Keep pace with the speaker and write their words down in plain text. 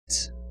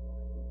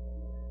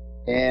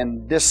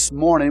And this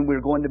morning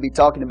we're going to be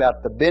talking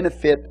about the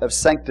benefit of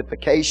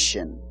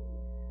sanctification.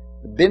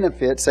 The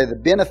benefit, say the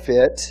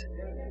benefit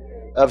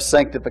of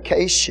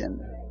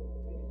sanctification,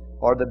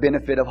 or the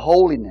benefit of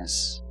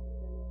holiness.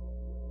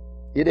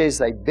 It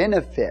is a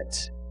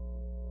benefit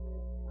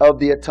of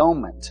the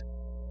atonement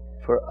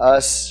for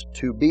us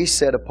to be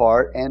set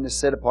apart and to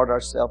set apart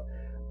ourselves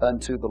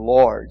unto the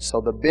Lord.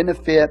 So the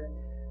benefit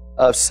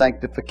of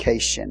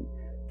sanctification.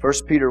 1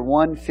 Peter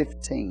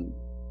 1:15.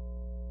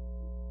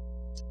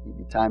 Give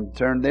you time to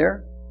turn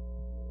there.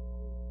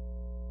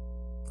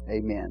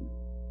 Amen.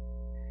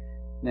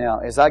 Now,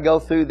 as I go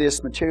through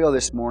this material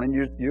this morning,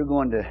 you're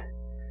going to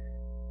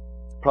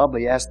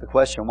probably ask the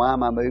question, why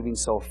am I moving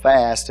so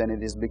fast? And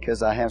it is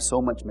because I have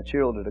so much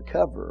material to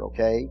cover,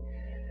 okay?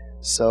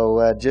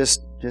 So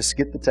just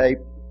get the tape.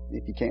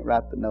 If you can't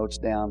write the notes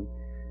down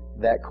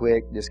that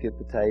quick, just get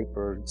the tape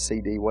or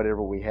CD,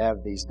 whatever we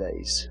have these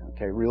days.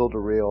 Okay, reel to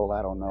reel,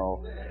 I don't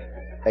know,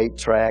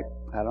 8-track.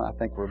 I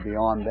think we're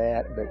beyond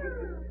that, but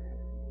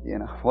you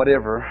know,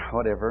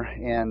 whatever.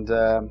 And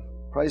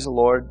praise the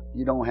Lord,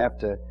 you don't have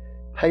to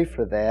pay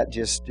for that.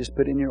 Just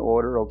put in your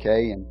order,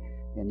 okay, and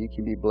you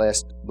can be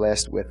blessed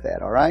with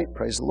that. All right,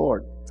 praise the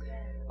Lord.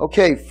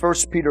 Okay, 1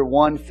 Peter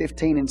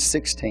 1:15 and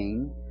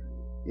 16.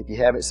 If you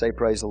have it, say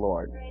praise the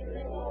Lord.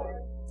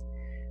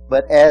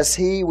 But as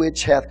He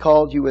which hath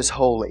called you is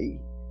holy,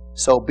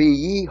 so be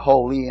ye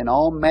holy in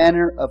all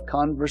manner of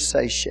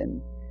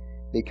conversation,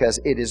 because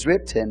it is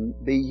written,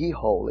 Be ye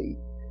holy,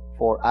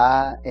 for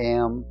I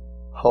am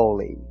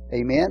holy.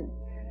 Amen.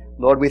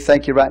 Lord, we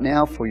thank you right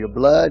now for your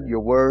blood, your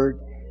word,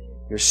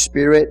 your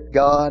spirit,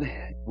 God.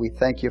 We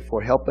thank you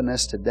for helping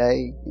us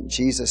today. In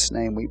Jesus'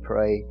 name we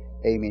pray.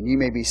 Amen. You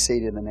may be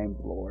seated in the name of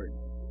the Lord.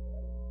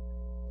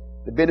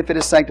 The benefit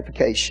of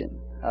sanctification.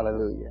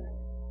 Hallelujah.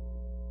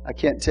 I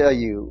can't tell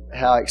you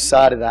how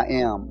excited I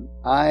am.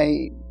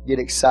 I get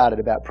excited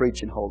about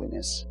preaching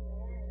holiness.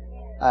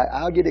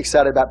 I'll get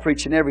excited about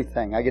preaching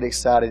everything. I get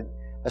excited,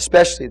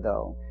 especially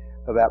though,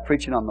 about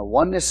preaching on the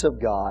oneness of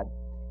God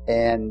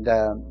and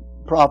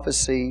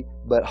prophecy,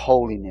 but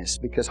holiness.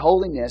 Because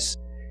holiness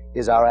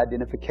is our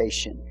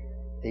identification.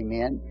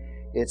 Amen.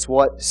 It's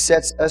what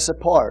sets us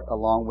apart,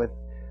 along with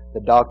the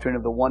doctrine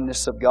of the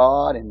oneness of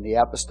God and the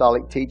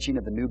apostolic teaching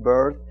of the new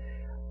birth.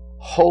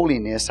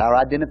 Holiness, our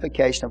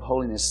identification of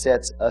holiness,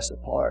 sets us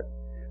apart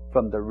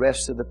from the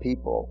rest of the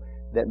people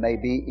that may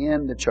be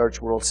in the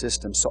church world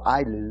system. So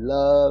I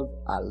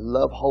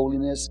love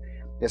holiness.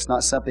 It's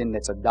not something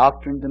that's a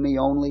doctrine to me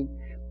only.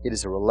 It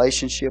is a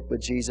relationship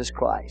with Jesus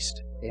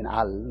Christ. And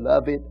I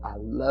love it.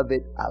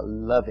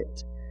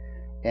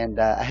 And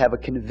I have a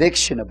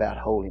conviction about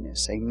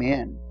holiness.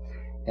 Amen.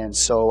 And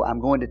so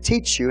I'm going to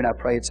teach you, and I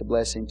pray it's a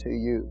blessing to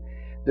you.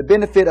 The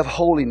benefit of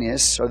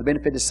holiness, or the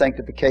benefit of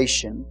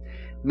sanctification,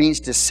 means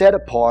to set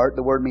apart.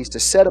 The word means to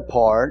set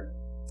apart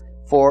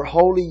for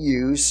holy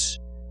use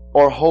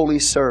or holy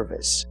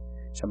service.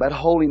 So about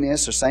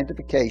holiness or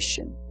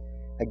sanctification.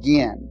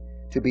 Again,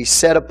 to be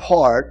set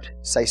apart,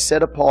 say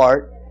set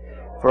apart,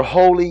 for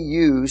holy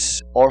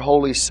use or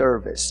holy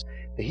service.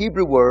 The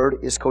Hebrew word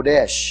is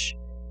kodesh.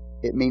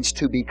 It means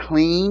to be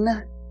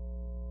clean,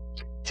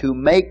 to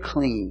make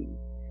clean,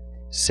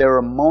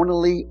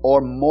 ceremonially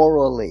or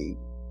morally.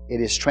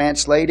 It is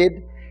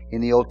translated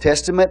in the Old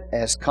Testament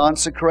as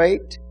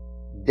consecrate,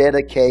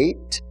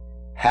 dedicate,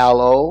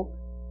 hallow,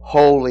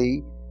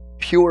 holy,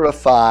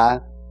 purify,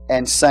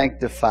 and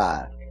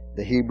sanctify.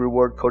 The Hebrew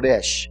word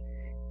kodesh.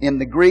 In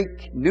the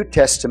Greek New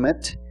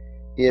Testament,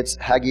 it's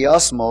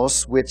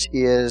hagiosmos, which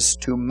is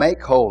to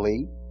make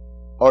holy,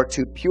 or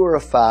to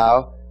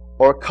purify,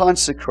 or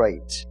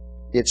consecrate.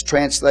 It's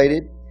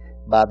translated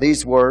by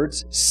these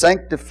words,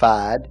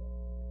 sanctified,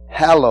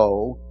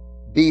 hallow,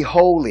 be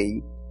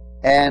holy,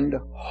 and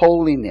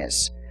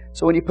holiness.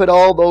 So when you put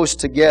all those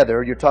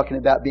together, you're talking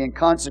about being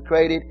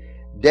consecrated,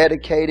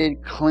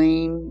 dedicated,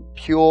 clean,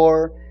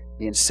 pure,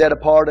 being set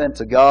apart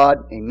unto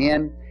God,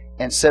 amen,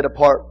 and set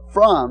apart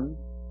from,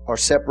 or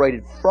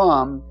separated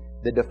from,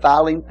 the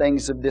defiling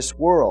things of this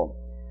world.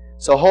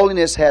 So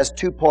holiness has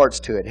two parts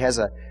to it. It has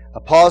a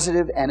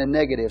positive and a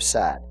negative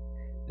side.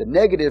 The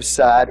negative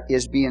side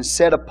is being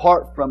set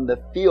apart from the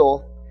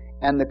filth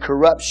and the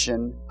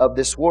corruption of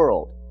this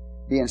world,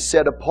 being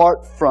set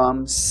apart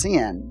from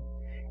sin.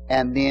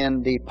 And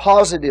then the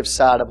positive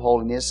side of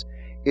holiness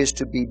is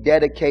to be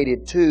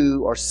dedicated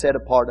to or set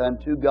apart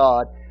unto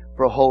God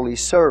for holy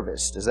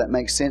service. Does that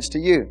make sense to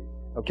you?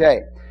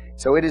 Okay.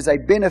 So it is a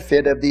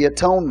benefit of the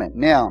atonement.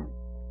 Now,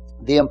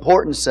 the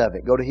importance of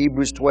it. Go to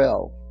Hebrews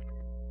 12.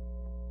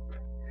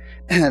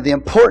 The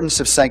importance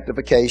of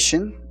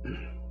sanctification.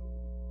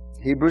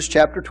 Hebrews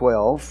chapter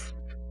 12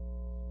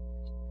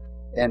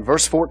 and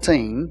verse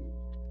 14.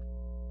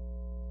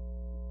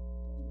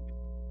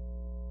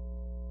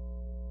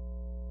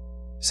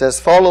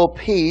 Says, follow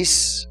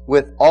peace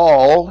with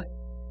all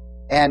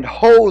and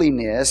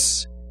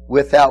holiness,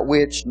 without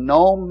which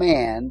no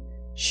man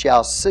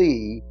shall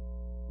see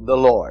the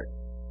Lord.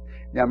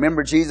 Now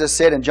remember, Jesus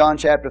said in John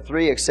chapter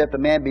 3, except a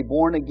man be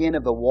born again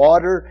of the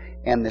water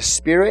and the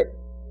Spirit,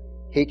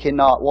 he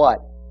cannot what?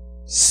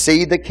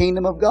 see the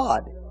kingdom of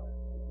God.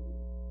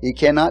 He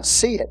cannot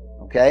see it.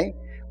 Okay?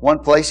 One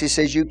place He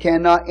says you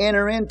cannot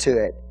enter into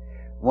it.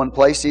 One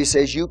place He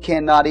says you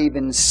cannot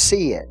even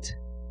see it.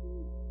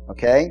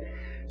 Okay?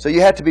 So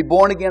you have to be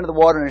born again of the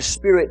water and the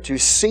Spirit to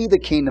see the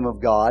kingdom of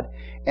God.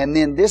 And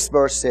then this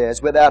verse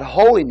says, without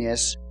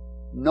holiness,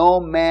 no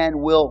man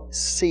will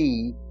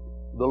see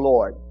the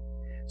Lord.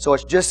 So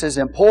it's just as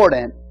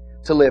important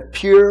to live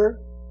pure,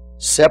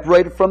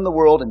 separated from the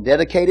world, and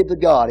dedicated to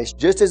God. It's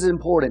just as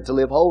important to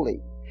live holy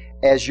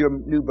as your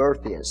new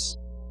birth is.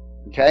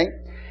 Okay?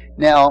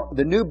 Now,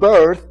 the new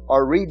birth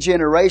or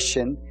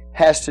regeneration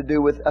has to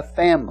do with a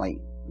family.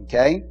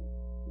 Okay?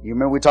 You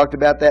remember we talked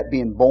about that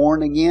being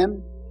born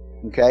again?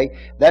 Okay?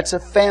 That's a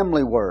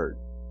family word.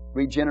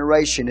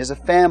 Regeneration is a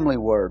family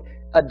word.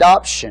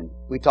 Adoption,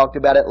 we talked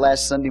about it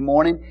last Sunday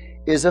morning,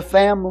 is a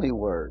family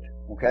word.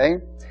 Okay?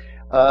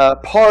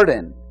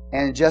 Pardon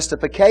and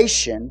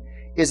justification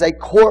is a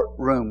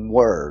courtroom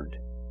word.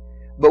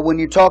 But when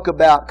you talk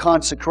about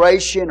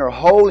consecration or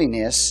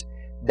holiness,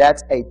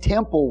 that's a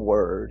temple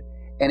word,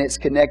 and it's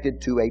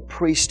connected to a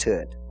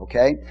priesthood.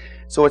 Okay?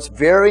 So it's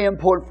very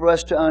important for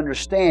us to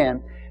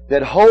understand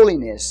that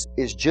holiness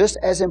is just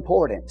as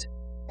important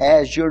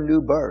as your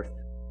new birth.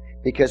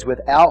 Because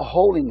without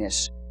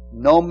holiness,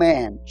 no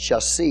man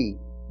shall see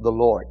the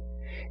Lord.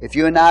 If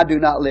you and I do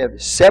not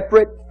live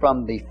separate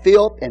from the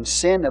filth and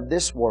sin of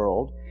this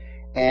world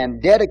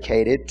and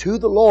dedicated to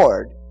the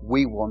Lord,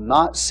 we will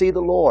not see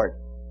the Lord.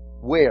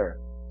 Where?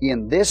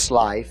 In this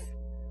life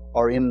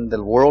or in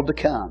the world to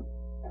come.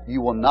 You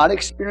will not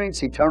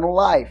experience eternal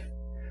life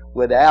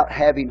without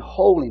having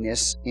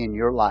holiness in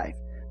your life.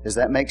 Does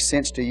that make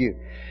sense to you?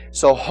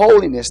 So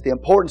holiness, the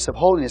importance of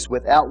holiness,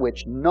 without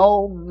which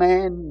no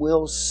man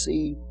will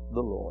see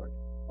the Lord.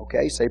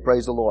 Okay? Say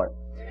praise the Lord.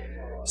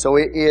 So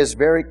it is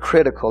very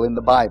critical in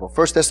the Bible.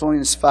 1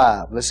 Thessalonians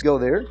 5. Let's go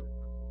there.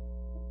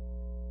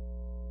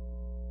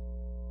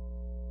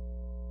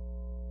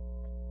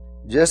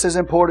 Just as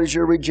important as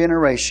your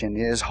regeneration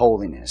is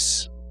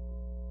holiness.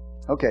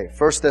 Okay,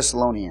 1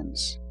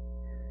 Thessalonians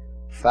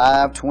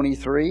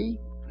 5:23.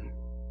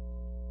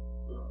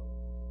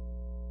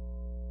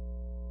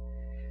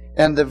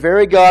 And the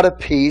very God of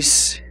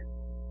peace,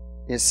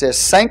 it says,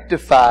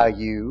 sanctify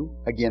you.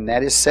 Again,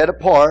 that is set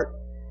apart.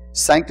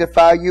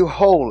 Sanctify you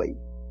wholly.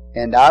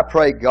 And I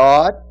pray,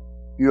 God,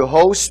 your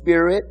whole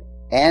spirit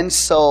and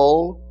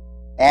soul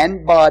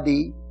and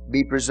body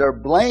be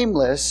preserved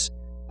blameless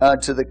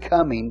unto the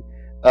coming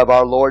of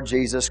our Lord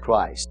Jesus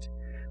Christ.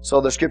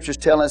 So the Scriptures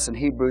tell us in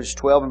Hebrews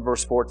 12 and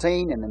verse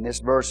 14, and in this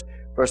verse,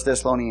 1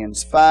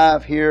 Thessalonians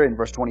 5 here in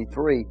verse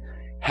 23,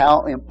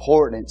 how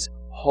important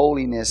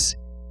holiness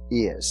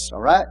is.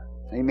 All right?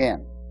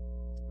 Amen.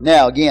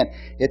 Now, again,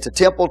 it's a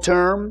temple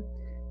term,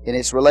 and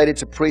it's related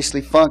to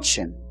priestly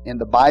function. In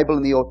the Bible,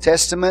 in the Old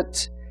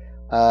Testament,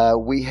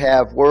 we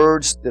have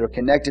words that are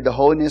connected to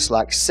holiness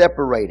like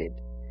separated.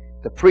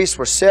 The priests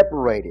were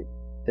separated.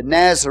 The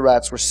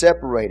Nazarites were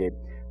separated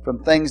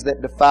from things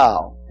that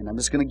defile. And I'm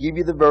just going to give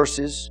you the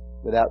verses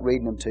without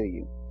reading them to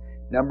you.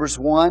 Numbers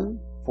 1,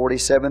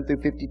 47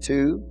 through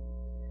 52.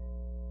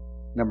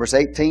 Numbers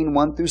 18,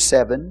 1 through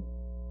 7.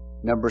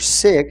 Numbers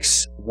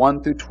 6,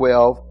 1 through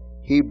 12.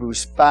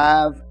 Hebrews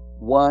 5,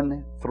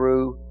 1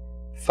 through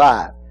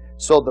 5.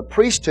 So the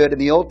priesthood in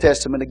the Old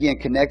Testament, again,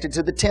 connected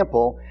to the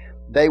temple,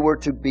 they were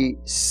to be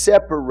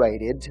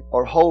separated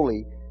or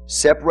holy,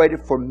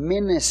 separated for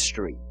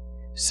ministry,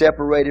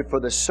 separated for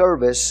the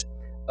service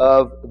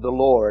of the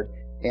Lord.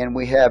 And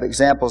we have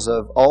examples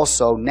of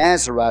also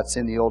Nazarites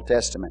in the Old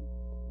Testament.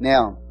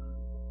 Now,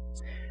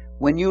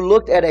 when you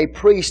looked at a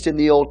priest in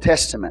the Old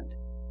Testament,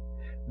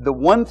 the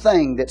one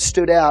thing that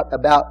stood out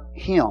about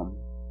him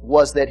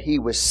was that he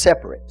was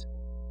separate.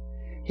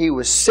 He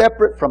was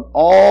separate from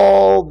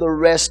all the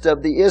rest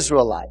of the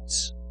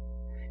Israelites.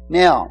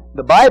 Now,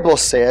 the Bible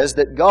says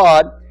that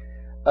God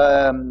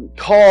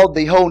called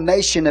the whole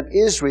nation of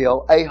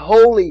Israel a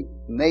holy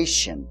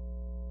nation,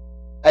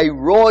 a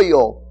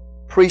royal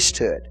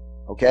priesthood.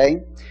 Okay?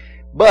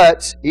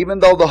 But even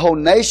though the whole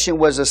nation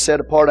was a set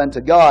apart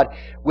unto God,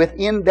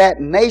 within that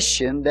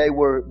nation there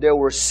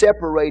were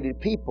separated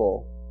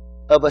people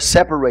of a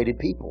separated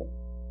people.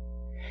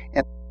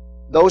 And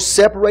those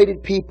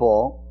separated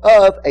people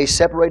of a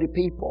separated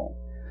people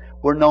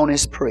were known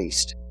as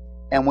priests.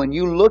 And when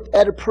you looked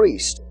at a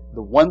priest,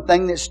 the one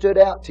thing that stood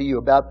out to you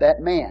about that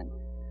man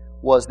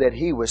was that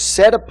he was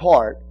set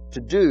apart to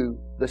do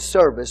the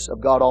service of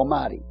God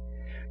Almighty.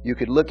 You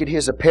could look at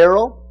his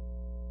apparel,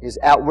 his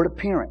outward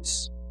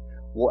appearance.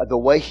 The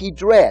way he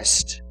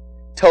dressed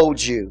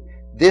told you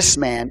this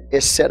man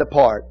is set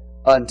apart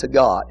unto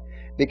God,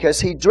 because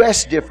he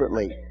dressed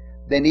differently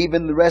than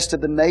even the rest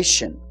of the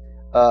nation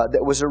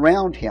that was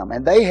around him.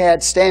 And they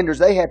had standards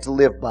they had to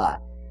live by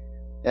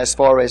as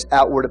far as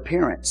outward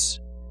appearance.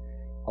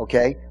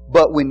 Okay?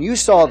 But when you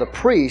saw the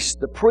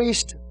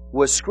priest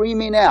was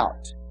screaming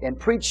out and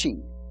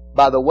preaching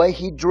by the way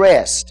he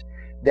dressed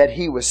that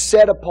he was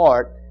set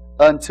apart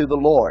unto the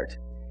Lord.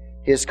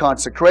 His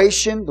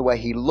consecration, the way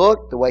he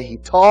looked, the way he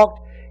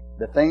talked,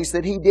 the things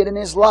that he did in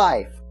his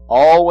life,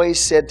 always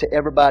said to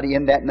everybody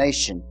in that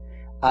nation,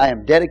 I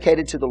am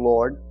dedicated to the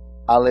Lord.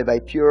 I live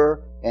a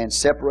pure and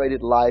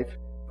separated life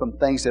from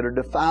things that are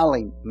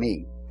defiling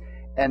me.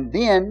 And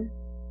then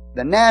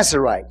the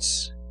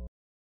Nazarites,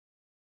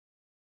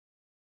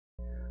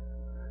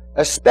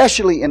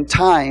 especially in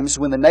times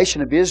when the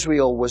nation of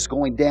Israel was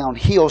going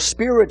downhill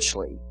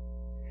spiritually,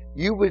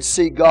 you would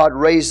see God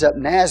raise up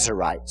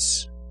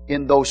Nazarites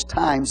in those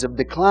times of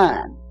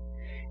decline.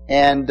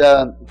 And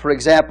for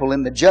example,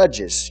 in the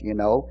Judges,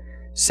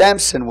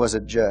 Samson was a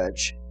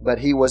judge, but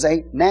he was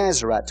a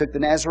Nazarite, took the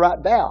Nazarite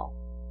vow.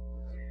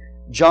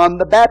 John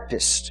the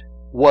Baptist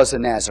was a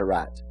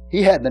Nazarite.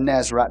 He had the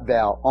Nazarite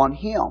vow on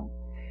him.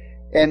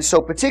 And so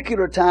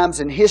particular times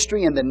in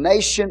history in the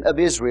nation of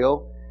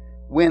Israel,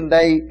 when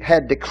they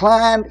had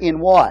declined in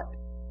what?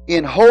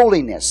 In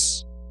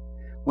holiness.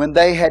 When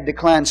they had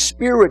declined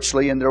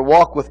spiritually in their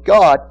walk with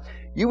God,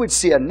 you would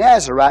see a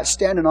Nazarite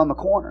standing on the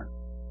corner.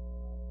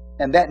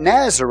 And that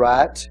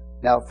Nazarite,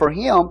 now for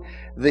him,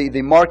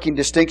 the marking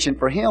distinction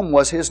for him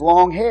was his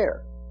long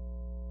hair.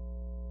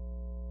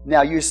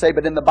 Now you say,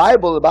 but in the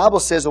Bible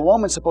says a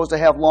woman's supposed to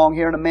have long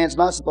hair and a man's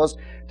not supposed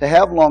to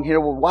have long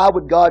hair. Well, why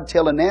would God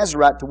tell a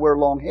Nazarite to wear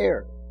long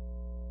hair?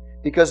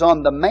 Because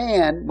on the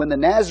man, when the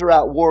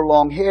Nazarite wore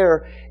long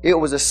hair, it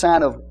was a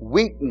sign of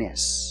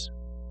weakness.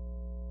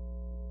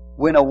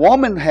 When a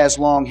woman has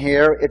long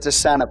hair, it's a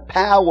sign of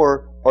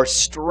power or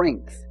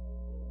strength.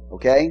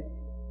 Okay?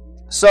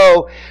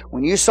 So,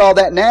 when you saw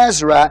that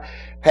Nazarite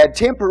had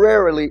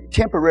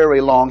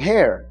temporary long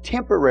hair,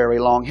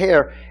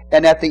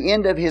 and at the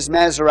end of his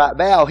Nazarite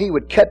vow, he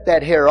would cut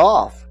that hair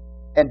off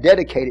and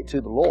dedicate it to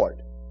the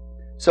Lord.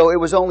 So it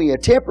was only a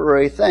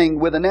temporary thing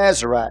with a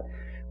Nazarite.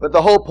 But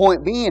the whole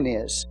point being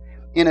is,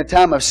 in a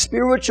time of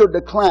spiritual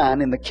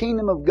decline in the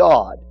kingdom of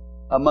God,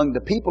 among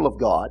the people of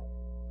God,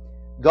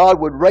 God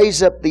would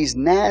raise up these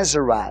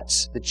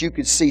Nazarites that you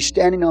could see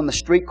standing on the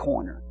street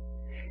corner.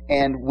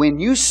 And when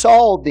you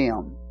saw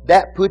them,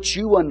 that put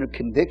you under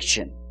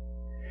conviction.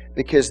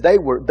 Because they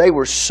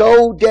were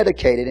so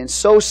dedicated and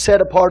so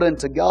set apart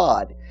unto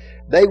God,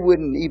 they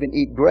wouldn't even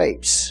eat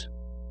grapes.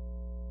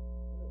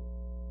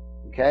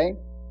 Okay?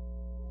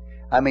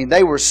 I mean,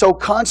 they were so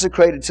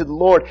consecrated to the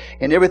Lord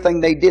in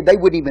everything they did, they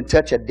wouldn't even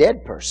touch a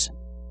dead person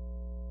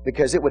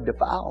because it would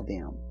defile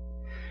them.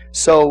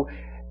 So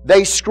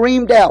they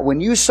screamed out. When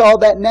you saw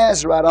that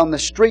Nazarite on the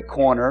street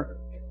corner,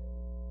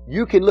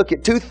 you can look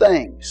at two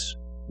things.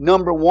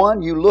 Number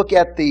one, you look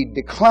at the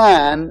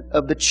decline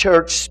of the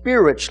church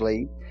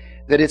spiritually,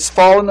 that it's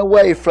fallen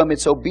away from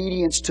its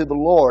obedience to the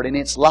Lord in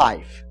its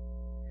life.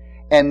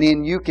 And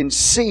then you can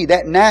see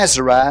that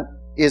Nazarite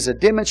is a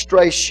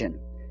demonstration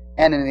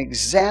and an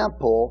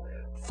example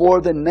for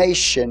the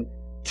nation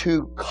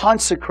to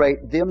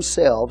consecrate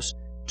themselves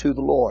to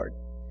the Lord.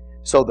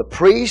 So the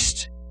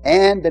priest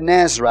and the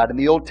Nazarite in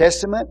the Old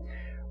Testament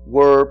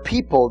were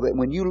people that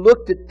when you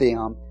looked at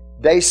them,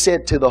 they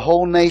said to the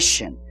whole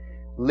nation,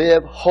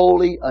 live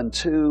holy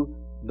unto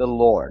the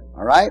Lord.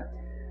 All right?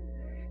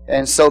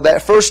 And so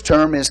that first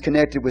term is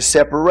connected with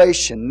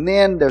separation.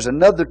 Then there's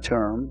another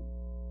term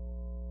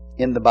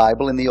in the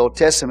Bible, in the Old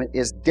Testament,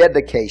 is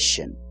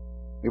dedication.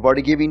 We've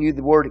already given you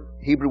the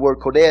Hebrew word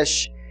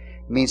kodesh.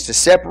 It means to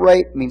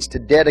separate, means to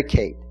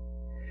dedicate.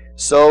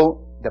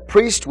 So the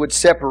priest would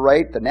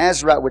separate, the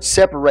Nazarite would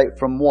separate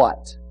from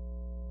what?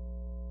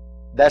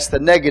 That's the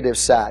negative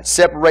side.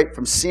 Separate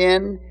from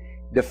sin,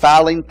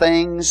 defiling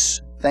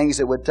things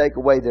that would take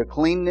away their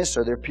cleanness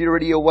or their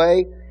purity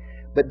away.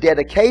 But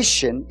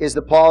dedication is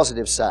the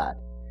positive side.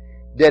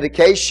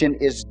 Dedication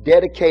is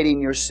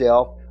dedicating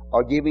yourself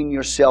or giving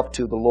yourself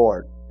to the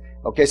Lord.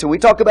 Okay, so when we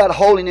talk about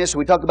holiness,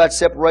 we talk about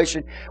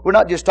separation, we're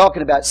not just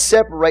talking about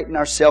separating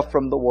ourselves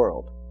from the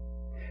world.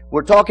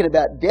 We're talking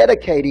about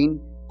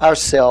dedicating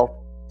ourselves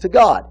to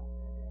God.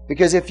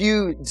 Because if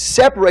you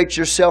separate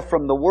yourself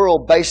from the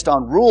world based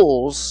on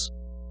rules,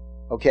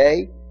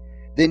 okay,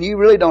 then you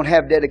really don't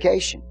have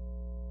dedication.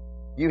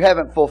 You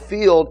haven't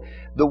fulfilled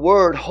the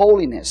word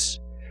holiness.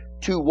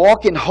 To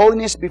walk in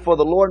holiness before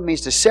the Lord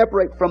means to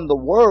separate from the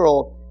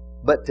world,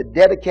 but to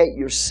dedicate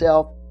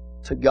yourself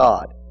to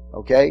God.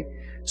 Okay?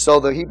 So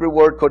the Hebrew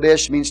word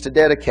kodesh means to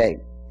dedicate.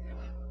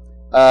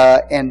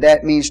 And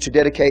that means to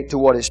dedicate to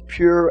what is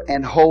pure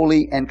and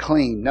holy and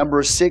clean.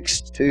 Numbers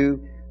 6,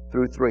 2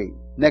 through 3.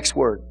 Next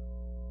word.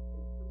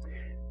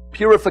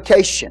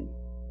 Purification.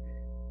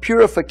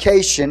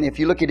 Purification, if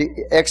you look at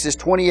Exodus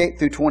 28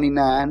 through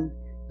 29,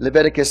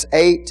 Leviticus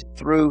 8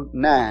 through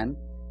 9,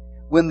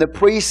 when the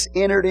priests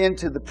entered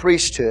into the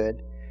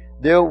priesthood,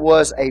 there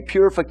was a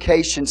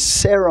purification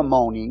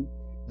ceremony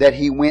that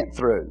he went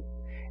through.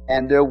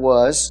 And there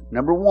was,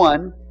 number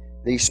one,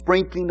 the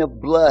sprinkling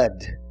of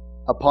blood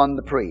upon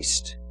the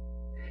priest.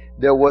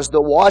 There was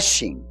the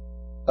washing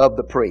of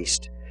the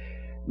priest.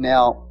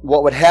 Now,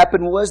 what would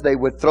happen was they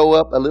would throw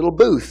up a little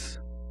booth.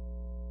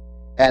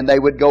 And they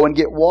would go and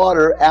get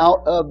water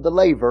out of the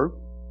laver.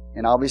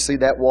 And obviously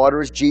that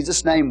water is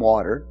Jesus' name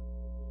water.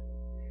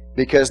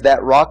 Because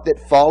that rock that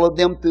followed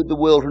them through the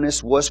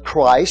wilderness was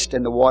Christ,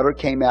 and the water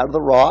came out of the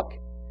rock.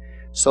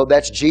 So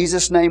that's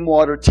Jesus' name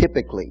water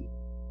typically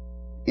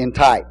in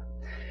type.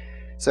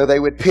 So they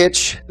would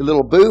pitch the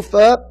little booth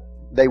up.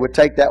 They would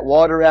take that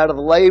water out of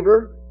the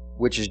laver,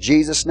 which is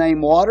Jesus'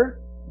 name water,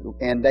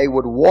 and they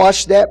would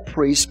wash that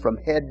priest from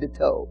head to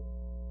toe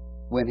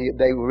when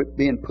they were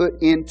being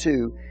put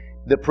into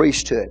the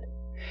priesthood.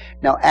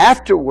 Now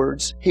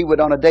afterwards, he would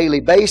on a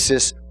daily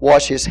basis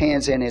wash his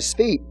hands and his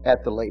feet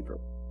at the laver.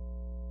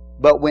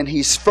 But when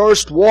he's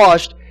first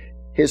washed,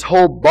 his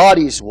whole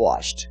body's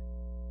washed.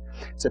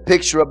 It's a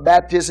picture of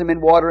baptism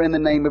in water in the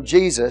name of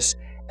Jesus.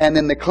 And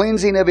then the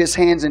cleansing of his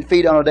hands and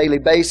feet on a daily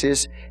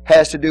basis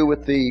has to do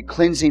with the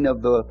cleansing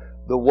of the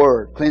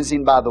Word.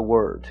 Cleansing by the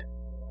Word.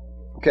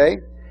 Okay?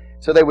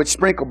 So they would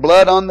sprinkle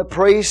blood on the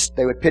priest.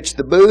 They would pitch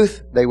the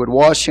booth. They would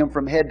wash him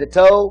from head to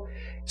toe.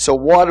 So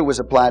water was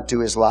applied to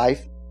his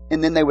life.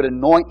 And then they would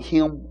anoint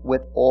him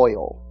with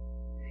oil.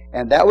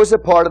 And that was a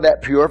part of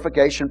that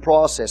purification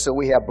process. So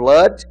we have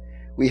blood,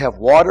 we have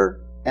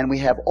water, and we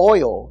have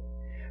oil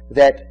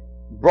that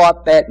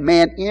brought that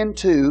man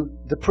into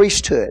the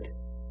priesthood.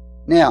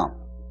 Now,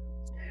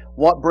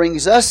 what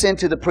brings us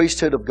into the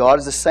priesthood of God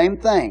is the same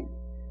thing.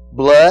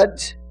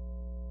 Blood,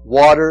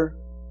 water,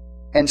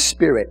 and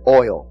spirit,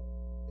 oil.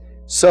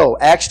 So,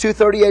 Acts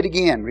 2:38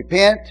 again.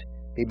 Repent,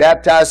 be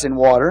baptized in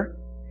water,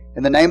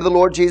 in the name of the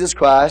Lord Jesus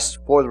Christ,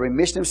 for the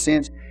remission of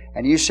sins,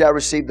 and you shall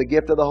receive the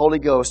gift of the Holy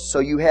Ghost. So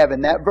you have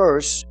in that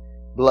verse,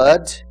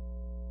 blood,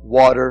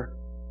 water,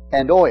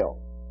 and oil.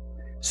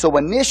 So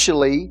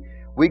initially,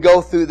 we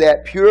go through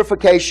that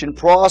purification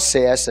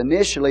process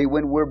initially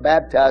when we're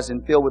baptized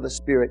and filled with the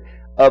Spirit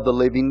of the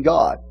living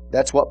God.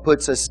 That's what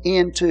puts us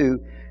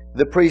into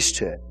the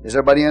priesthood. Does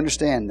everybody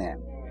understand that?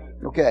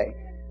 Okay.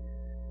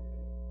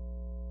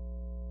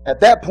 At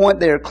that point,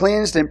 they are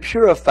cleansed and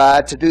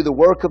purified to do the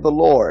work of the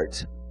Lord.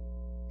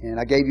 And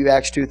I gave you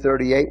Acts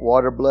 2:38.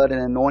 Water, blood,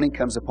 and anointing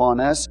comes upon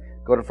us.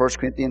 Go to 1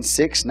 Corinthians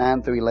 6,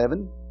 9 through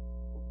 11.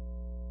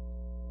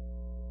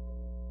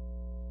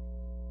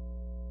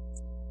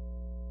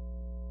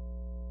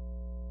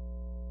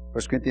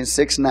 1 Corinthians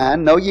 6,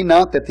 9. Know ye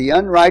not that the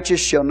unrighteous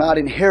shall not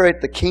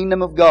inherit the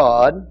kingdom of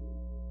God?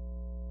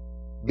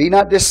 Be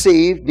not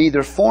deceived,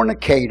 neither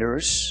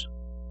fornicators,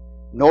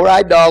 nor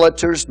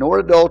idolaters, nor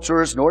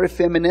adulterers, nor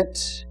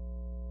effeminate.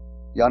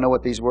 Y'all know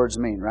what these words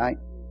mean, right?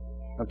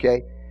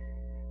 Okay.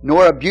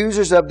 Nor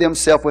abusers of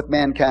themselves with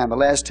mankind. The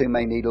last two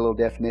may need a little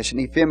definition.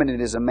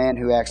 Effeminate is a man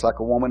who acts like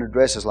a woman or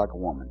dresses like a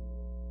woman.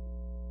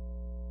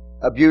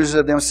 Abusers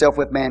of themselves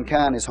with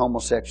mankind is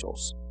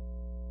homosexuals.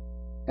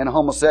 And a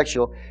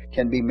homosexual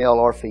can be male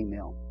or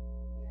female.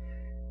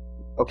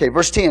 Okay,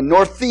 verse 10.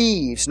 Nor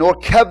thieves, nor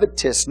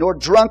covetous, nor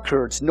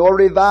drunkards, nor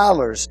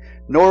revilers,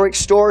 nor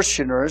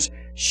extortioners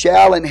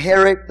shall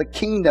inherit the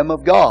kingdom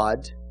of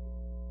God.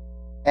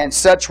 And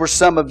such were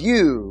some of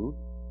you,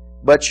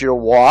 but you're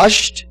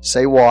washed.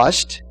 Say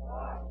washed.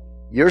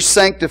 You're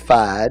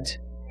sanctified,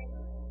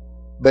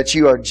 but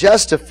you are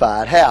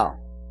justified. How?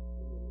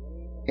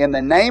 In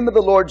the name of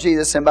the Lord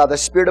Jesus and by the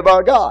Spirit of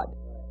our God.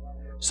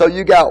 So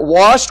you got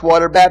washed,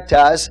 water,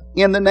 baptized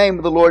in the name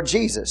of the Lord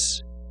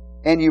Jesus.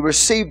 And you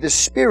received the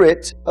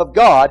Spirit of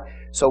God.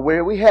 So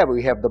where we have it?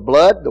 We have the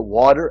blood, the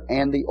water,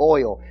 and the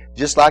oil.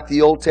 Just like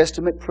the Old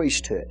Testament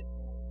priesthood.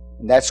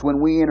 And that's when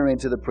we enter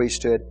into the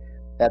priesthood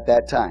at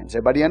that time. Does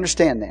everybody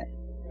understand that?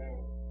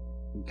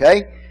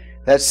 Okay?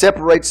 That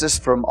separates us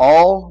from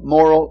all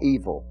moral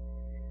evil.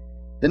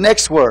 The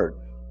next word,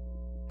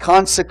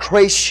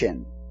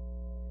 consecration.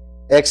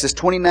 Exodus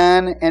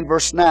 29 and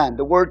verse 9.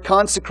 The word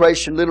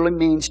consecration literally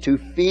means to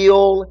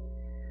feel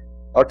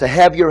or to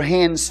have your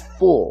hands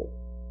full.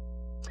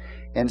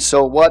 And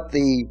so what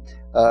the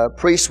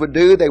priests would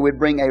do, they would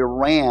bring a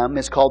ram.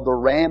 It's called the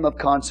ram of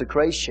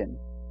consecration.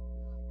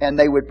 And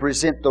they would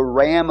present the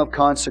ram of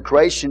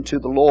consecration to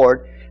the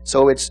Lord.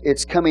 So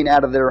it's coming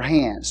out of their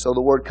hands. So the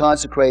word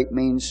consecrate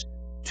means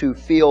to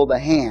fill the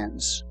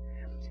hands.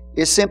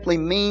 It simply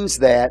means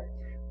that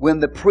when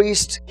the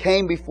priest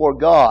came before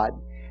God,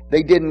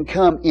 they didn't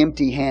come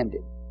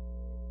empty-handed.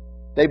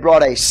 They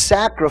brought a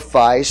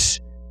sacrifice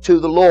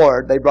to the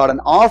Lord. They brought an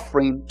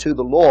offering to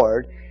the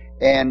Lord.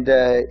 And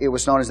it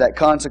was known as that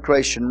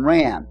consecration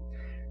ram.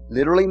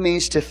 Literally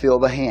means to fill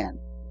the hand.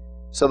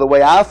 So the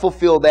way I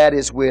fulfill that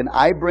is when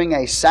I bring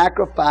a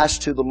sacrifice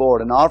to the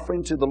Lord, an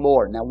offering to the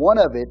Lord. Now one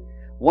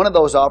of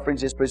those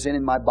offerings is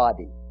presenting my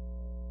body.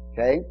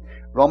 Okay?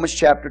 Romans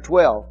chapter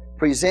 12.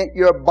 Present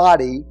your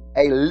body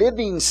a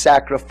living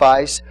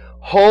sacrifice,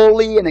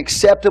 holy and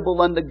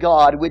acceptable unto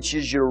God, which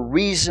is your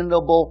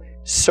reasonable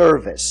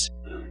service.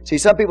 See,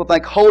 some people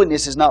think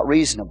holiness is not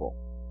reasonable.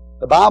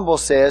 The Bible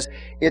says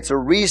it's a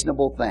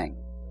reasonable thing.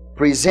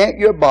 Present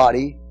your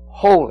body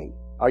holy.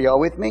 Are y'all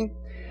with me?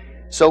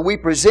 So we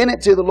present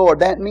it to the Lord.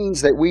 That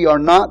means that we are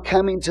not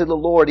coming to the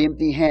Lord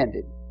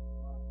empty-handed.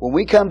 When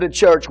we come to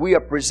church, we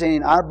are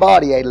presenting our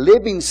body a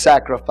living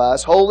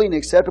sacrifice, holy and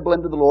acceptable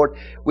unto the Lord,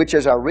 which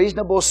is our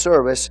reasonable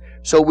service.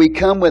 So we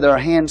come with our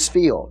hands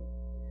filled.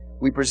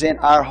 We present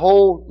our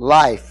whole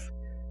life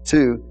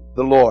to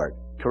the Lord.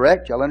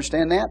 Correct? Y'all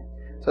understand that?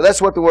 So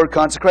that's what the word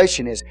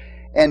consecration is.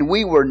 And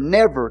we were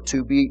never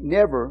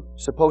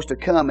supposed to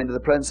come into the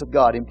presence of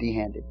God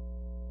empty-handed.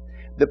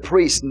 The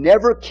priest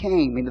never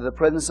came into the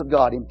presence of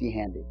God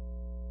empty-handed.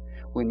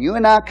 When you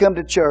and I come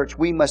to church,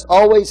 we must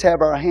always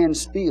have our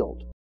hands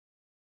filled.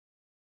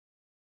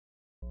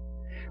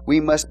 We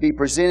must be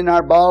presenting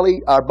our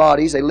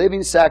bodies a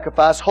living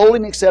sacrifice, holy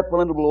and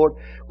acceptable unto the Lord,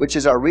 which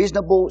is our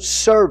reasonable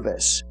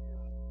service.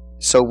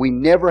 So we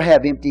never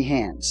have empty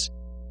hands.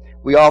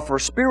 We offer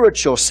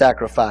spiritual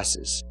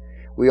sacrifices.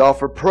 We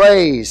offer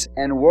praise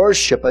and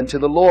worship unto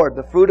the Lord,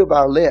 the fruit of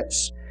our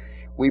lips.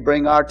 We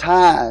bring our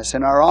tithes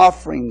and our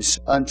offerings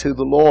unto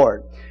the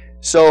Lord.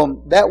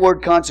 So that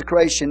word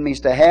consecration means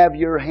to have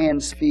your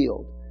hands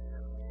filled.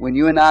 When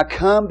you and I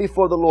come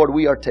before the Lord,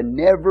 we are to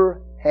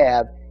never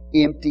have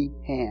empty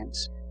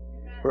hands.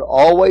 We're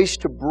always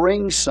to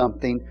bring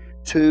something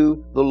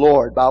to the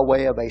Lord by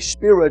way of a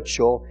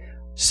spiritual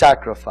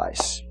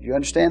sacrifice. You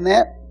understand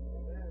that?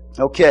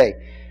 Okay.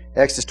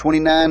 Exodus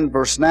 29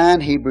 verse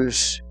 9,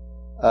 Hebrews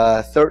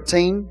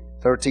 13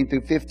 through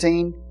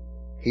 15.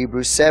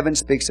 Hebrews 7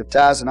 speaks of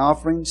tithes and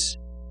offerings.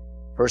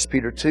 1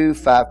 Peter 2,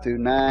 5 through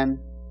 9.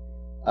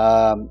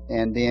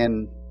 And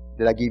then,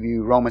 did I give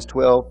you Romans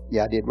 12?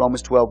 Yeah, I did.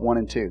 Romans 12, 1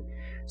 and 2.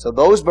 So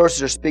those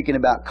verses are speaking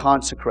about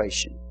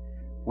consecration.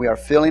 We are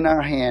filling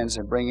our hands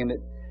and bringing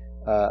it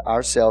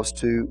ourselves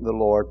to the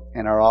Lord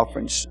and our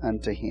offerings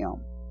unto Him.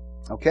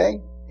 Okay?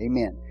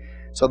 Amen.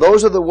 So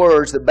those are the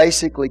words that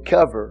basically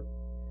cover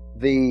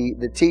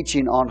the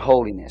teaching on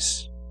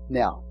holiness.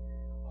 Now,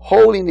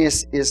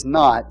 holiness is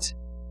not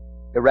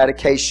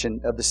eradication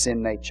of the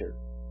sin nature.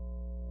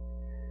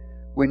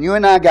 When you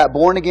and I got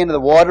born again of the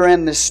water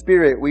and the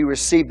Spirit, we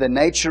received the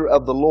nature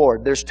of the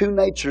Lord. There's two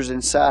natures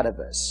inside of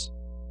us.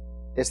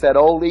 It's that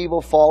old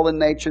evil fallen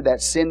nature,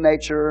 that sin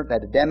nature,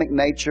 that Adamic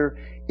nature.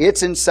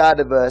 It's inside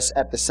of us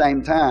at the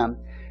same time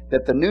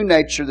that the new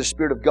nature, the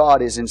Spirit of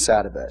God, is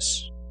inside of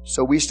us.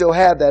 So we still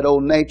have that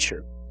old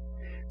nature.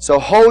 So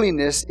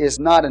holiness is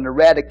not an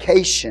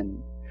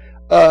eradication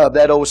of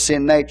that old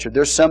sin nature.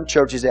 There's some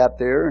churches out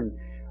there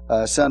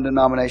and some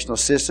denominational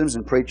systems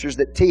and preachers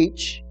that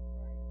teach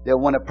that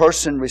when a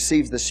person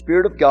receives the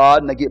Spirit of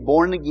God and they get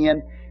born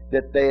again,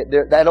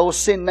 that old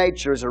sin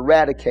nature is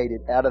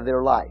eradicated out of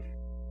their life.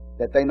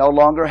 That they no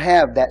longer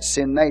have that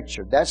sin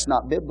nature. That's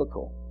not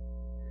biblical.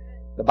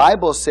 The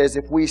Bible says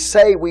if we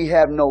say we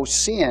have no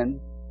sin,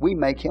 we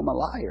make Him a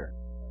liar.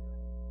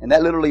 And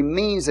that literally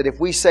means that if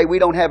we say we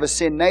don't have a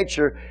sin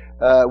nature,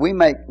 we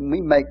make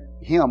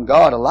Him,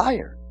 God, a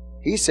liar.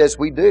 He says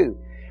we do.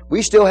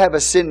 We still have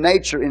a sin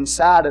nature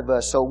inside of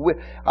us. So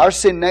our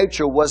sin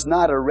nature was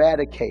not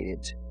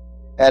eradicated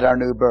at our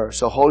new birth.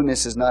 So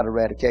holiness is not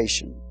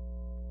eradication.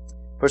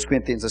 1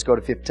 Corinthians, let's go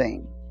to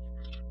 15.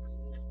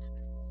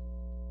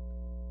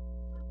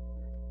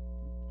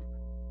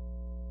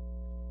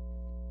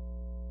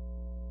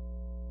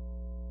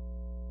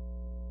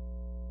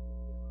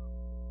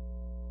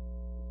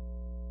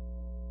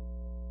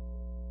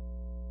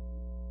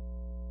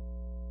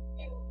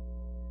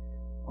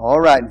 All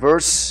right,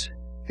 verse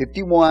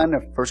 51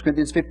 of 1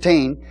 Corinthians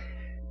 15.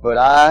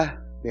 But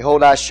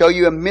behold, I show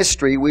you a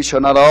mystery. We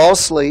shall not all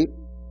sleep,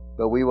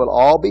 but we will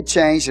all be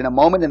changed in a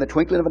moment, in the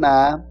twinkling of an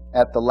eye,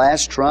 at the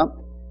last trump.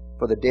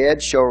 For the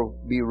dead shall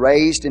be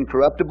raised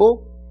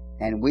incorruptible,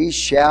 and we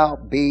shall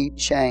be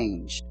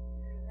changed.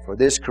 For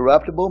this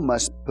corruptible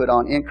must put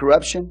on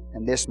incorruption,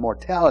 and this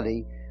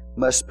mortality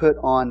must put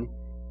on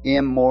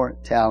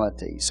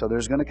immortality. So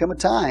there's going to come a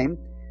time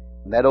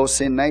that old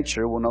sin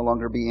nature will no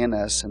longer be in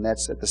us, and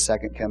that's at the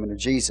second coming of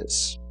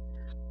Jesus.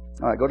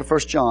 All right, go to 1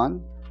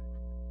 John.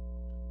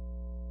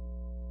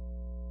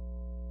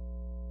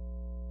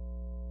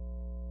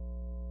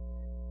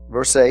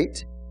 Verse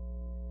 8.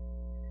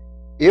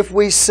 If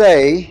we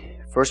say,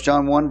 1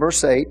 John 1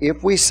 verse 8,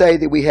 if we say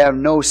that we have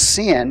no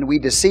sin, we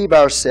deceive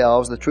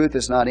ourselves, the truth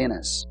is not in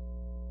us.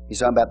 He's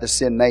talking about the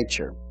sin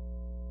nature.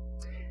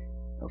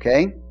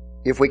 Okay?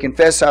 If we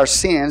confess our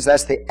sins,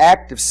 that's the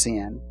act of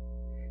sin.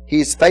 He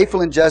is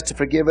faithful and just to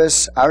forgive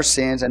us our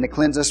sins and to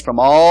cleanse us from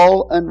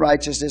all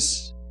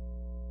unrighteousness.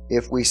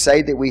 If we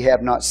say that we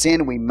have not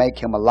sinned, we make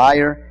Him a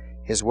liar.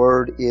 His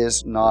word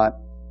is not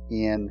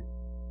in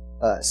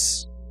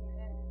us.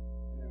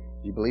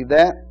 Do you believe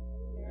that?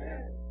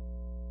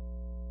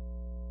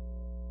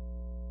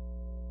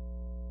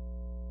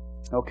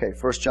 Okay,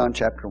 1 John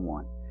chapter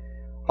 1.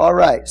 All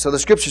right, so the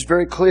Scripture is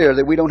very clear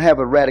that we don't have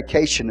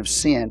eradication of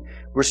sin.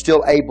 We're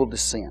still able to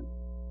sin.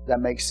 Does that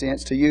make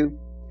sense to you?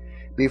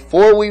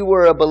 Before we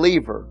were a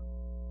believer,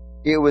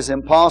 it was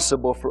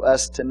impossible for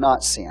us to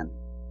not sin.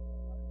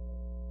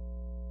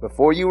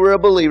 Before you were a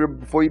believer,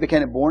 before you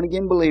became a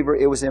born-again believer,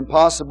 it was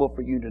impossible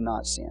for you to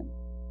not sin.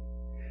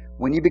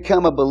 When you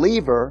become a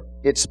believer,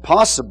 it's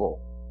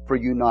possible for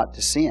you not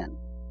to sin.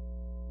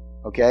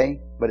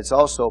 Okay? But it's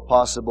also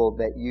possible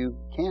that you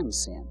can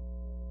sin.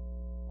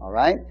 All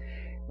right?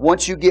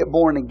 Once you get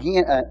born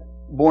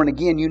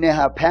again, you now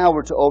have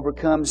power to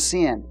overcome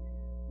sin.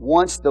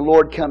 Once the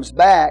Lord comes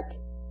back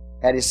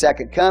at His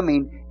second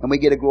coming and we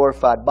get a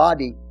glorified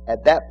body,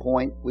 at that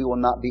point we will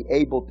not be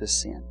able to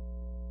sin.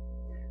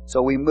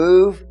 So we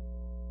move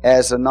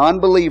as a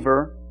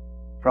non-believer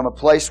from a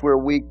place where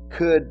we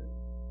could,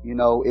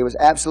 it was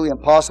absolutely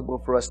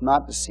impossible for us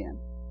not to sin,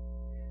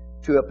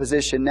 to a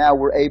position now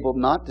we're able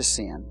not to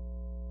sin,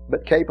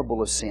 but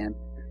capable of sin.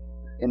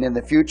 And in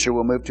the future,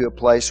 we'll move to a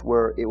place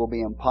where it will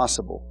be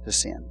impossible to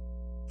sin.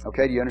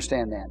 Okay, do you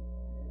understand that?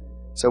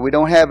 So we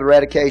don't have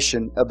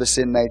eradication of the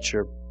sin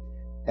nature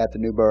at the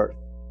new birth.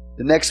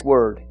 The next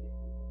word,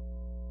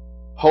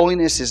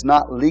 holiness is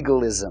not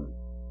legalism.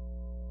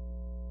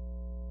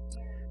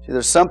 See,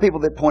 there's some people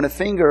that point a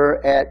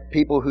finger at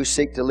people who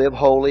seek to live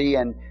holy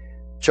and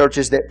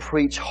churches that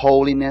preach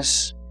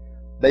holiness.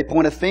 They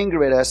point a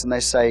finger at us and they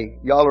say,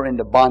 y'all are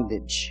into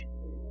bondage.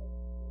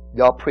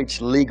 Y'all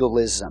preach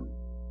legalism.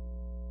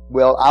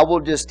 Well, I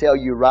will just tell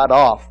you right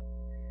off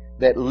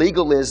that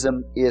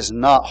legalism is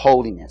not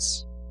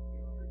holiness.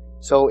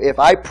 So if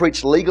I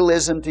preach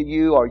legalism to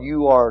you, or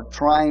you are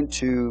trying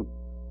to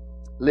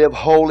live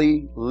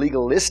holy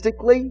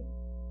legalistically,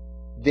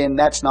 then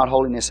that's not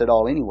holiness at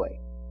all anyway.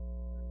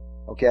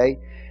 Okay?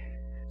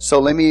 So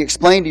let me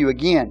explain to you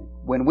again.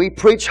 When we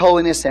preach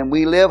holiness and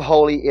we live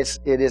holy, it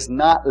is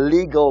not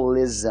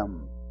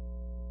legalism.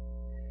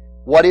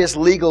 What is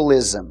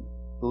legalism?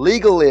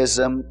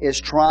 Legalism is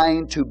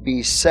trying to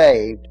be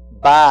saved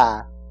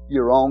by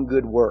your own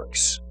good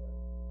works.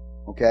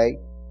 Okay?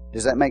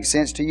 Does that make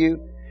sense to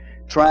you?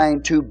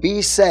 Trying to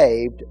be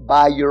saved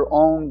by your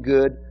own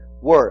good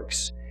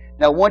works.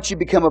 Now, once you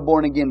become a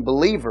born-again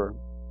believer,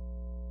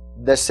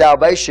 the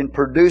salvation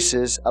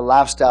produces a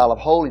lifestyle of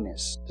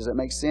holiness. Does that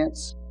make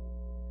sense?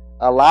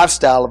 A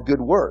lifestyle of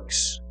good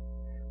works.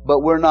 But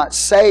we're not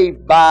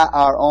saved by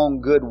our own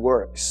good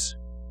works.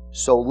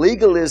 So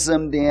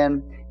legalism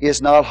then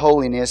is not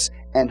holiness,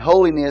 and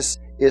holiness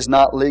is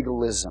not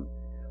legalism.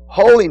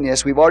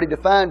 Holiness, we've already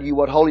defined to you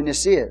what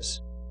holiness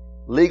is.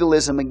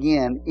 Legalism,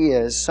 again,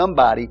 is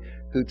somebody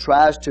who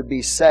tries to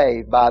be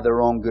saved by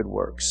their own good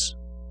works.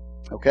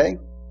 Okay?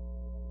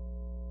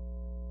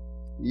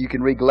 You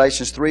can read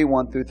Galatians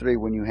 3:1-3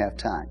 when you have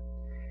time.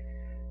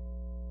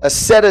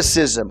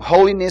 Asceticism.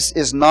 Holiness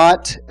is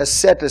not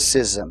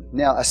asceticism.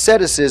 Now,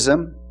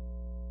 asceticism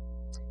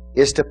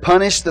is to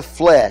punish the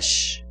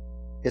flesh.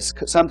 It's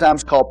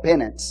sometimes called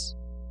penance.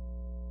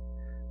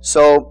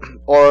 So,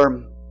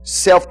 or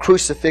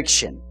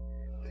self-crucifixion.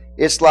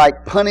 It's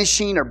like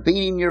punishing or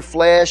beating your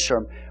flesh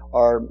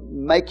or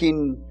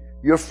making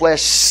your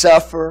flesh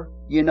suffer,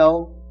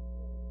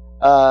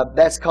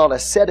 That's called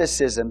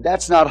asceticism.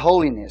 That's not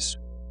holiness.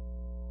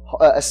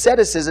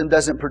 Asceticism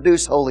doesn't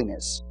produce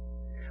holiness.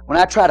 When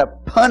I try to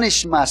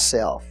punish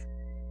myself,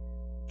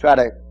 try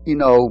to,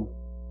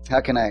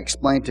 how can I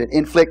explain to it?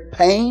 Inflict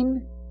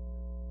pain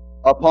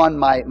upon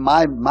my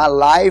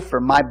life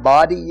or my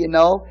body,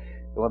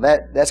 Well,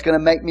 that's going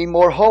to make me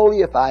more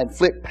holy if I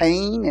inflict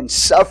pain and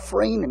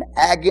suffering and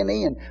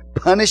agony and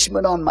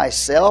punishment on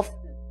myself.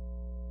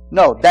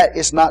 No, that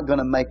is not going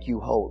to make you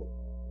holy.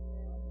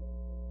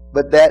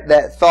 But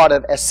that thought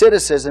of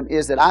asceticism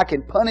is that I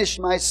can punish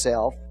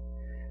myself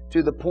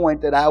to the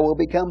point that I will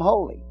become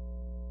holy.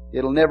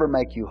 It'll never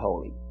make you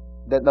holy.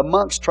 The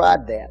monks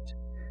tried that.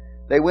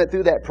 They went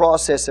through that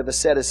process of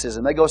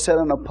asceticism. They go sit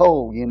on a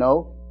pole,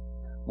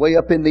 way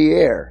up in the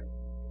air.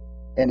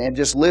 And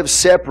just live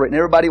separate. And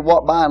everybody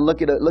walk by and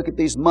look at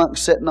these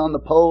monks sitting on the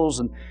poles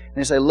and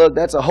they say, look,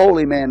 that's a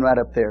holy man right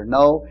up there.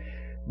 No,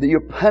 you're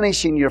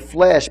punishing your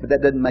flesh, but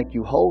that doesn't make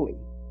you holy.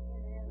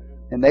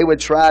 And they would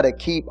try to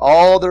keep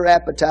all their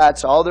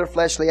appetites, all their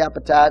fleshly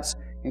appetites,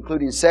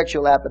 including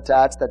sexual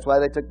appetites. That's why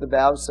they took the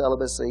vow of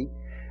celibacy.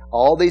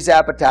 All these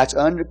appetites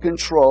under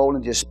control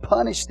and just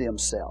punish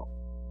themselves,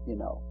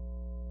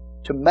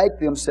 to make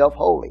themselves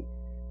holy.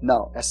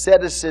 No,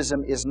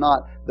 asceticism is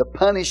not the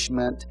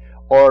punishment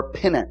or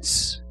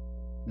penance.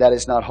 That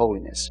is not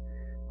holiness.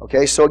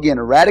 Okay, so again,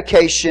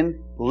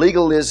 eradication,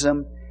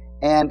 legalism,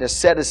 and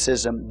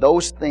asceticism,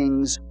 those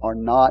things are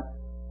not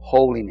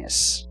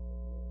holiness.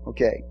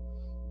 Okay.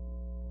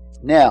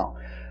 Now,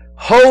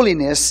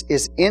 holiness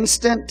is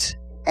instant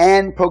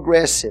and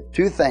progressive.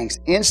 Two things,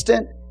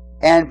 instant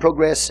and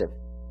progressive.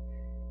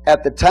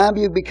 At the time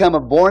you become a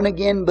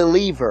born-again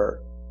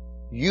believer,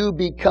 you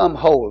become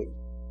holy.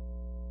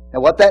 Now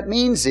what that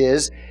means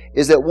is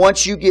that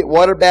once you get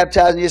water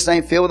baptized in Jesus'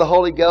 name, filled with the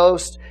Holy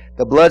Ghost,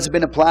 the blood's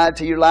been applied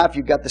to your life,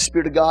 you've got the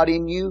Spirit of God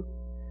in you,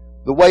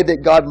 the way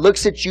that God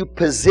looks at you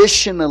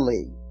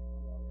positionally,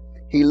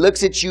 He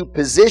looks at you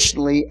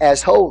positionally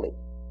as holy.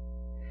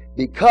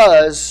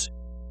 Because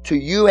to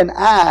you and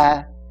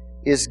I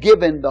is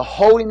given the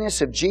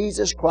holiness of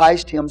Jesus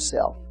Christ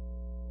Himself.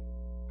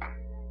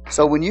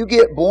 So when you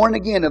get born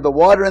again of the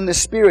water and the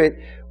Spirit,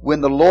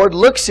 when the Lord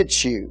looks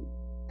at you,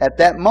 at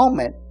that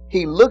moment,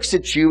 He looks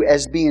at you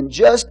as being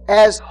just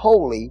as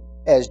holy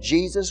as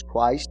Jesus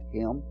Christ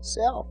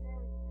Himself.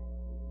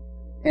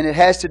 And it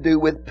has to do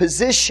with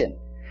position.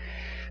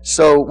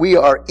 So we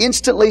are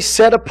instantly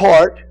set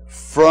apart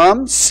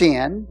from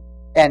sin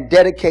and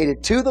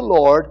dedicated to the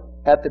Lord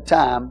at the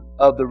time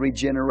of the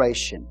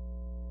regeneration.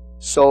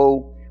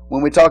 So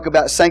when we talk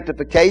about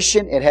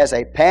sanctification, it has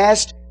a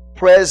past,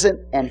 present,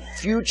 and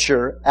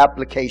future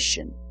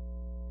application.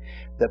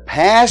 The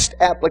past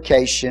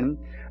application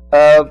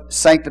of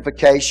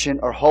sanctification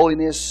or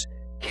holiness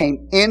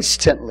came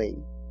instantly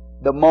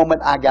the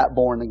moment I got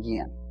born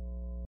again.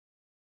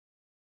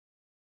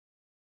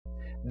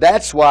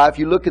 That's why if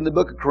you look in the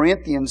book of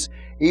Corinthians,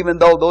 even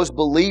though those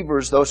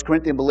believers, those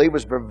Corinthian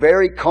believers were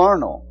very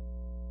carnal,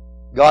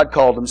 God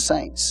called them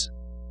saints.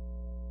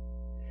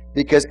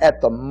 Because at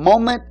the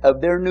moment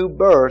of their new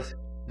birth,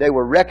 they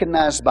were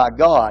recognized by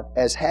God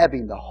as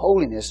having the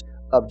holiness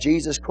of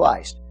Jesus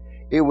Christ.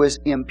 It was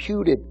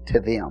imputed to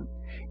them.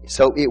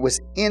 So it was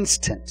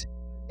instant.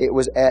 It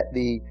was at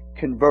the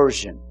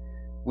conversion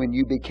when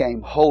you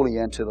became holy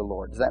unto the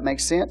Lord. Does that make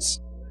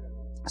sense?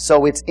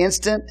 So it's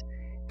instant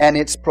and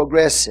it's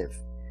progressive.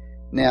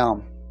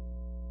 Now,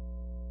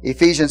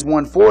 Ephesians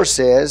 1:4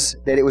 says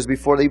that it was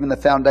before even the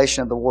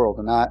foundation of the world.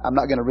 And I'm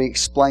not going to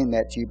re-explain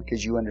that to you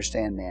because you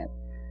understand that.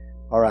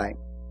 All right.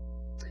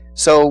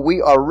 So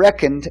we are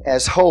reckoned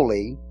as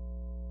holy,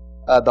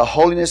 the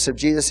holiness of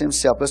Jesus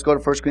Himself. Let's go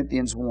to 1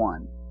 Corinthians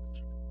 1.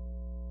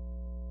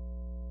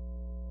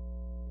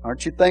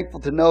 Aren't you thankful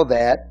to know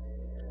that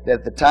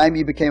at the time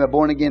you became a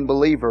born-again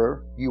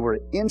believer, you were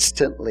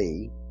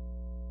instantly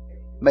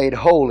made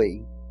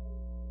holy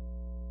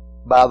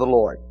by the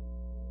Lord?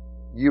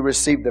 You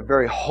received the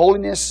very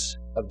holiness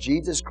of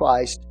Jesus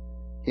Christ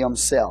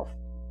Himself.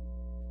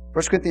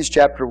 1 Corinthians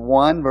chapter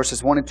 1,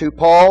 verses 1 and 2.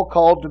 Paul,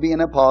 called to be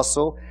an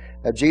apostle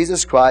of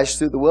Jesus Christ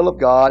through the will of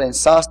God, and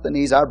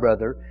Sosthenes our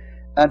brother,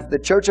 unto the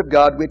church of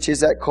God which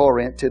is at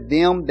Corinth, to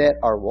them that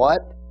are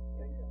what?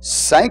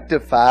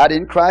 Sanctified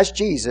in Christ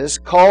Jesus,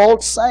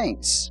 called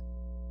saints.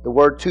 The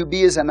word to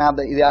be is in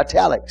the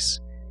italics.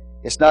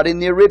 It's not in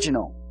the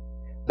original.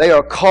 They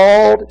are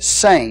called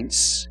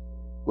saints,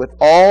 with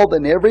all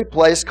in every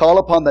place call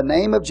upon the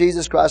name of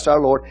Jesus Christ our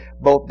Lord,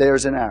 both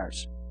theirs and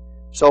ours.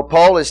 So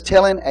Paul is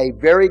telling a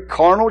very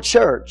carnal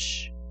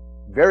church,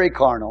 very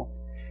carnal,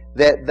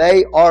 that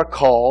they are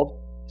called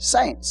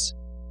saints.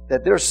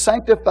 That they're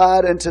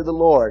sanctified unto the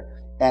Lord.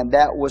 And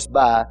that was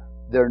by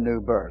their new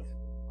birth.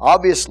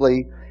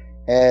 Obviously,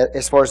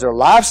 as far as their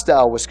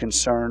lifestyle was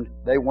concerned,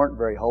 they weren't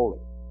very holy.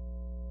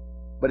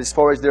 But as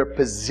far as their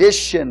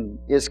position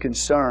is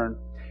concerned,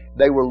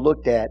 they were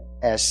looked at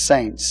as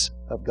saints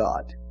of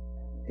God.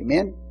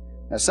 Amen?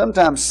 Now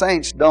sometimes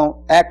saints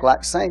don't act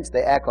like saints,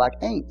 they act like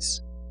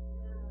ain'ts.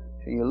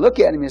 So you look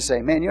at them and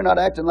say, man, you're not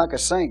acting like a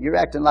saint, you're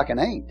acting like an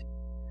ain't.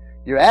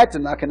 You're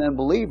acting like an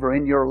unbeliever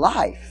in your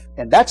life.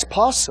 And that's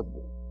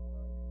possible.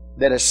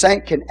 That a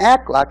saint can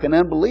act like an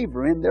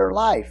unbeliever in their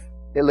life,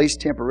 at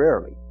least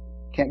temporarily.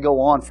 Can't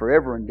go on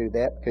forever and do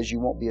that because you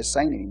won't be a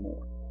saint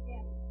anymore.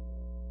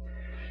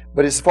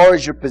 But as far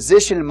as your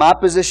position and my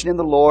position in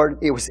the Lord,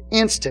 it was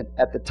instant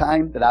at the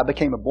time that I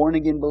became a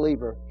born-again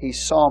believer. He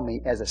saw me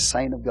as a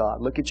saint of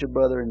God. Look at your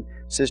brother and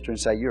sister and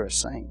say, you're a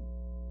saint.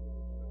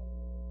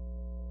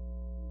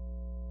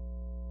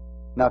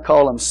 Now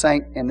call them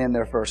saint and then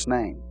their first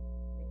name.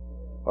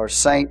 Or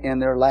saint in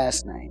their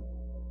last name.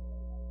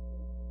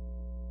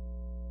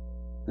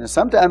 Now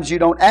sometimes you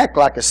don't act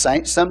like a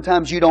saint.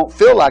 Sometimes you don't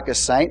feel like a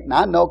saint. And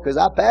I know because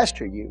I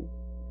pastor you.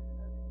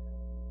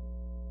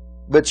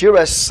 But you're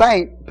a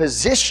saint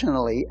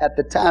positionally at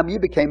the time you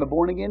became a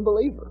born-again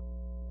believer.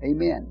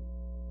 Amen.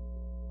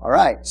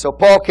 Alright, so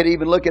Paul could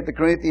even look at the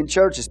Corinthian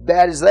church, as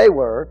bad as they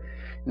were,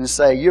 and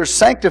say, you're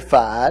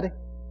sanctified,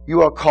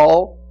 you are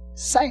called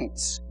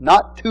saints.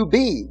 Not to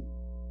be,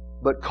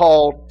 but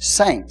called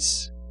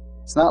saints.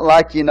 It's not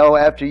like,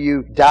 after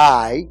you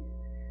die,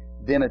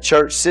 then a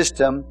church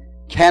system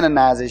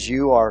canonizes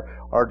you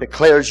or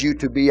declares you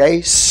to be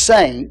a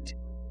saint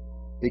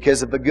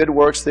because of the good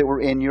works that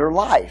were in your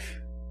life.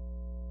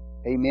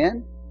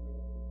 Amen?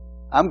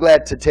 I'm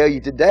glad to tell you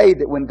today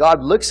that when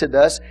God looks at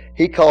us,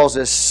 He calls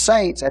us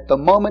saints. At the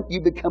moment you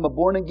become a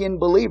born-again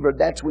believer,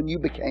 that's when you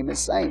became a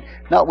saint,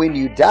 not when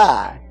you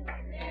die.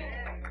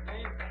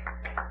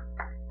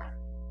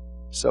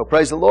 So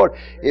praise the Lord.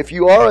 If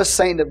you are a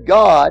saint of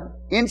God,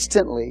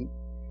 instantly,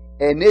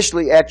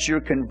 initially at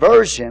your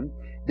conversion,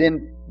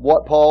 then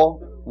what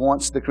Paul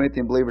wants the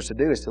Corinthian believers to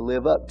do is to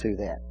live up to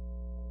that.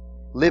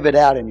 Live it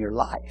out in your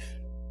life.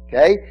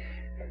 Okay?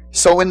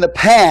 So in the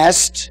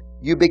past,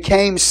 you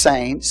became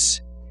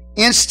saints.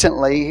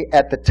 Instantly,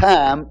 at the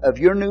time of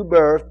your new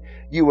birth,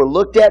 you were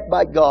looked at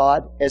by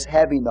God as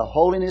having the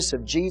holiness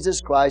of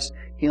Jesus Christ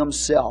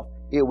Himself.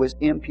 It was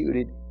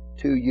imputed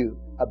to you.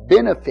 A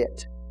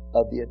benefit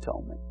of the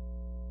atonement.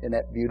 Isn't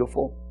that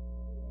beautiful?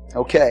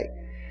 Okay.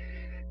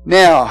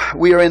 Now,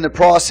 we are in the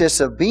process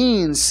of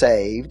being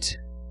saved.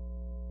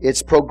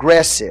 It's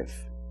progressive.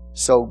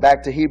 So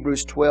back to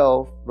Hebrews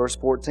 12, verse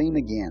 14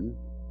 again.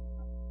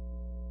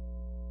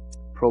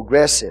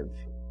 Progressive.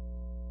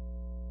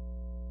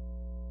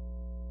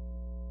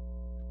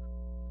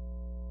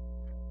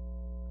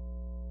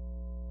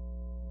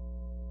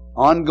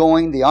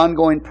 The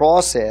ongoing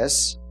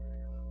process.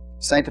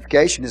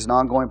 Sanctification is an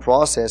ongoing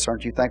process.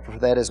 Aren't you thankful for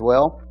that as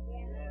well?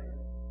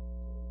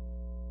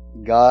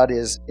 God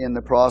is in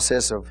the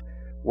process of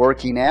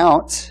working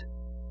out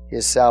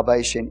His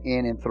salvation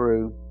in and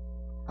through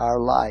our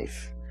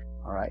life.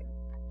 All right.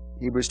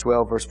 Hebrews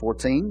 12, verse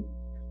 14.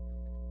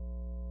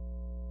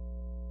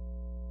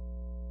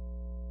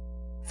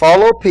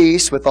 Follow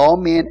peace with all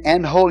men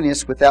and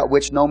holiness, without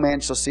which no man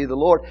shall see the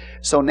Lord.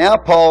 So now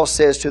Paul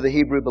says to the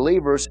Hebrew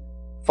believers,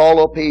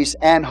 follow peace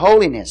and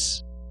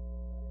holiness.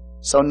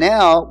 So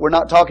now we're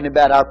not talking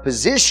about our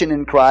position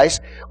in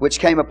Christ, which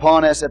came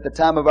upon us at the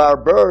time of our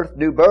birth,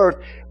 new birth,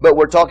 but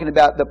we're talking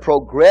about the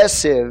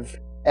progressive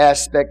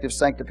aspect of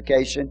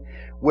sanctification,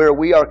 where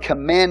we are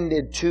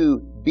commanded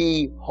to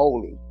be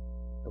holy.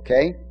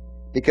 Okay?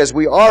 Because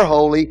we are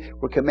holy,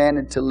 we're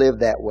commanded to live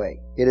that way.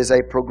 It is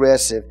a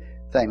progressive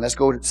thing. Let's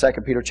go to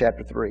 2 Peter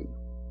chapter 3.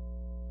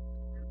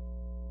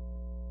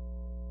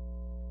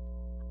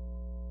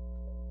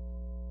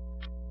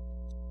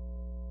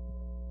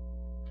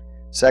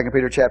 Second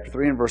Peter chapter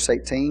 3 and verse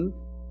 18.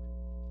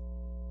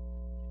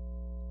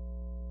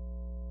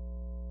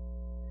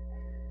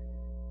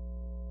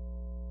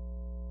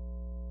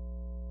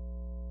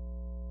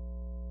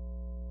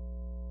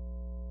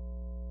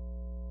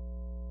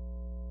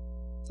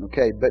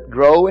 Okay, but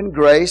grow in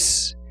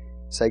grace.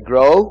 Say,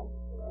 grow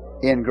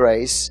in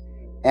grace.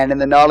 And in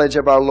the knowledge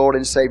of our Lord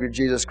and Savior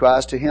Jesus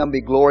Christ. To Him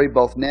be glory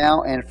both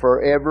now and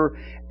forever.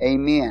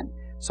 Amen.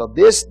 So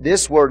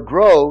this word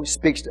grow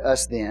speaks to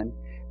us then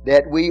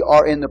that we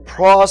are in the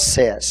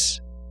process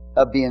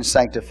of being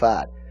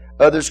sanctified.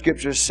 Other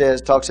Scripture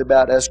talks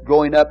about us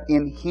growing up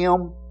in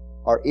Him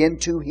or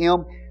into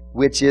Him,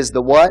 which is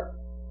the what?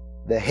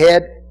 The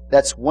head.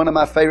 That's one of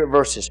my favorite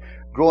verses.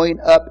 Growing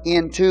up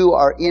into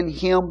or in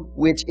Him,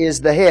 which is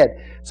the head.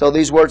 So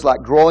these words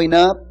like growing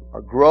up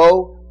or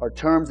grow are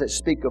terms that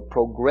speak of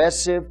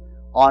progressive,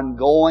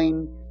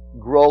 ongoing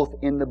growth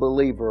in the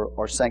believer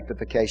or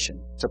sanctification.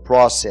 It's a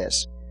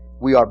process.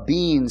 We are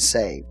being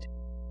saved.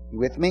 You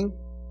with me?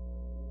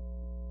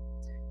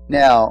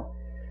 Now,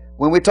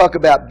 when we talk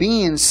about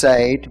being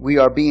saved, we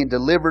are being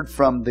delivered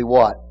from the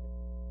what?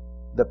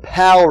 The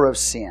power of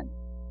sin.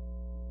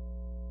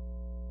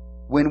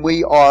 When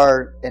we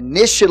are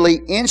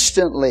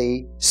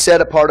instantly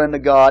set apart unto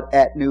God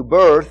at new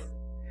birth,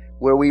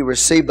 where we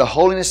receive the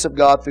holiness of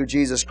God through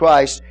Jesus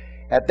Christ,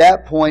 at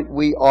that point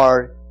we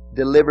are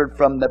delivered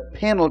from the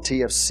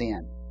penalty of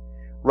sin.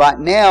 Right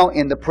now,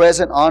 in the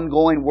present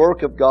ongoing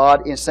work of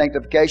God in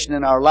sanctification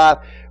in our life,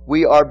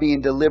 we are being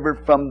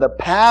delivered from the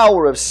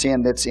power of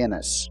sin that's in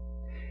us.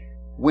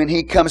 When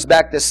He comes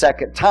back the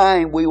second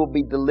time, we will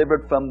be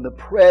delivered from the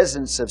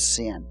presence of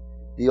sin.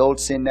 The old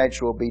sin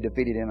nature will be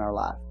defeated in our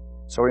life.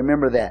 So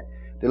remember that.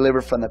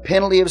 Delivered from the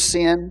penalty of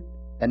sin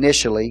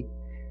initially,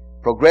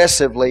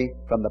 progressively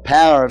from the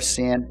power of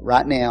sin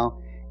right now,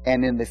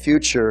 and in the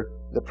future,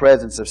 the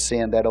presence of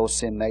sin, that old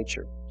sin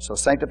nature. So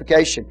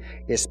sanctification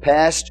is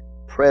past,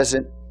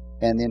 present,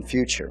 and then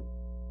future.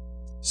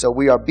 So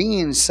we are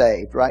being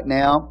saved right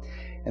now,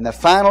 and the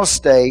final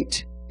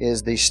state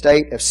is the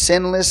state of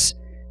sinless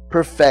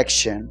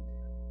perfection,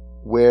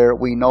 where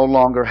we no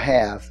longer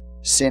have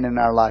sin in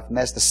our life, and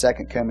that's the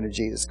second coming of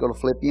Jesus. Go to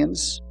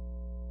Philippians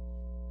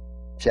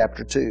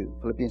chapter 2.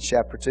 Philippians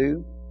chapter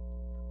 2.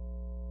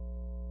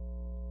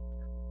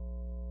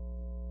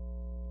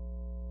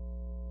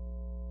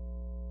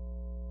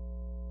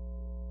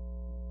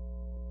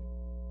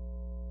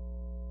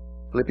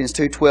 Philippians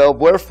 2:12,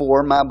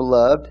 wherefore, my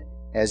beloved,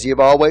 as ye have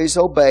always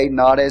obeyed,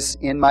 not as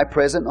in my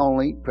presence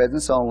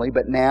only,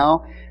 but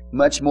now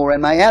much more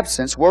in my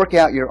absence, work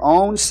out your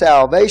own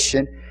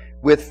salvation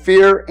with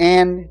fear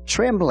and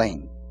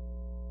trembling.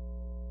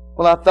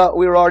 Well, I thought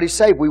we were already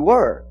saved. We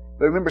were.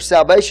 But remember,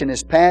 salvation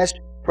is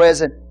past,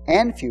 present,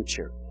 and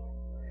future.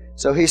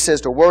 So he says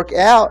to work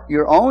out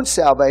your own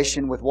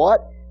salvation with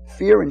what?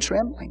 Fear and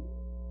trembling.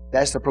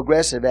 That's the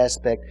progressive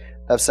aspect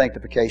of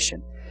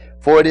sanctification.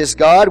 For it is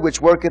God which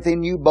worketh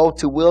in you both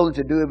to will and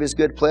to do of His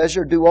good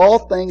pleasure. Do all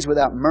things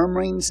without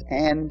murmurings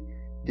and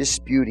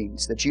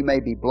disputings, that you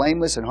may be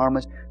blameless and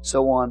harmless,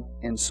 so on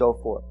and so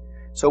forth.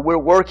 So we're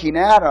working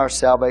out our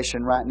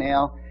salvation right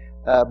now,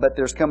 but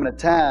there's coming a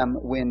time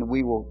when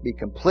we will be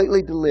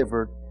completely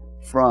delivered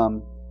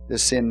from the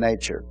sin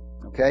nature.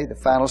 Okay, the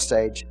final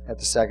stage at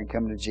the second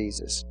coming of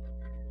Jesus.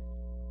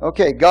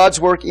 Okay,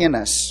 God's work in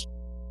us.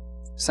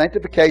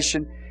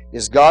 Sanctification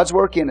is God's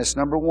work in us,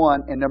 number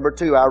one, and number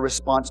two, our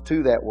response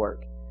to that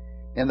work.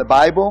 In the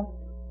Bible,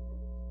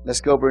 let's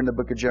go over in the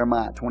book of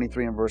Jeremiah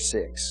 23 and verse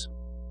 6.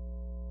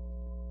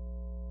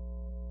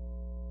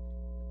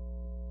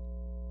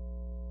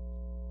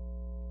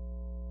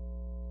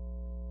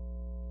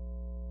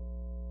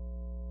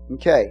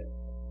 Okay.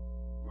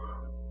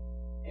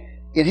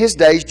 In His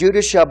days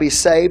Judah shall be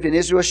saved, and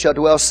Israel shall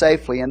dwell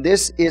safely. And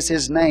this is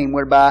His name,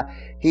 whereby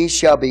He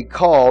shall be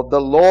called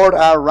the Lord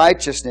our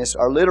righteousness,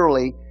 or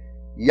literally,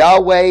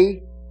 Yahweh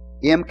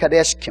Im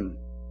Kadeshkim.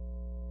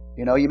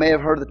 You know, you may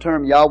have heard the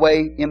term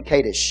Yahweh Im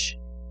Kadesh.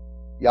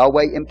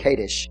 Yahweh Im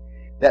Kadesh.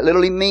 That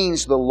literally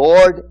means the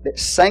Lord that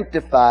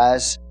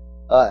sanctifies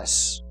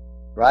us.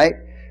 Right?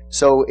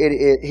 So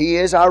He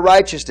is our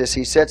righteousness.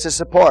 He sets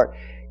us apart.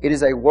 It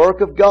is a work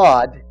of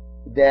God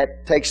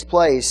that takes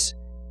place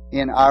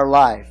in our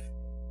life.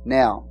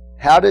 Now,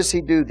 how does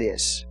He do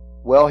this?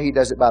 Well, He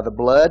does it by the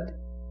blood.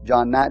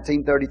 John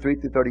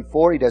 19:33 through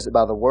 34. He does it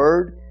by the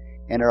Word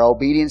and our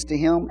obedience to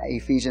Him.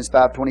 Ephesians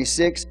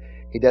 5:26.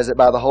 He does it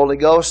by the Holy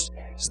Ghost.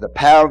 It's the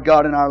power of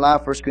God in our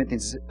life, 1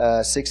 Corinthians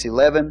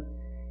 6:11.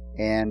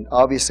 And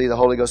obviously the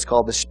Holy Ghost is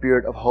called the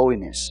Spirit of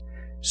holiness.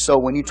 So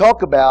when you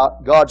talk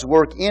about God's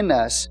work in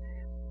us,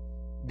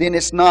 then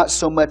it's not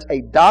so much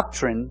a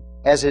doctrine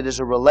as it is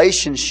a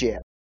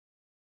relationship.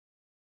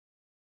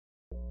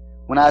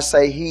 When I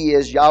say He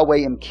is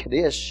Yahweh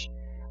M'Kaddesh,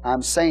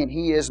 I'm saying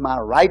He is my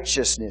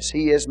righteousness.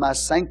 He is my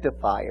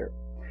sanctifier.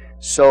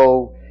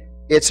 So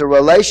it's a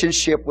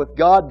relationship with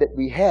God that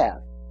we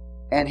have.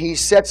 And He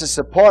sets us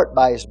apart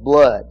by His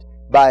blood,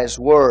 by His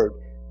Word,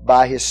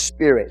 by His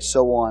Spirit,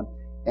 so on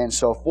and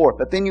so forth.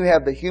 But then you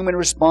have the human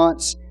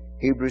response,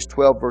 Hebrews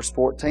 12 verse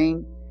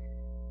 14.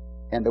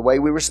 And the way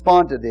we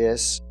respond to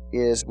this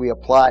is we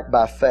apply it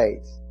by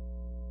faith.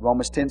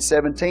 Romans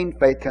 10:17,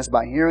 faith comes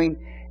by hearing,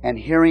 and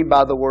hearing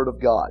by the Word of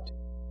God.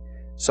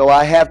 So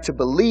I have to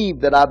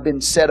believe that I've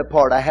been set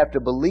apart. I have to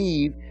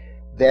believe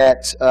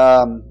that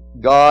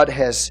God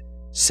has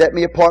set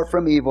me apart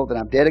from evil, that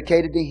I'm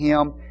dedicated to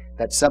Him.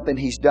 That's something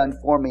He's done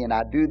for me, and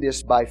I do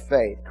this by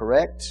faith.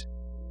 Correct?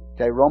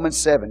 Okay, Romans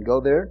 7.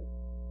 Go there.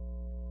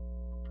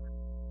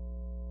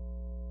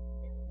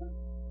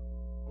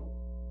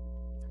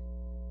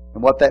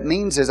 And what that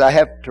means is I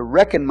have to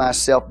reckon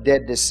myself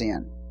dead to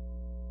sin.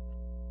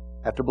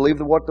 I have to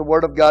believe what the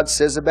Word of God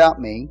says about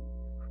me,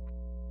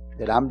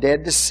 that I'm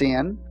dead to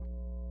sin,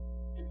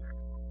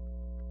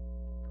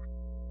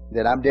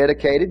 that I'm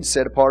dedicated and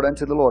set apart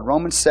unto the Lord.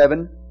 Romans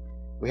 7,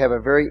 we have a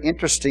very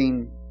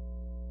interesting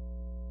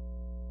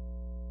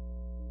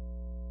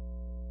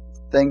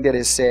thing that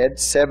is said,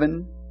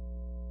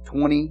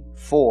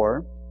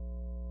 7:24.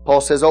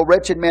 Paul says, O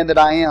wretched man that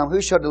I am,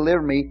 who shall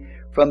deliver me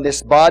from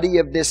this body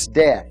of this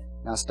death?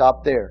 Now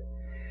stop there.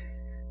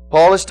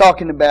 Paul is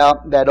talking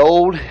about that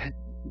old,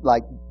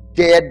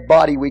 dead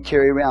body we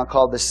carry around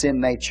called the sin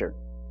nature.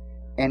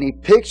 And he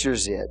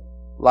pictures it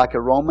like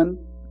a Roman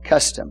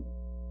custom.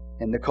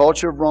 In the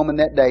culture of Rome in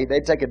that day,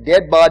 they'd take a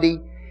dead body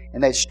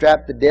and they'd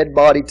strap the dead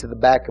body to the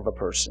back of a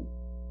person.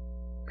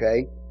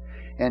 Okay?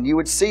 And you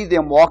would see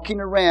them walking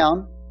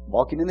around,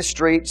 walking in the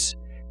streets.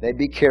 They'd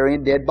be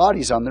carrying dead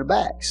bodies on their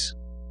backs.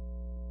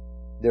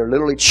 They're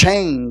literally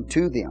chained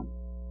to them.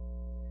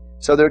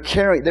 So they're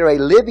a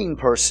living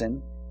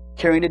person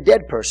carrying a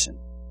dead person.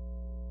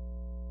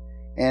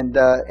 And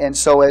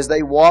so as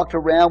they walked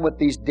around with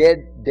these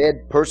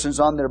dead persons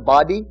on their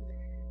body,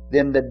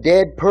 then the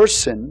dead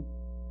person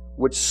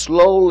would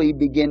slowly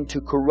begin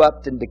to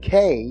corrupt and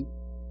decay,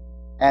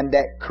 and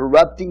that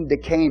corrupting,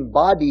 decaying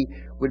body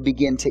would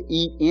begin to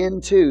eat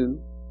into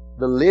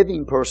the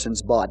living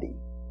person's body.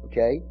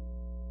 Okay?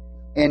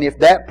 And if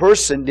that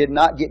person did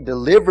not get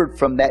delivered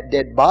from that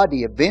dead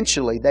body,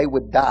 eventually they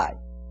would die.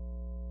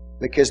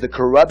 Because the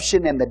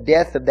corruption and the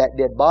death of that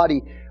dead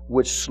body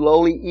would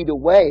slowly eat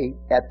away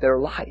at their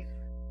life.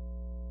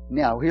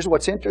 Now, here's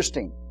what's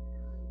interesting.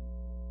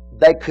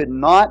 They could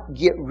not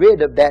get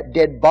rid of that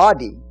dead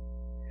body.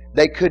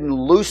 They couldn't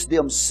loose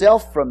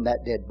themselves from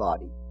that dead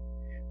body.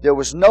 There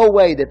was no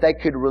way that they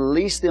could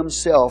release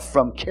themselves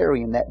from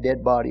carrying that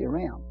dead body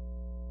around.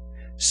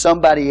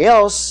 Somebody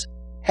else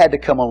had to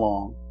come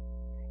along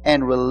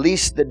and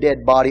release the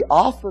dead body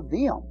off of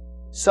them.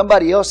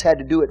 Somebody else had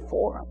to do it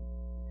for them.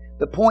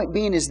 The point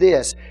being is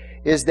this,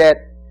 is that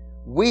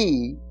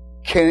we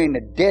carrying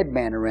a dead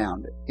man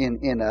around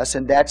in us,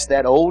 and that's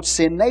that old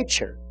sin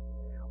nature.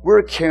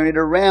 We're carrying it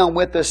around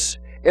with us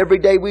every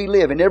day we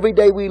live. And every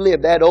day we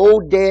live, that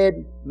old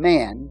dead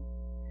man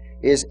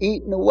is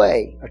eating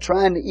away, or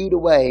trying to eat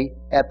away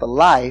at the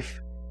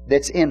life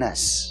that's in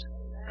us.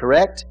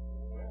 Correct?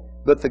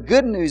 But the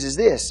good news is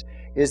this,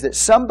 is that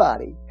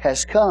somebody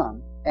has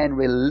come and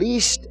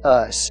released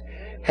us,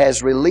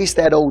 has released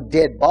that old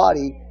dead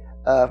body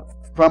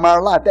from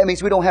our life. That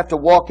means we don't have to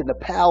walk in the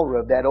power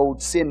of that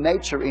old sin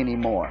nature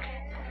anymore.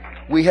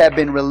 We have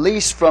been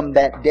released from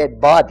that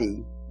dead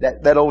body,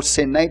 that old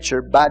sin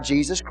nature, by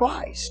Jesus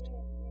Christ.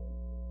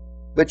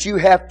 But you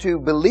have to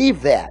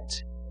believe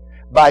that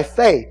by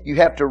faith. You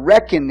have to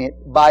reckon it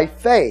by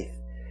faith,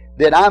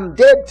 that I'm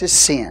dead to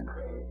sin.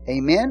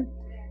 Amen?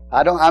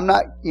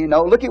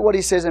 Look at what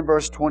he says in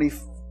verse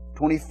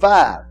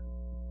 25.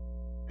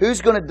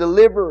 Who's going to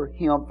deliver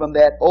him from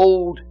that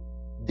old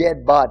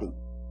dead body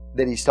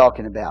that he's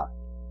talking about?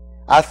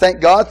 I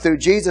thank God through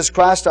Jesus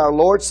Christ our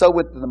Lord. So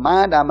with the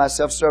mind I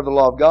myself serve the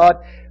law of God,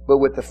 but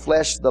with the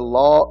flesh the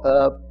law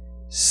of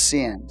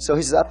sin. So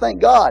he says, I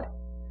thank God.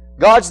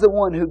 God's the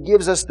one who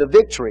gives us the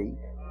victory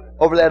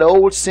over that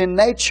old sin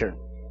nature.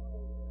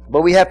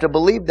 But we have to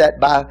believe that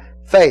by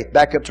faith.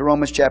 Back up to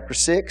Romans chapter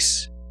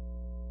 6.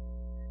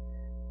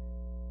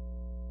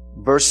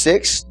 Verse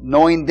 6.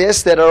 Knowing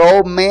this, that our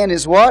old man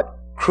is what?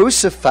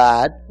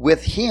 Crucified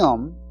with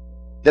Him,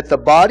 that the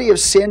body of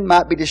sin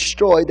might be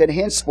destroyed, that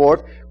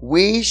henceforth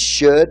we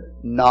should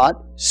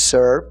not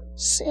serve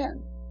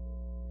sin.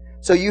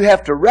 So you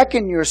have to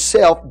reckon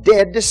yourself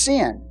dead to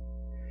sin.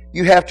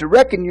 You have to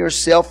reckon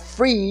yourself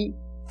free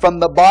from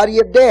the body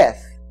of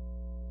death.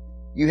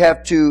 You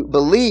have to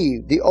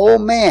believe the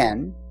old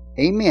man,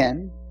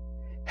 amen,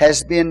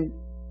 has been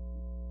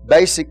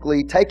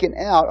basically taken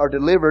out or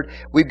delivered.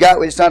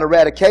 It's not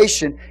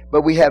eradication,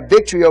 but we have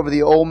victory over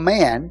the old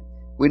man.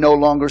 We no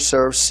longer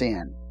serve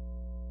sin.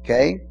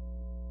 Okay?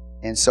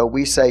 And so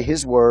we say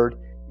His Word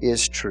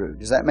is true.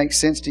 Does that make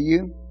sense to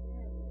you?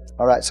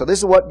 All right, so this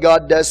is what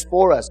God does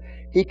for us.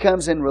 He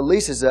comes and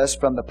releases us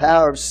from the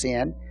power of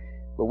sin,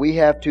 but we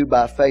have to,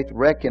 by faith,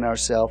 reckon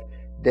ourselves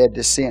dead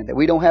to sin. That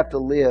we don't have to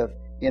live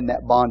in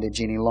that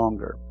bondage any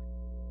longer.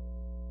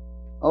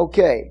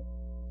 Okay.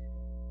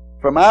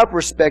 From our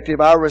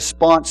perspective, our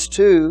response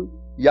to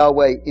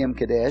Yahweh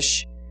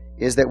Imkadesh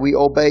is that we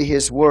obey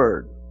His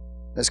Word.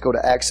 Let's go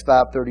to Acts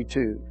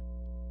 5:32.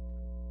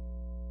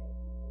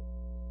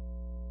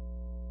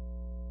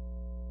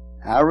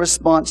 Our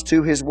response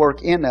to His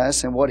work in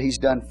us and what He's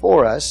done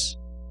for us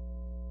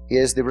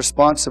is the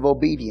response of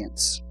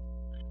obedience.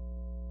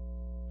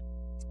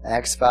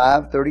 Acts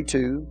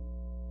 5:32.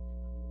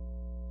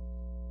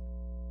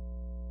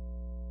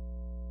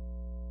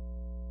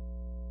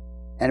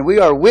 And we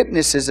are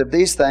witnesses of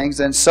these things,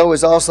 and so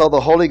is also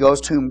the Holy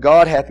Ghost, whom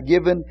God hath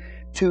given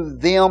to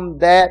them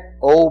that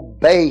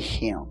obey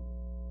Him.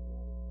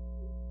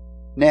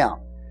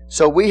 Now,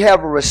 so we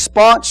have a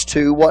response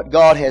to what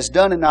God has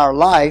done in our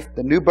life,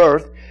 the new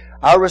birth.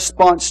 Our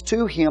response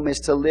to Him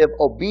is to live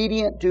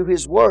obedient to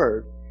His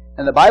Word.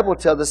 And the Bible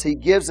tells us He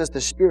gives us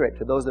the Spirit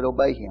to those that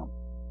obey Him.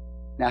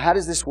 Now, how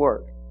does this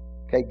work?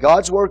 Okay,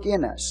 God's work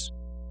in us.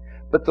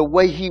 But the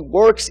way He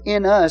works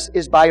in us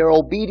is by our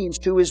obedience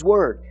to His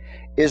Word.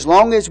 As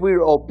long as we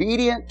are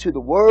obedient to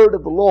the Word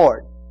of the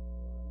Lord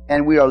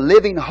and we are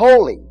living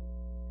holy,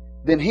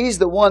 then He's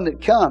the one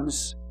that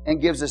comes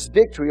and gives us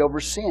victory over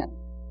sin.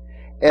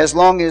 As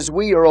long as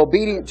we are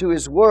obedient to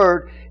His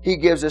Word, He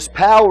gives us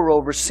power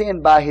over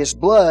sin by His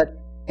blood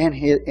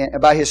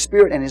and by His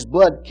Spirit, and His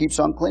blood keeps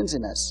on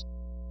cleansing us.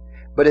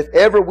 But if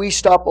ever we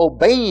stop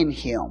obeying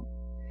Him,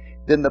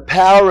 then the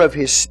power of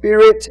His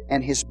Spirit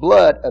and His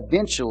blood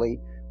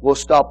eventually will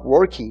stop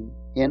working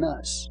in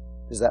us.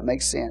 Does that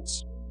make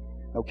sense?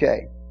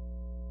 Okay.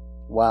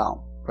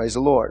 Wow. Praise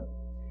the Lord.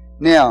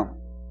 Now,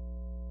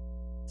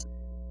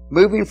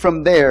 moving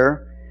from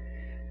there,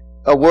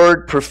 a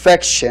word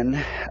perfection.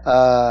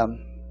 I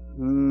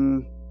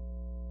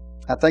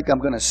think I'm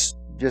going to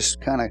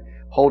just kind of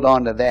hold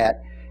on to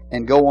that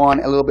and go on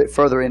a little bit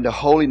further into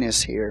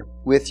holiness here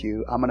with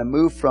you. I'm going to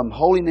move from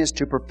holiness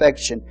to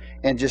perfection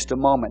in just a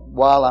moment.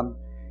 While I'm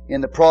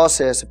in the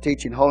process of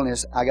teaching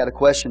holiness, I got a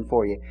question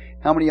for you.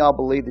 How many of y'all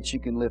believe that you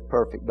can live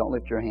perfect? Don't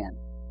lift your hand.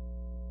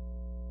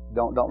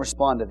 Don't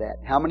respond to that.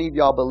 How many of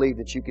y'all believe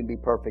that you can be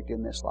perfect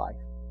in this life?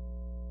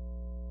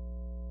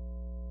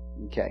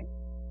 Okay.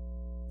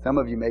 Some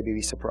of you may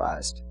be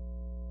surprised.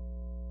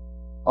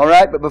 All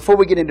right, but before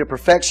we get into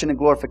perfection and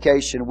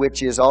glorification,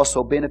 which is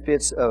also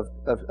benefits of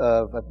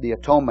the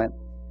atonement,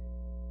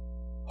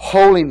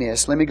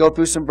 holiness, let me go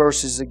through some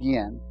verses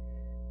again.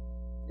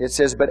 It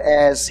says, "But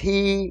as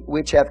He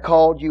which hath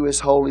called you is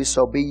holy,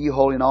 so be ye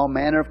holy in all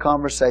manner of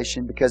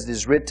conversation, because it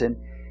is written,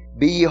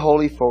 Be ye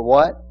holy, for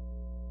what?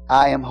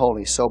 I am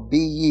holy. So be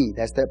ye."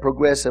 That's that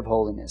progressive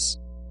holiness.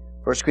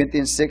 1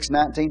 Corinthians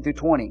 6:19 through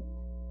 20.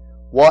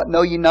 "What,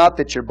 know ye not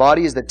that your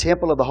body is the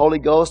temple of the Holy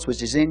Ghost,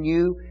 which is in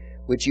you,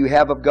 which you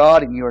have of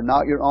God, and you are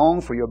not your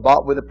own, for you are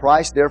bought with a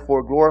price.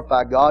 Therefore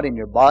glorify God in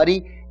your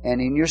body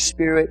and in your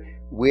spirit,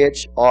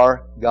 which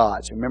are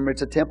God's." Remember,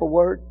 it's a temple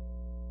word?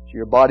 So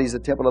your body is the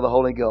temple of the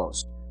Holy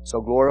Ghost. So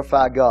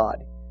glorify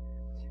God.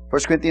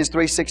 1 Corinthians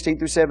 3:16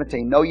 through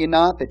 17. "Know ye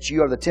not that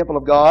you are the temple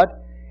of God,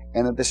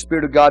 and that the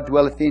Spirit of God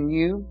dwelleth in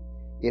you?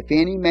 If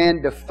any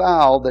man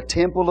defile the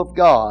temple of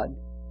God,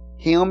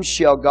 him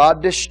shall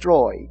God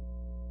destroy.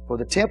 For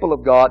the temple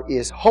of God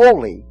is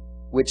holy,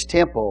 which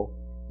temple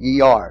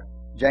ye are."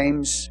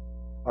 John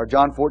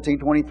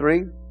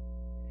 14:23.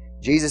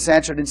 "Jesus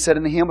answered and said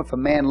unto him, If a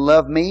man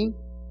love me,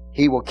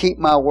 he will keep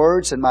my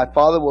words, and my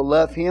Father will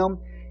love him.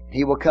 And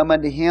he will come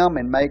unto him,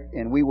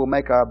 and we will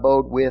make our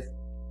abode with."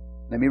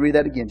 Let me read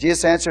that again.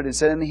 "Jesus answered and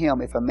said unto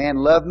him, If a man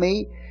love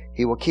me,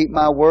 he will keep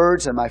my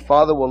words, and my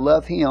Father will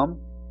love him,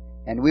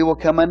 and we will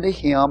come unto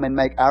him and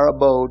make our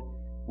abode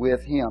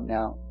with him."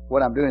 Now,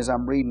 what I'm doing is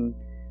I'm reading,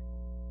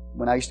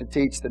 when I used to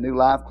teach the New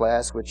Life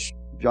class, which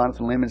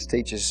Jonathan Lemons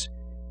teaches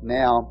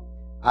now,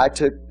 I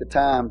took the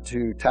time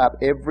to type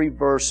every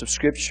verse of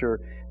Scripture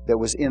that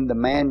was in the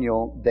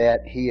manual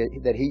that he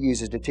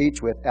uses to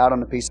teach with out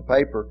on a piece of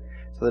paper,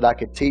 so that I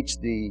could teach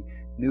the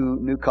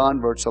new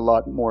converts a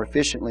lot more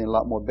efficiently and a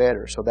lot more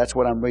better. So that's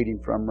what I'm reading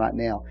from right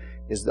now,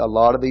 is a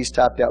lot of these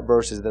typed out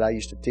verses that I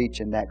used to teach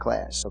in that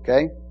class.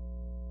 Okay?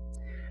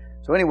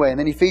 So anyway, and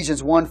then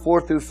Ephesians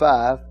 1:4 through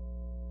 5.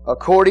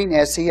 "According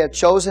as He hath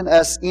chosen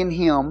us in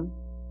Him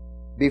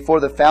before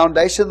the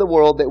foundation of the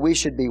world, that we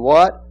should be"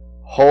 what?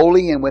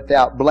 "Holy and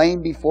without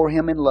blame before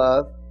Him in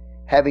love,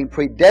 having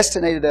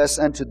predestinated us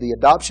unto the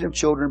adoption of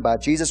children by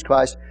Jesus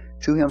Christ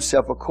to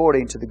Himself,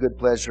 according to the good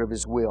pleasure of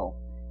His will."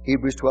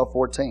 Hebrews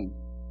 12:14.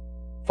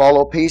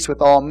 "Follow peace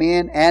with all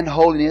men and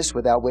holiness,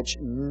 without which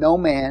no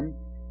man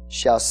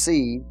shall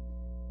see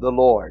the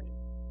Lord."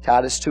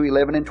 Titus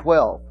 2:11 and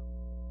 12.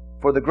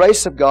 For the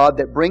grace of God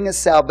that bringeth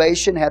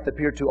salvation hath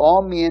appeared to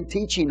all men,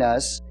 teaching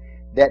us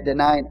that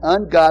denying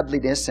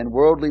ungodliness and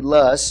worldly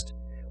lust,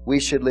 we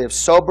should live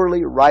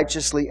soberly,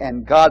 righteously,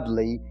 and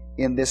godly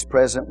in this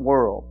present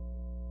world.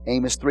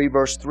 Amos 3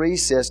 verse 3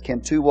 says, can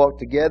two walk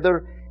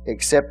together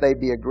except they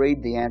be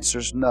agreed? The answer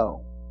is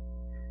no.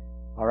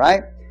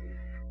 Alright?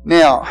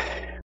 Now,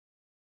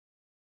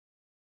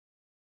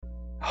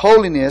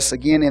 holiness,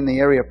 again in the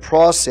area of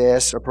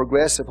process or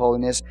progressive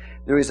holiness,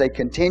 there is a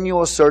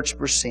continual search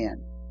for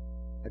sin.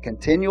 A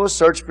continual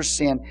search for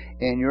sin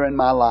in your and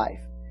my life.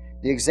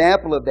 The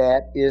example of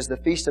that is the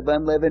Feast of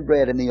Unleavened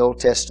Bread in the Old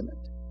Testament.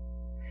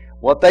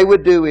 What they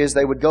would do is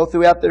they would go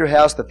throughout their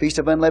house, the Feast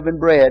of Unleavened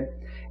Bread,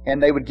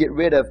 and they would get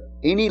rid of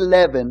any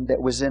leaven that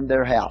was in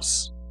their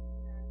house.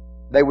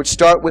 They would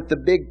start with the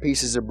big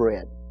pieces of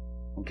bread.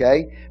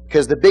 Okay?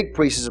 Because the big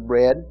pieces of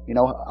bread,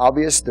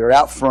 obvious, they're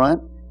out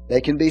front.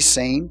 They can be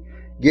seen.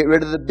 Get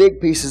rid of the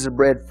big pieces of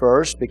bread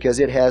first because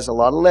it has a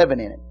lot of leaven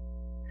in it.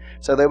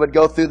 So they would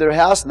go through their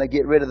house and they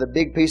get rid of the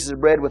big pieces of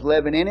bread with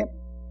leaven in it.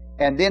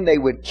 And then they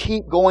would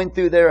keep going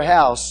through their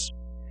house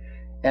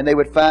and they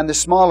would find the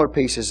smaller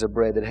pieces of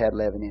bread that had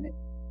leaven in it.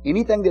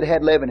 Anything that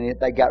had leaven in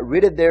it, they got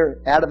rid of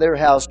out of their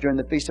house during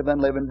the Feast of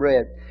Unleavened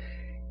Bread,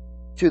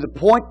 to the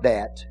point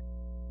that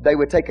they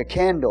would take a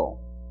candle,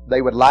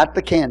 they would light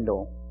the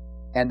candle,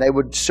 and they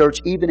would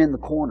search even in the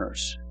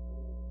corners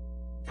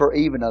for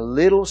even a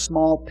little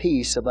small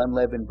piece of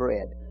unleavened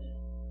bread.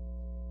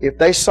 If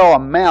they saw a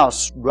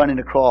mouse running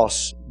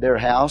across their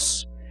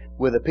house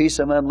with a piece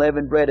of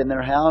unleavened bread in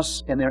their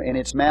house, in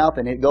its mouth,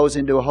 and it goes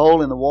into a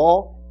hole in the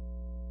wall,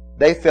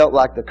 they felt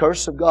like the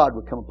curse of God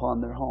would come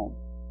upon their home,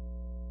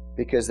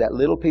 because that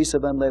little piece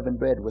of unleavened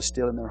bread was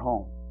still in their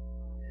home.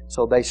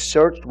 So they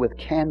searched with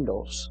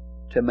candles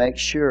to make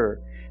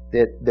sure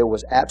that there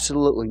was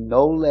absolutely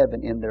no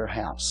leaven in their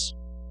house.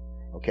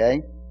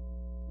 Okay?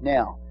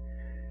 Now,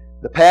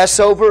 the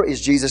Passover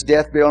is Jesus'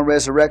 death, burial, and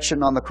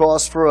resurrection on the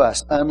cross for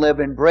us.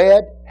 Unleavened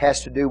bread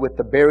has to do with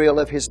the burial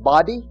of His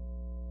body.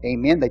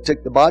 Amen. They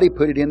took the body,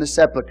 put it in the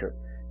sepulcher.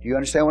 Do you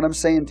understand what I'm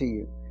saying to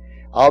you?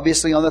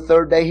 Obviously, on the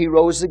third day He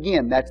rose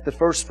again. That's the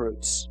first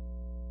fruits.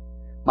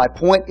 My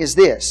point is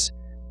this,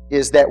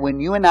 is that when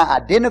you and I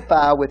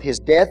identify with His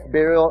death,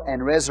 burial,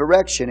 and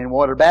resurrection in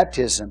water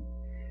baptism,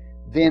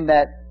 then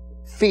that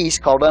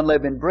feast called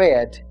unleavened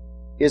bread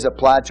is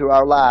applied to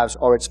our lives,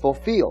 or it's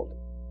fulfilled.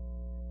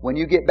 When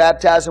you get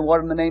baptized in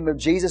water in the name of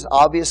Jesus,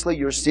 obviously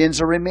your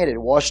sins are remitted,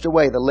 washed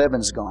away, the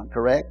leaven's gone,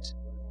 correct?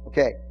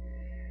 Okay.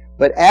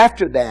 But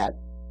after that,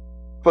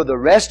 for the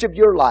rest of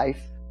your life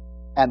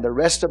and the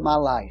rest of my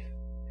life,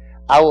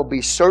 I will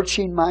be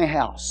searching my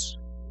house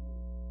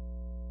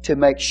to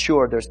make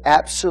sure there's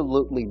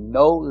absolutely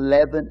no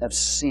leaven of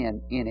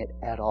sin in it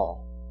at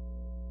all.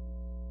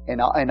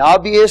 And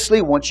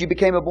obviously, once you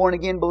became a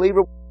born-again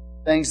believer,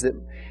 things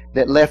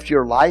that left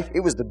your life, it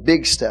was the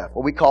big stuff,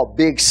 what we call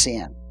big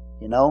sin.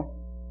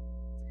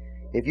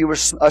 If you were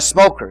a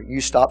smoker,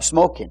 you stopped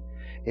smoking.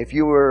 If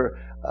you were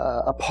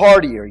a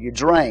partier, you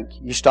drank,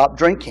 you stopped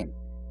drinking.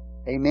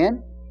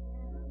 Amen?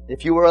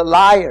 If you were a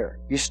liar,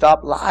 you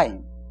stopped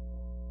lying.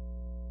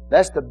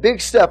 That's the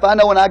big stuff. I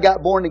know when I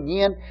got born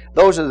again,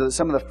 those are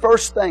some of the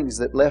first things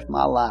that left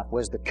my life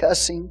was the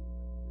cussing.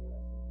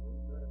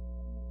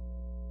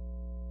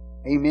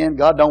 Amen.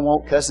 God don't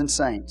want cussing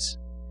saints.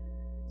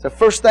 The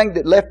first thing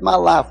that left my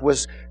life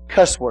was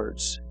cuss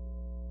words.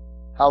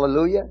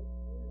 Hallelujah.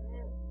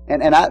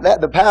 And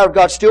the power of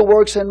God still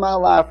works in my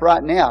life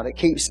right now. That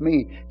keeps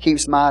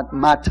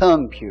my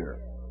tongue pure.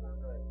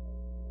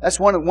 That's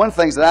one of the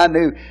things that I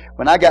knew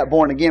when I got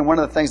born again. One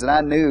of the things that I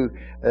knew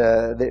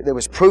that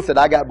was proof that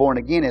I got born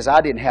again is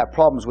I didn't have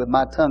problems with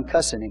my tongue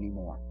cussing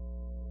anymore.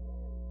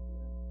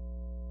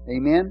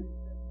 Amen?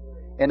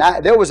 And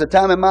there was a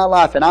time in my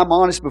life, and I'm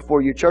honest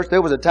before you, church,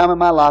 there was a time in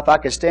my life I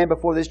could stand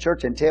before this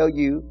church and tell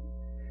you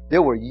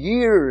there were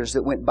years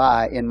that went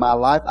by in my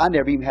life I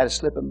never even had a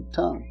slip of the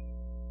tongue.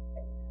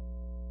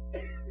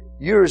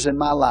 Years in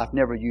my life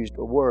never used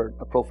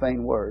a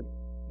profane word.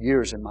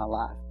 Years in my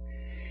life.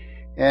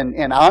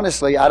 And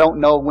honestly, I don't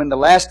know when the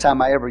last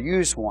time I ever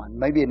used one.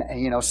 Maybe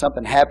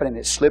something happened and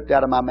it slipped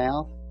out of my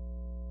mouth.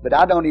 But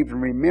I don't even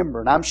remember.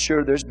 And I'm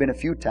sure there's been a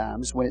few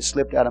times when it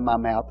slipped out of my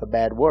mouth, a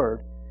bad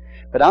word.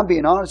 But I'm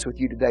being honest with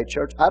you today,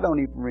 church. I don't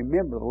even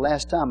remember the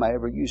last time I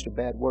ever used a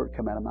bad word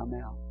come out of my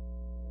mouth.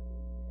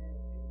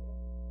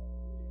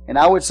 And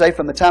I would say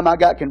from the time I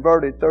got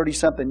converted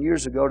 30-something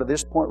years ago to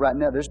this point right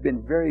now, there's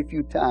been very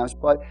few times,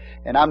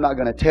 and I'm not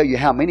going to tell you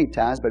how many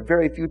times, but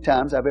very few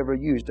times I've ever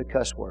used a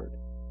cuss word.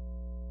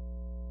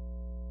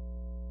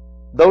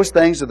 Those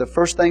things are the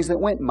first things that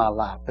went in my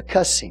life. The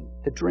cussing,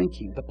 the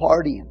drinking, the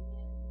partying.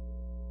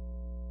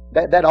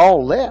 That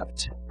all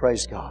left,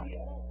 praise God.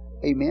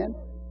 Amen.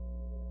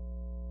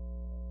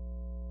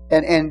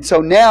 And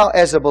so now,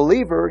 as a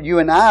believer, you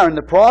and I are in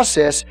the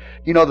process,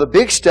 the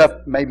big stuff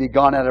may be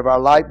gone out of our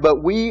life,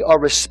 but we are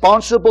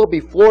responsible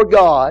before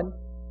God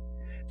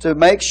to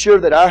make sure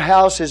that our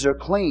houses are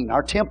clean,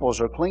 our temples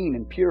are clean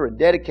and pure and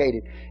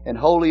dedicated and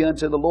holy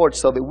unto the Lord,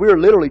 so that we're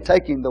literally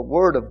taking the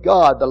Word of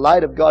God, the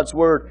light of God's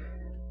Word,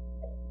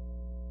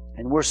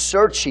 And we're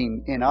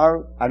searching in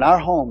our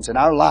homes, in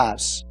our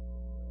lives,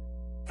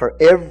 for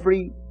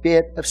every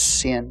bit of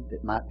sin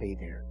that might be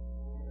there.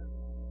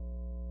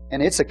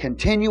 And it's a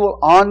continual,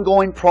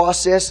 ongoing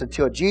process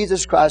until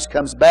Jesus Christ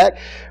comes back,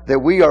 that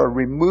we are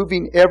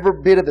removing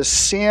every bit of the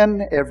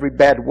sin, every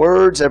bad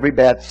words, every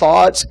bad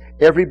thoughts,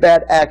 every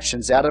bad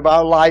actions out of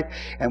our life.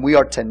 And we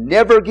are to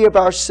never give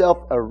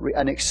ourselves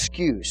an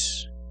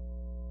excuse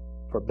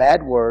for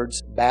bad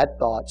words, bad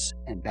thoughts,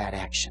 and bad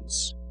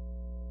actions.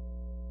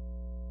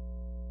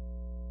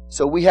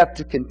 So we have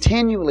to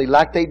continually,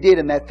 like they did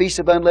in that Feast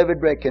of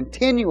Unleavened Bread,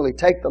 continually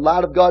take the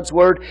light of God's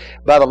Word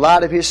by the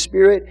light of His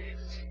Spirit,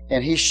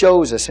 and He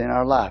shows us in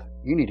our life,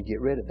 you need to get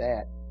rid of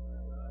that.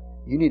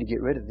 You need to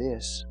get rid of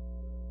this.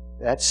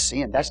 That's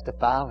sin. That's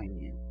defiling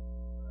you.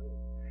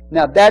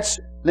 Now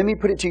let me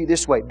put it to you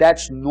this way,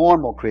 that's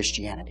normal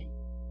Christianity.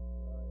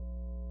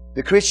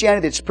 The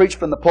Christianity that's preached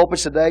from the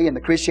pulpits today and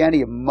the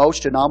Christianity of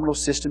most denominational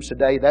systems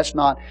today, that's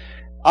not,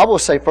 I will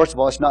say first of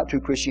all, it's not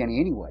true Christianity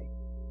anyway.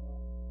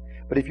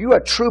 But if you're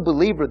a true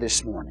believer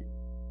this morning,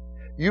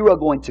 you are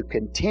going to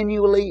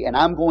continually, and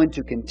I'm going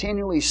to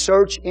continually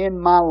search in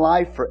my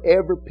life for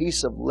every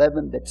piece of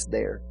leaven that's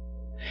there.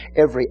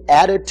 Every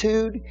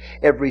attitude,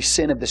 every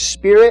sin of the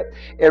spirit,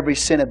 every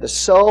sin of the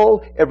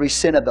soul, every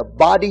sin of the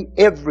body,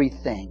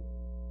 everything.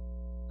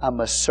 I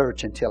must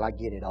search until I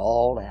get it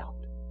all out.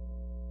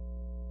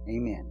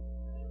 Amen.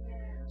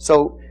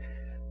 So,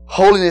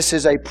 holiness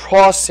is a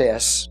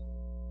process,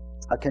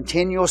 a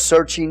continual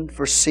searching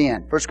for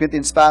sin. 1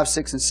 Corinthians 5,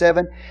 6, and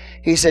 7,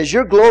 he says,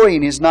 your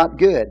glorying is not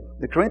good.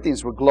 The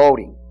Corinthians were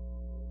gloating.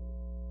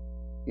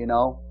 You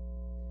know,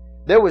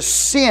 there was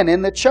sin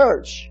in the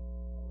church.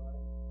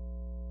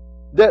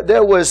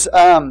 There was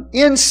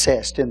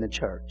incest in the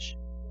church.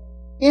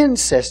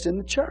 Incest in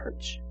the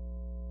church.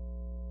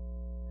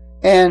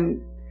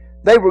 And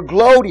they were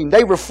gloating.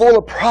 They were full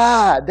of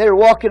pride. They were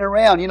walking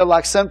around,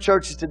 like some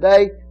churches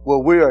today.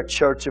 Well, we're a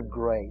church of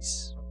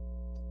grace.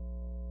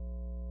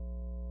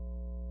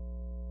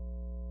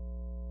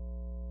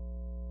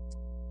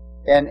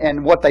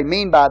 And what they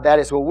mean by that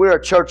is, well, we're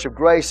a church of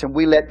grace and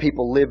we let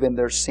people live in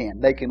their sin.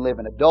 They can live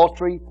in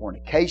adultery,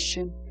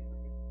 fornication.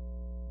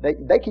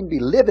 They can be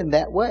living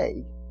that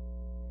way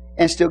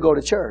and still go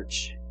to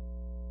church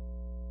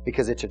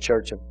because it's a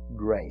church of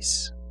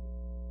grace.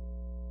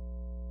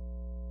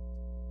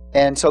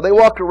 And so they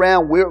walk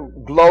around real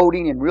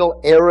gloating and real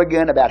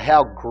arrogant about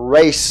how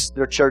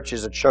their church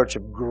is a church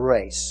of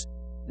grace.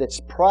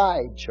 That's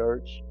pride,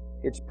 church.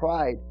 It's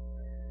pride.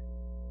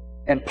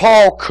 And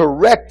Paul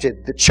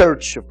corrected the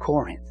church of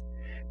Corinth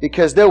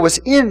because there was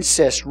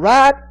incest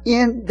right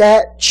in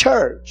that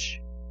church.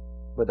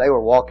 But they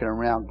were walking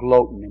around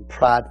gloating and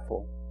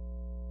prideful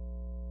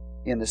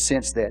in the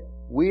sense that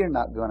we are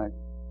not going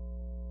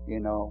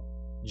to,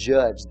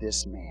 judge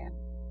this man.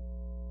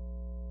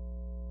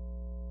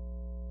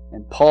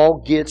 And Paul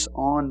gets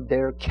on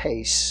their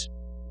case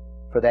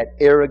for that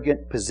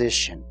arrogant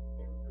position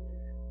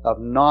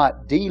of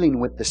not dealing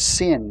with the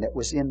sin that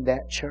was in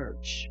that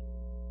church.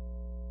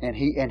 And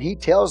he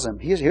tells them,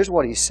 here's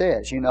what he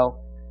says, I'll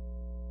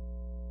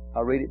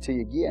read it to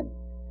you again.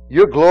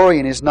 Your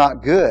glorying is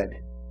not good.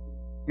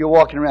 You're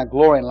walking around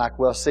glorying like,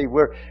 well, see,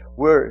 we're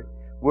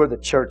the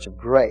church of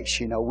grace.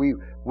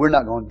 We're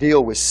not going to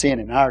deal with sin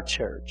in our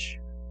church.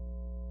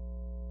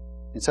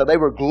 And so they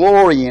were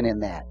glorying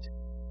in that.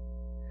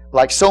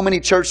 Like so many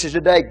churches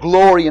today,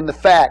 glory in the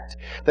fact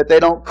that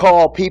they don't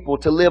call people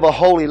to live a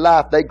holy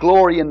life. They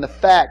glory in the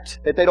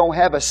fact that they don't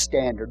have a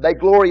standard. They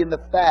glory in the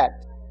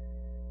fact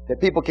that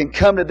people can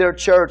come to their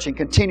church and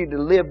continue to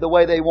live the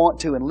way they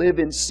want to and live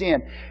in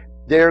sin.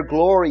 Their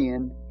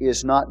glorying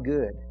is not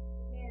good.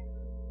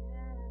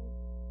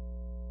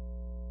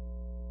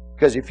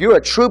 Because if you're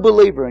a true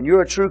believer and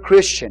you're a true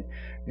Christian,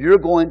 you're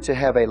going to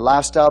have a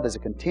lifestyle that's a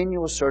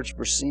continual search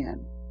for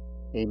sin.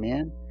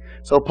 Amen?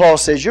 So Paul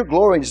says, your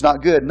glorying is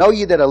not good. Know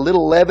ye that a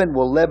little leaven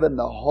will leaven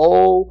the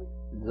whole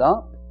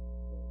lump?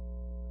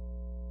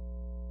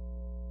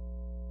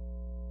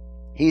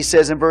 He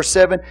says in verse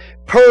 7,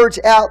 purge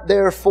out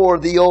therefore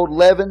the old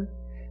leaven,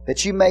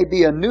 that ye may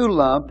be a new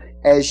lump,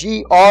 as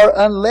ye are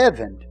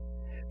unleavened.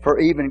 For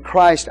even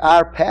Christ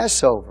our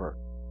Passover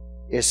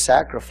is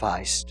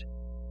sacrificed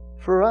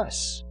for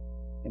us.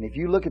 And if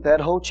you look at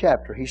that whole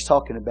chapter, he's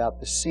talking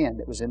about the sin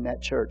that was in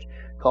that church,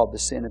 called the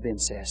sin of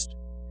incest.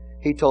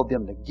 He told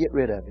them to get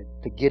rid of it,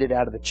 to get it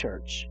out of the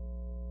church.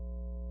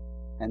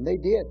 And they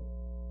did.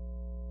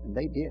 And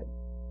they did.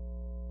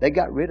 They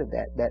got rid of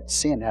that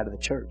sin out of the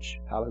church.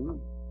 Hallelujah.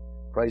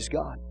 Praise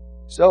God.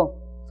 So,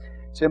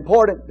 it's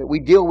important that we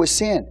deal with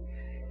sin.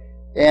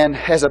 And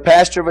as a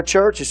pastor of a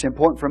church, it's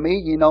important for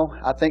me,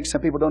 I think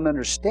some people don't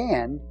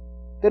understand.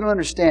 They don't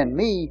understand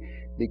me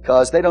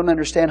because they don't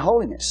understand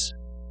holiness.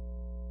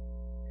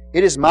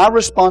 It is my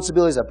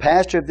responsibility as a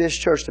pastor of this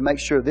church to make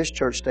sure this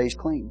church stays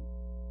clean.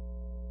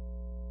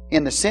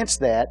 In the sense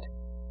that,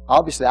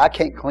 obviously, I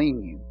can't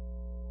clean you.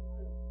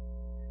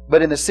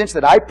 But in the sense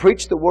that I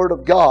preach the Word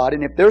of God,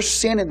 and if there's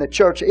sin in the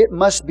church, it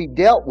must be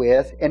dealt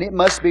with, and it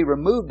must be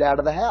removed out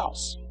of the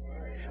house.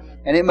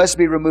 And it must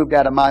be removed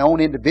out of my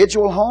own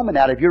individual home and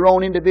out of your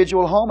own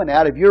individual home and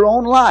out of your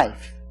own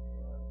life.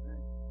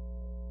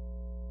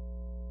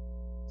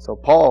 So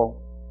Paul,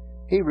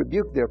 he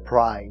rebuked their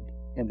pride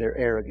and their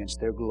arrogance,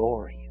 their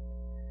glory.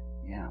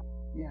 Yeah.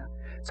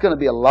 It's going to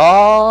be a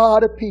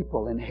lot of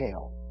people in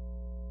hell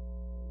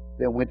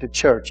that went to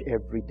church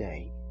every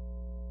day.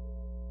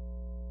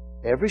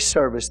 Every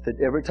service,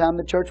 every time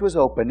the church was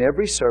open,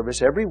 every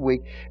service, every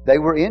week, they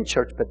were in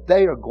church, but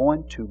they are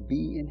going to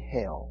be in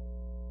hell.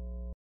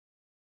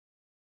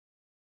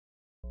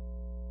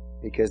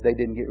 Because they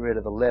didn't get rid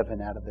of the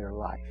leaven out of their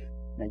life.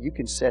 Now you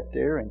can sit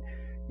there and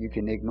you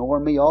can ignore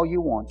me all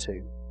you want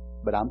to,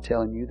 but I'm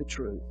telling you the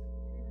truth.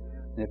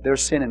 And if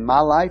there's sin in my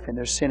life and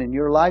there's sin in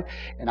your life,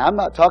 and I'm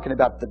not talking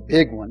about the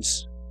big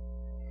ones.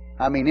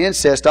 I mean,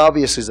 incest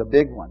obviously is a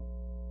big one.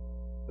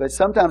 But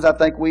sometimes I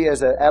think we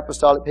as an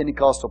apostolic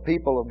Pentecostal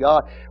people of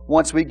God,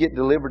 once we get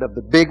delivered of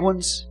the big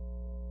ones,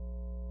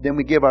 then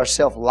we give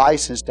ourselves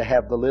license to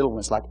have the little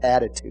ones, like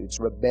attitudes,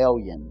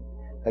 rebellion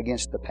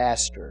against the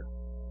pastor.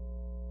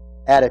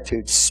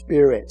 Attitudes,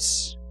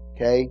 spirits,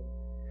 okay?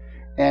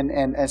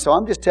 And so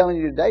I'm just telling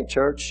you today,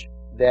 church,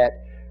 that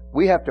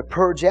we have to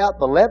purge out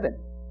the leaven.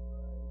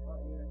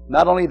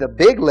 Not only the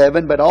big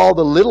leaven, but all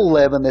the little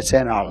leaven that's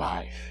in our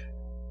life.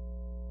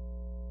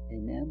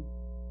 Amen?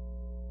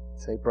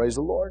 Say praise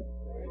the Lord.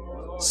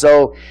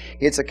 So,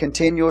 it's a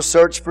continual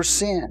search for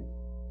sin.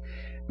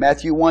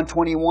 Matthew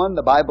 1:21,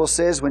 the Bible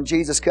says when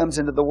Jesus comes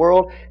into the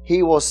world,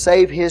 He will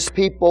save His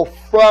people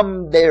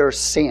from their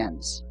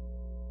sins.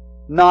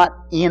 Not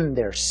in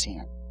their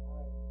sin.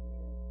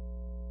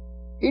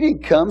 He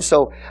didn't come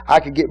so I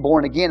could get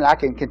born again and I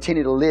can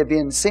continue to live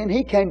in sin.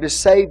 He came to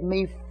save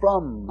me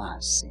from my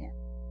sin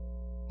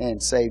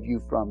and save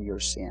you from your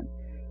sin.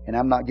 And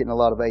I'm not getting a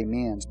lot of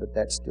amens, but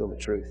that's still the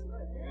truth.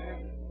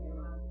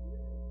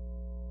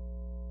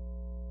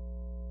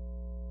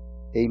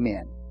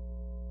 Amen.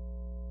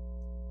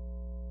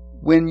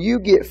 When you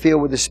get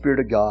filled with the Spirit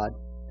of God,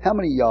 how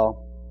many of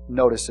y'all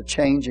notice a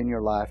change in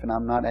your life? And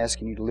I'm not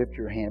asking you to lift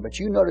your hand, but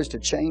you noticed a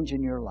change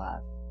in your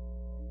life.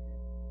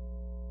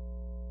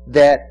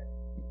 That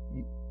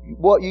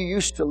what you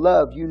used to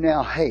love, you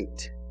now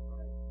hate.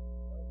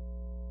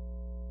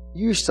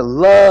 You used to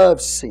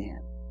love sin.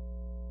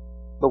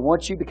 But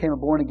once you became a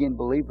born-again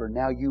believer,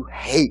 now you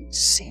hate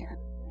sin.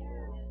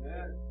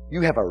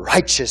 You have a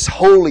righteous,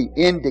 holy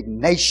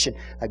indignation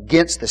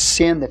against the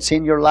sin that's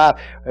in your life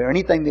or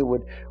anything that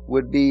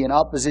would be in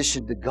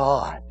opposition to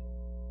God.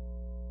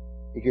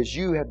 Because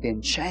you have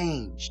been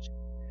changed.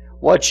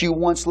 What you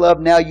once loved,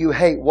 now you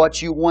hate.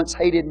 What you once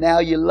hated, now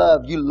you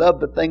love. You love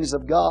the things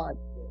of God.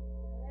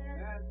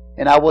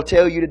 And I will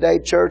tell you today,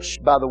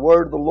 church, by the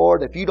word of the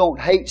Lord, if you don't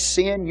hate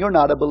sin, you're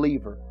not a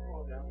believer.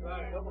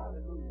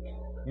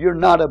 You're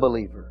not a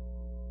believer.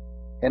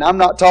 And I'm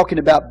not talking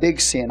about big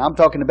sin. I'm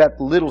talking about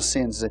the little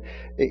sins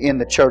in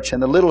the church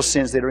and the little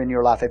sins that are in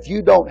your life. If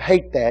you don't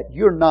hate that,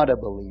 you're not a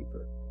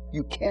believer.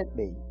 You can't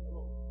be.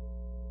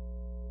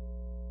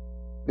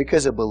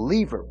 Because a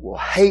believer will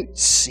hate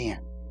sin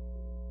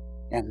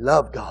and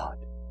love God.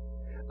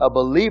 A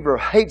believer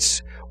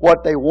hates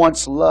what they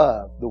once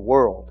loved, the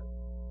world,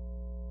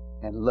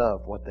 and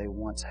love what they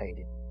once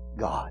hated,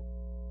 God.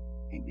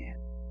 Amen.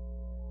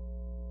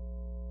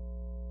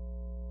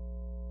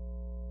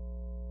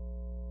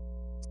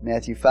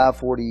 Matthew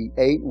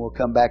 5:48, and we'll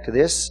come back to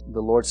this.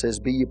 The Lord says,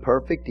 "Be ye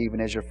perfect, even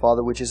as your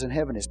Father which is in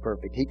heaven is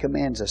perfect." He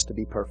commands us to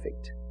be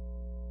perfect.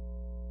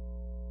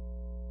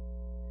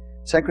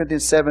 2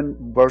 Corinthians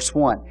 7, verse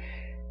 1.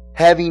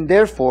 "Having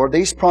therefore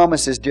these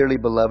promises, dearly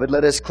beloved,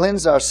 let us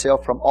cleanse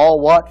ourselves from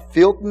all what?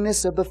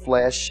 Filthiness of the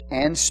flesh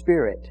and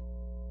spirit,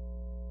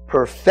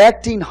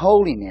 perfecting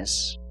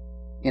holiness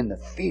in the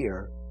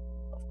fear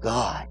of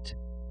God."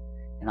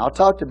 And I'll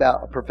talk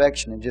about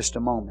perfection in just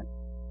a moment.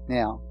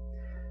 Now,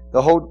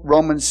 the whole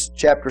Romans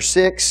chapter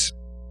 6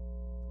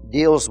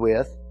 deals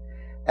with,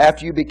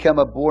 after you become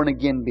a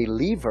born-again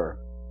believer,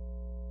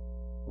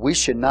 we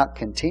should not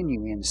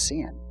continue in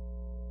sin.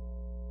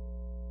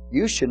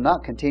 You should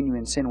not continue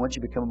in sin once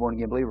you become a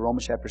born-again believer,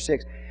 Romans chapter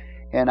 6.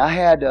 And I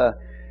had,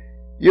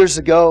 years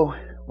ago,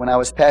 when I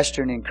was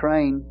pastoring in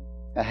Crane,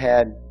 I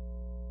had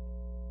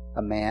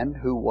a man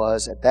who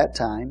was, at that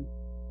time,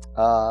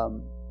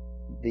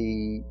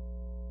 the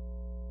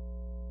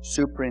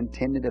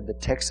superintendent of the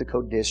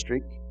Texaco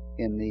district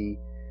in the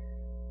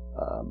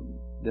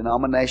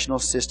denominational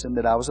system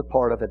that I was a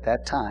part of at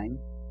that time.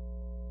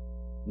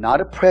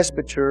 Not a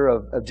presbyter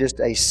of just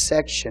a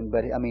section,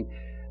 but I mean,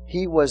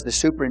 he was the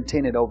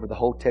superintendent over the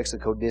whole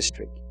Texaco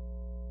district.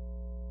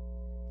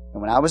 And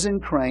when I was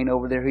in Crane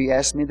over there, he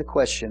asked me the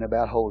question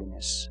about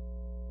holiness.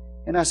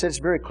 And I said, it's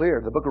very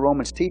clear. The book of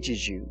Romans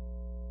teaches you,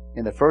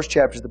 in the first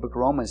chapters of the book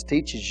of Romans,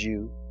 teaches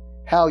you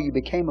how you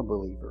became a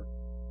believer.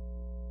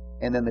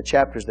 And then the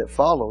chapters that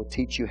follow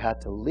teach you how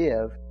to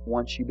live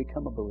once you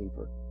become a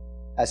believer.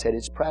 I said,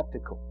 it's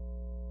practical.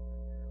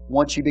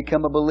 Once you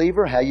become a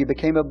believer, how you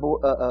became a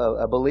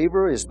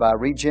believer is by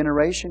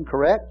regeneration,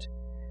 correct?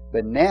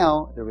 But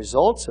now, the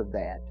results of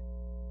that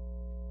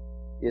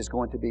is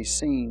going to be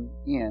seen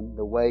in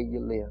the way you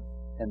live.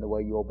 and the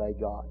way you obey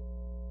God.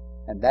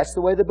 And that's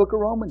the way the book of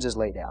Romans is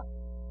laid out.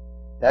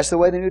 That's the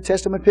way the New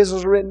Testament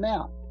epistles are written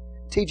out.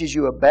 It teaches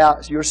you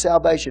about your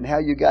salvation, how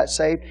you got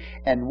saved,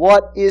 and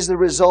what is the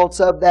results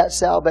of that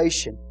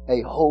salvation.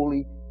 A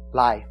holy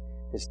life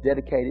that's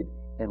dedicated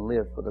and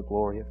lived for the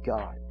glory of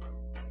God.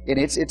 And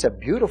it's a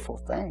beautiful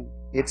thing.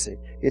 It's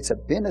a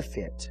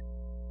benefit.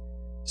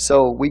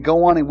 So we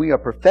go on and we are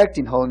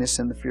perfecting holiness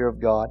in the fear of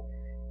God.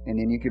 And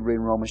then you could read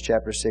Romans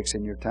chapter 6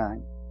 in your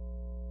time.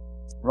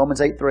 Romans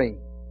 8:3.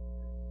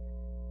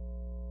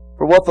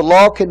 For what the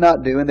law could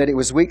not do, in that it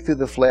was weak through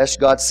the flesh,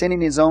 God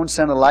sending His own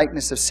Son in the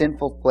likeness of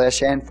sinful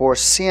flesh, and for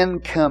sin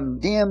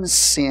condemns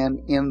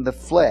sin in the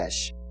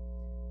flesh,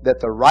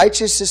 that the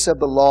righteousness of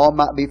the law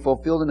might be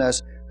fulfilled in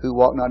us who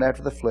walk not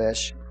after the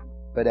flesh,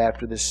 but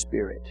after the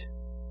Spirit.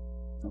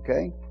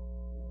 Okay?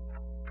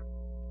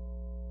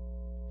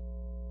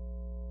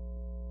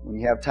 When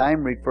you have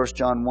time, read 1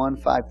 John 1,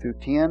 5 through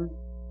 10.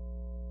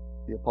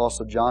 The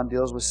Apostle John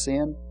deals with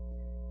sin.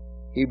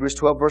 Hebrews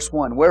 12, verse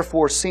 1.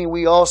 Wherefore, seeing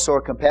we also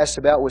are compassed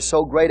about with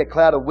so great a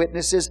cloud of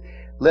witnesses,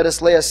 let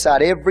us lay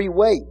aside every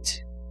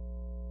weight.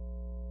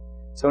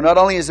 So not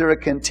only is there a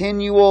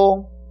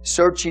continual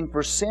searching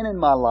for sin in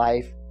my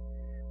life,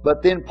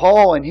 but then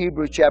Paul in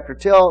Hebrews chapter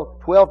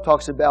 12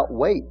 talks about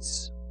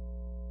weights.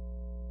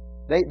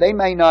 They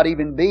may not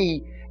even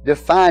be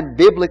defined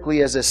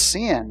biblically as a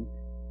sin,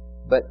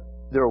 but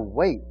they're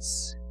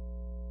weights.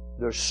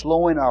 They're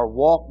slowing our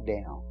walk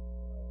down.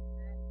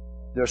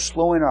 They're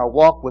slowing our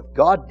walk with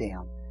God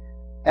down.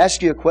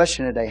 Ask you a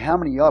question today. How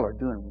many of y'all are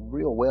doing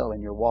real well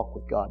in your walk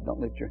with God? Don't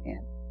lift your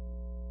hand.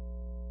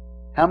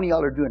 How many of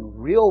y'all are doing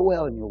real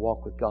well in your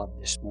walk with God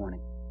this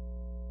morning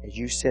as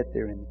you sit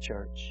there in the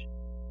church?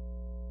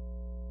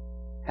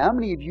 How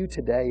many of you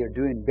today are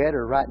doing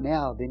better right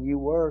now than you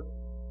were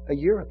a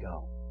year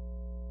ago?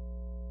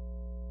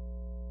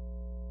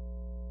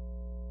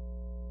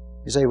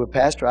 You say, well,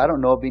 Pastor, I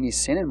don't know of any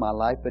sin in my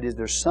life, but is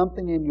there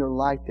something in your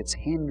life that's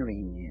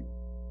hindering you?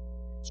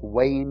 It's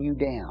weighing you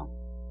down.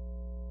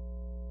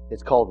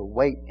 It's called a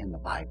weight in the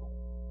Bible.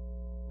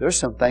 There's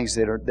some things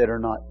that are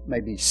not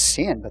maybe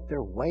sin, but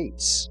they're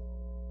weights.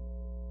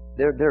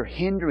 They're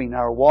hindering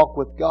our walk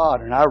with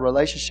God and our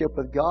relationship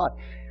with God.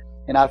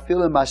 And I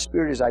feel in my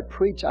spirit as I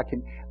preach,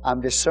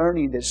 I'm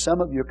discerning that some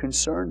of you are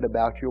concerned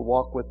about your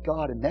walk with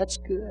God, and that's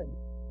good.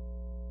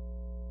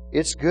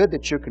 It's good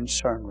that you're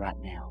concerned right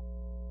now.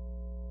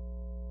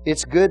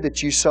 It's good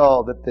that you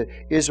saw that the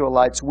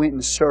Israelites went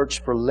and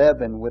searched for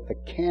leaven with a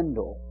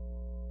candle.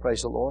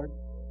 Praise the Lord.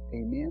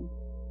 Amen.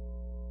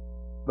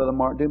 Brother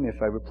Mark, do me a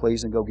favor,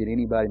 please, and go get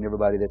anybody and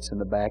everybody that's in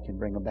the back and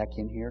bring them back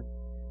in here.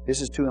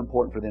 This is too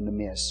important for them to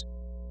miss.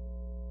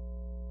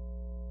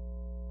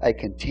 A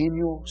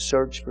continual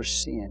search for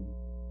sin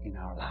in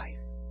our life.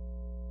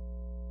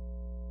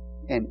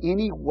 And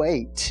any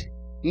weight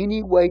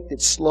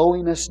that's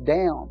slowing us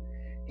down,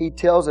 he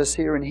tells us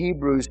here in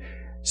Hebrews,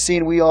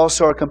 seeing we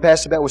also are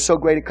compassed about with so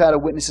great a cloud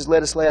of witnesses,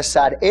 let us lay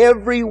aside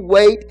every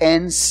weight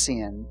and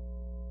sin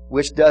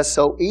which does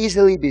so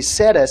easily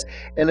beset us,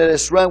 and let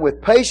us run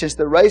with patience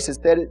the races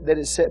that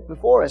is set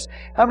before us.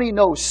 How many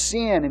know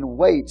sin and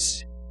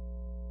weights,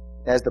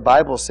 as the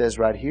Bible says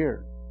right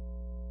here,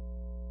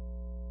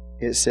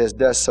 it says,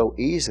 does so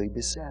easily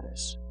beset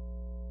us?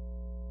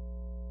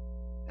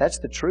 That's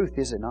the truth,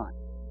 is it not?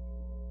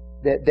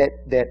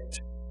 That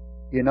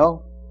you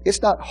know,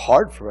 it's not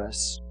hard for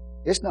us.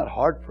 It's not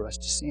hard for us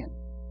to sin.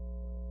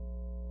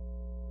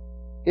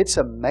 It's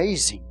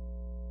amazing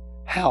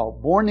how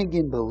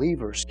born-again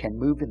believers can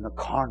move in the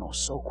carnal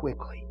so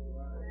quickly.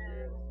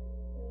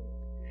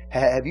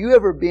 Have you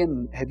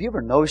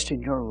ever noticed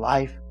in your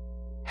life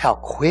how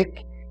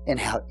quick and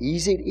how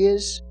easy it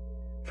is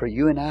for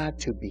you and I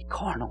to be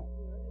carnal?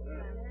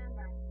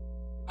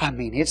 I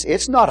mean,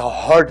 it's not a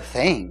hard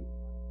thing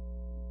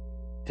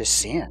to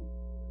sin.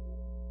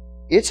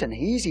 It's an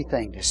easy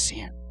thing to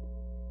sin.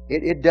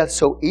 It doth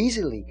so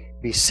easily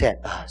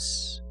beset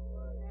us.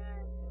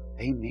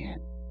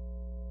 Amen.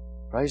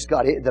 Praise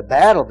God. The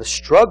battle, the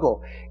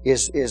struggle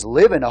is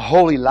living a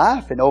holy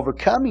life and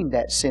overcoming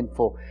that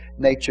sinful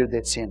nature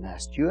that's in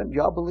us. Do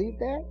y'all believe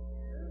that?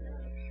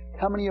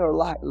 How many are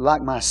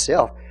like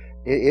myself?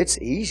 It's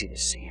easy to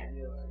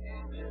sin.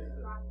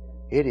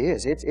 It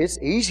is. It's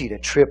easy to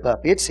trip up.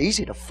 It's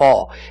easy to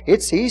fall.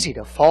 It's easy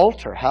to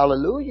falter.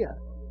 Hallelujah.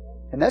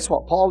 And that's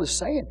what Paul is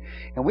saying.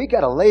 And we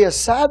got to lay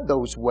aside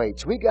those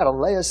weights. We got to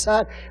lay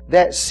aside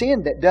that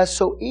sin that does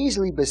so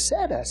easily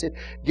beset us. It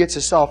gets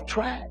us off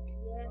track.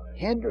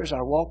 Hinders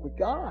our walk with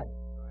God.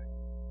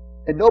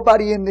 And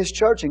nobody in this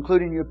church,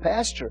 including your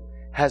pastor,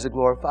 has a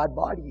glorified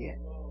body yet.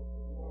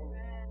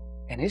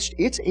 And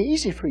it's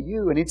easy for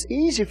you and it's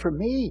easy for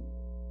me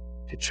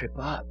to trip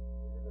up.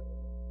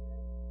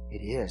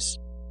 It is.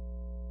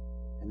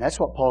 And that's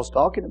what Paul's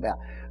talking about.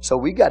 So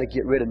we got to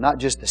get rid of not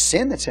just the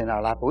sin that's in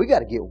our life, but we got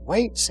to get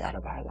weights out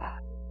of our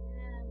life.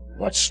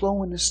 What's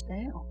slowing us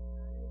down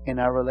in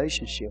our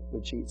relationship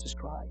with Jesus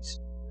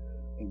Christ?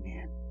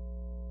 Amen.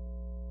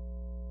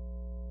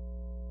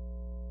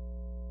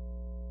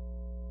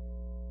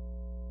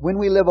 When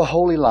we live a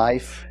holy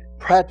life,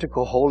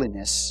 practical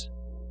holiness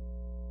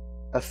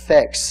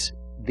affects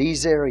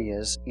these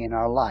areas in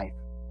our life.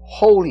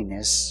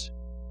 Holiness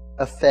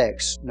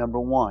affects, number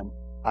one,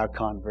 our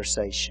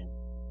conversation.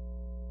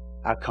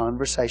 Our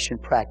conversation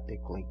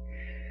practically.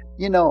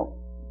 You know,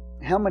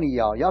 how many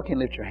of y'all can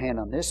lift your hand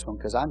on this one,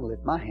 because I can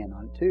lift my hand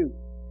on it too.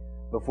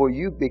 Before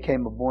you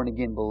became a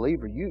born-again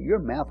believer, your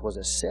mouth was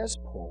a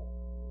cesspool.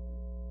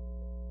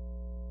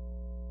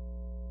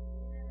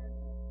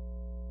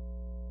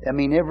 I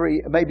mean,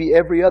 maybe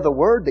every other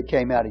word that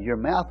came out of your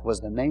mouth was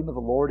the name of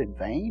the Lord in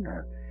vain,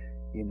 or,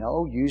 you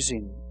know,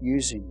 using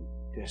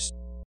just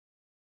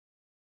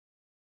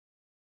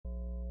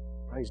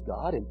praise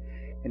God. And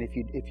if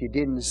you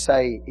didn't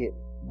say it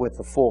with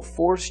the full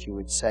force, you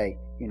would say,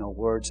 you know,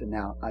 words. And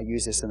now I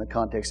use this in the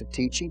context of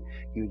teaching.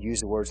 You would use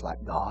the words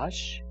like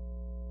gosh.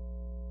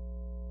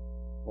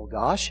 Well,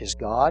 gosh is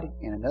God,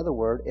 and another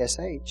word,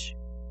 sh,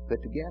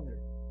 put together.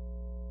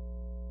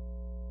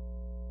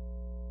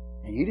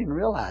 And you didn't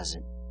realize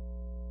it.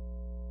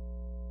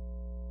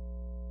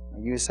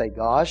 You would say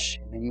gosh,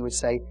 and then you would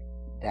say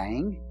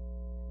dang.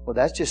 Well,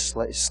 that's just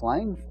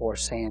slang for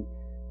saying,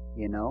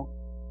 you know,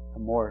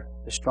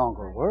 the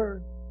stronger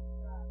word.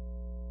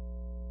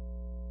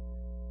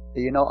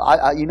 You know,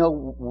 you know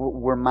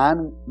where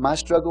my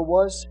struggle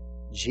was?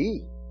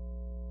 Jeez.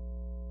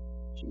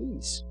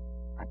 You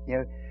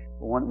know,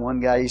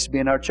 one guy used to be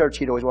in our church.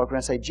 He'd always walk around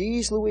and say,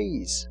 "Geez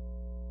Louise,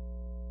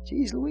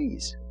 geez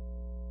Louise."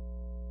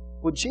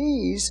 Well,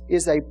 geez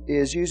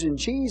is using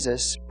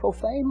Jesus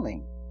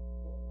profanely.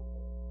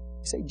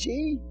 You say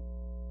gee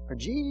or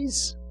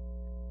geez.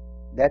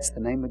 That's the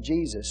name of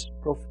Jesus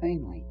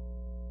profanely.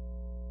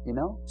 You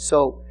know?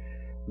 So,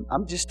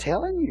 I'm just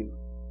telling you.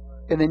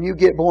 And then you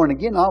get born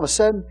again, all of a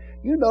sudden,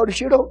 you notice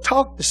you don't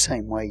talk the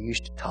same way you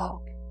used to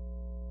talk.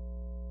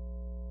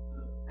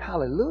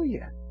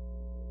 Hallelujah.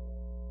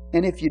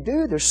 And if you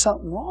do, there's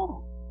something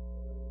wrong.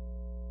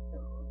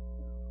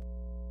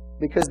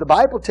 Because the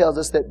Bible tells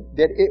us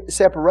that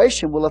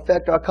separation will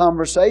affect our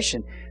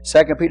conversation.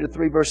 2 Peter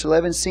 3 verse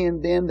 11,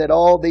 seeing then that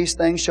all these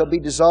things shall be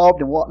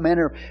dissolved, in what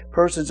manner of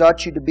persons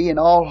ought you to be in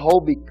all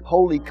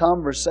holy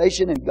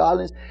conversation and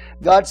godliness.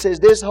 God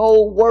says this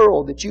whole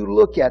world that you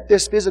look at,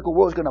 this physical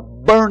world, is going to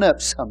burn up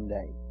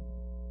someday.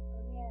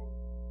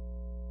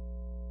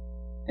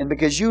 And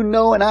because you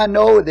know and I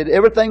know that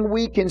everything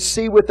we can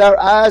see with our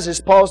eyes, as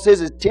Paul says,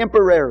 is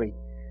temporary.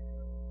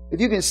 If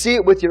you can see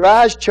it with your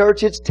eyes,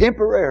 church, it's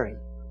temporary.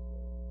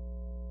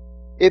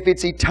 If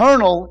it's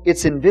eternal,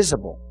 it's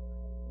invisible.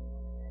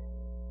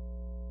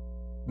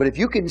 But if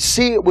you can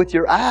see it with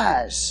your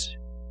eyes,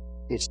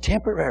 it's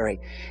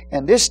temporary.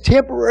 And this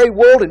temporary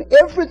world and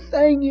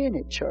everything in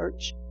it,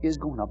 church, is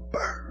going to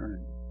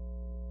burn.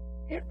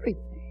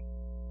 Everything.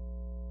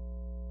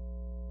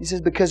 He says,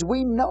 because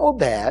we know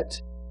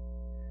that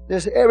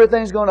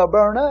everything's going to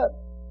burn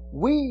up,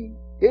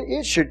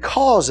 it should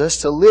cause us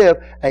to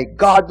live a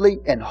godly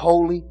and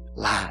holy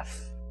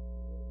life.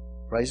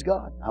 Praise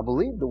God. I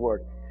believe the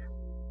Word.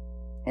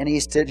 And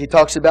he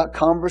talks about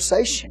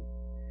conversation.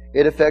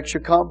 It affects your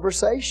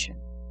conversation.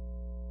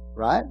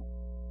 Right?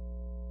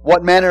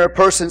 What manner of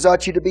persons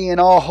ought you to be in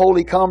all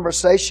holy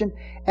conversation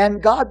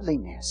and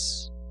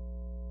godliness?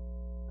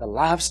 The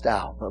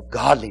lifestyle of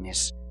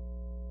godliness.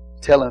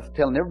 Telling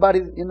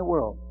everybody in the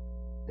world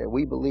that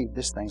we believe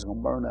this thing's going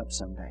to burn up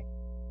someday.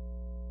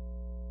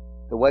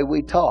 The way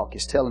we talk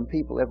is telling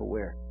people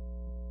everywhere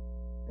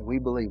that we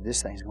believe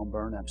this thing's going to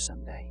burn up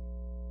someday.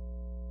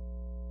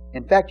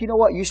 In fact, you know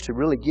what used to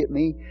really get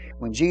me?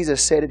 When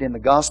Jesus said it in the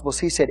Gospels,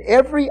 He said,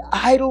 every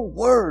idle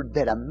word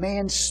that a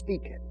man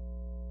speaketh,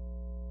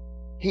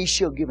 he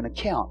shall give an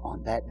account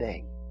on that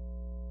day.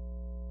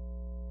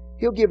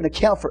 He'll give an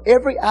account for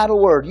every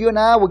idle word. You and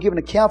I will give an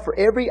account for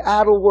every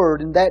idle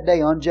word in that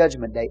day on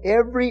Judgment Day.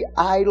 Every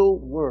idle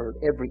word,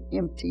 every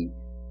empty,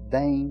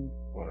 vain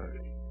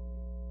word.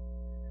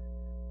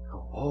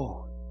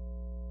 Oh,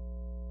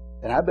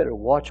 then I better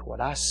watch what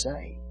I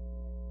say.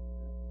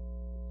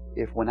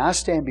 If when I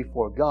stand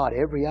before God,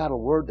 every idle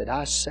word that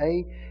I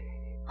say,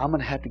 I'm going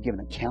to have to give an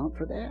account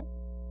for that.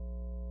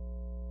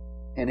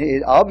 And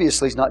it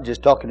obviously is not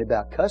just talking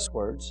about cuss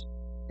words.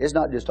 It's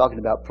not just talking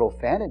about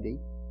profanity.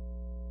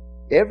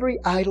 Every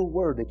idle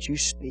word that you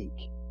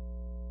speak,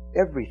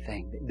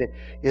 everything that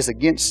is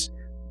against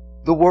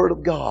the Word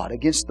of God,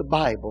 against the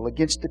Bible,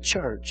 against the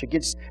church,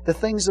 against the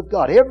things of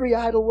God, every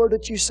idle word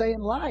that you say in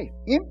life,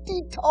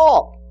 empty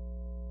talk,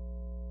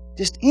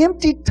 just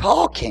empty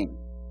talking.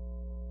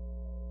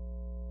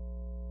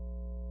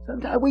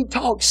 Sometimes we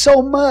talk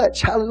so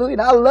much, hallelujah,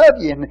 and I love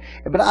you,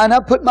 but I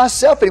put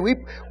myself in it.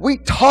 We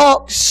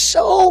talk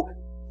so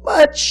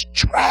much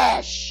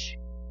trash.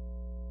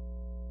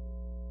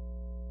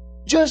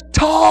 Just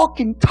talk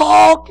and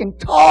talk and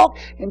talk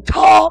and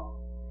talk.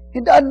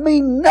 It doesn't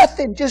mean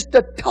nothing just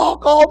to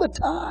talk all the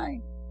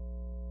time.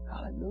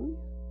 Hallelujah.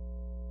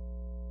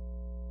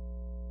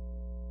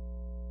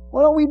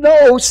 Well, don't we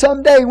know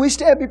someday we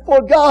stand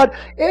before God,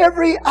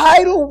 every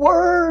idle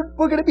word,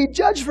 we're going to be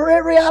judged for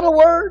every idle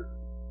word.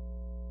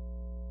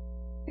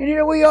 And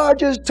here we are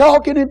just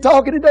talking and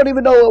talking and don't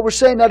even know what we're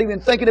saying, not even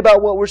thinking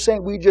about what we're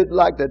saying. We just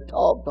like to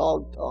talk,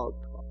 talk, talk,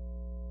 talk.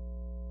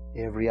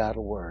 Every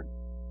idle word.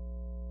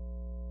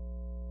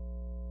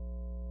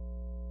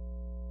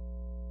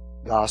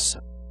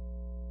 Gossip.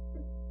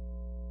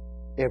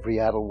 Every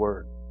idle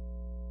word.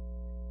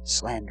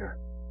 Slander.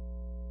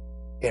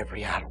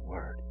 Every idle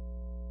word.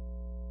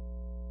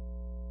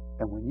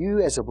 And when you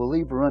as a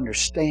believer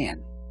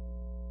understand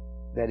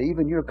that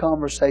even your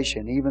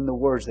conversation, even the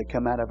words that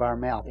come out of our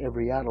mouth,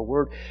 every idle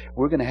word,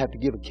 we're going to have to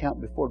give account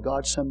before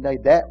God someday,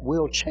 that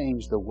will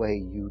change the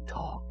way you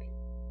talk.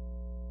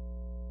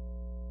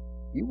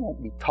 You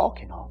won't be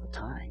talking all the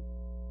time.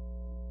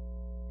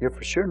 You're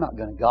for sure not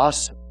going to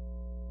gossip.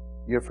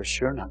 You're for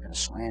sure not going to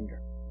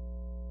slander.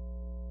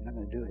 You're not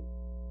going to do it.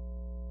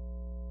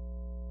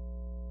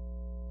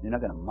 You're not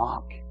going to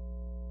mock.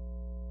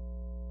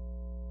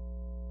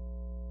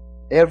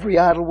 Every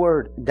idle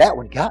word. That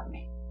one got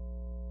me.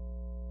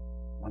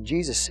 When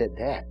Jesus said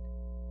that,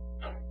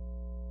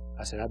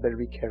 I said, I better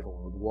be careful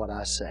with what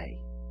I say.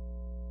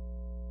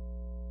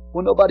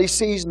 Well, nobody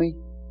sees me.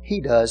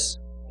 He does.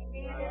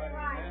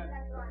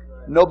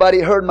 Nobody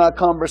heard my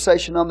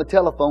conversation on the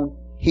telephone.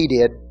 He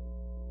did.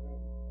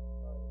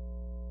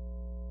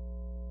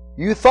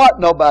 You thought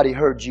nobody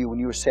heard you when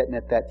you were sitting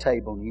at that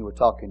table and you were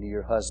talking to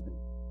your husband.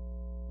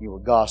 You were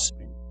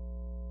gossiping.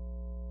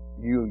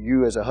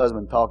 You as a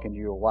husband talking to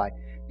your wife.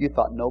 You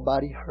thought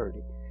nobody heard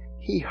it.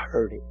 He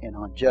heard it, and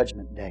on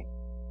Judgment Day,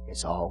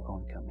 it's all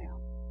going to come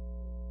out.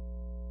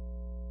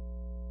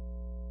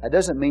 That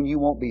doesn't mean you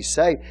won't be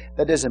saved.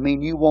 That doesn't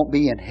mean you won't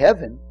be in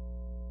heaven.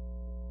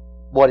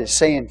 What it's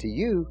saying to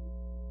you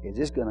is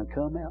it's going to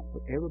come out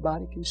where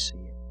everybody can see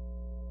it.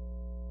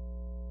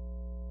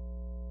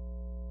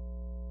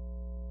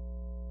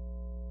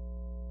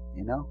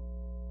 You know?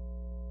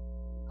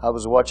 I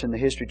was watching the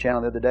History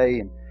Channel the other day,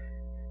 and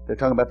they're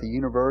talking about the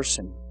universe,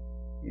 and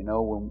you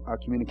know, when our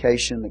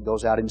communication that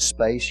goes out in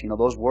space, you know,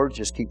 those words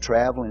just keep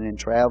traveling and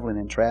traveling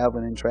and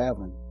traveling and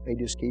traveling. They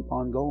just keep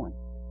on going.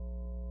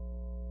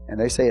 And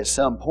they say at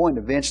some point,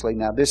 eventually,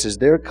 now this is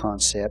their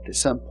concept, at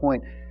some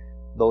point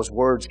those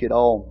words get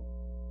all,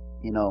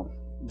 you know,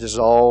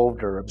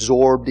 dissolved or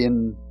absorbed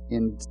in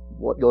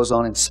what goes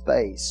on in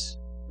space.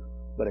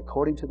 But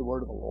according to the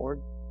Word of the Lord,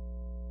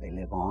 they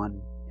live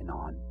on and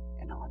on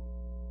and on.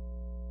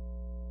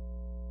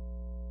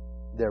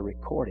 They're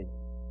recorded.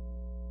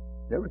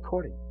 They're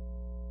recorded.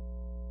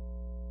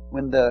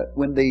 When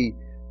the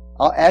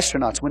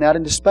astronauts went out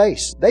into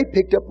space, they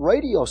picked up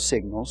radio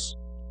signals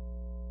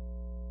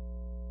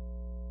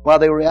while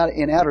they were out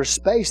in outer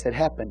space that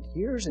happened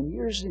years and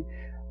years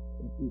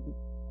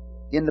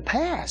in the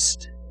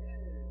past.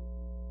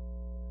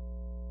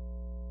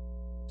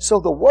 So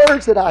the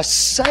words that I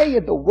say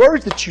and the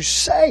words that you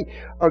say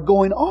are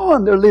going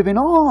on. They're living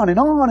on and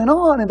on and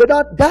on, and they're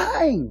not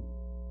dying.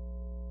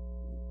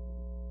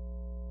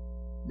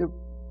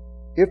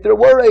 If there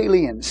were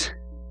aliens,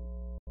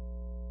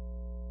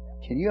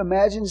 can you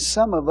imagine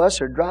some of us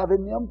are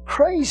driving them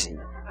crazy?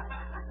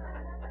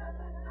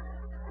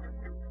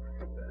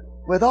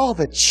 With all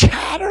the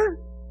chatter?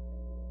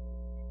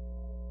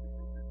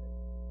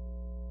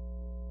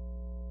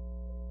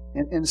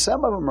 And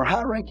some of them are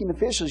high-ranking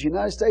officials,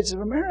 United States of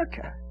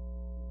America.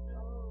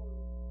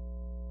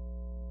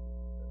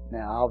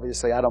 Now,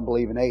 obviously, I don't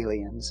believe in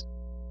aliens.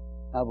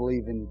 I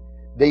believe in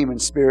demon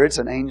spirits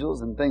and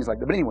angels and things like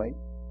that. But anyway,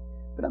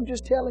 but I'm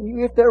just telling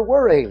you, if there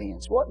were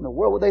aliens, what in the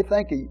world would they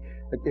think of you?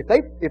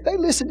 If they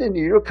listened into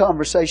your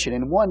conversation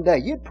in one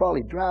day, you'd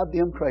probably drive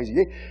them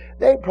crazy.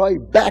 They'd probably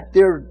back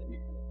their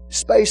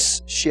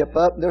spaceship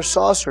up, their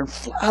saucer, and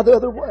fly the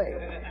other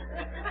way.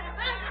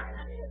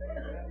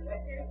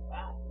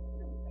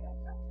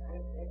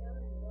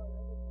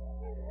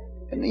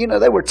 And you know,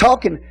 they were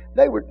talking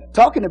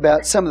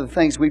about some of the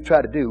things we've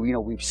tried to do. You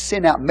know, we've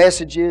sent out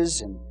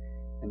messages and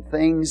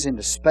things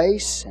into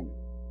space, and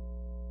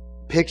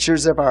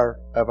pictures of our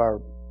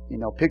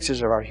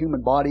pictures of our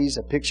human bodies,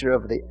 a picture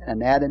of the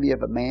anatomy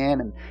of a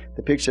man and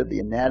the picture of the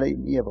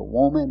anatomy of a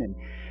woman,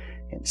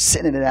 and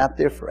sending it out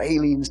there for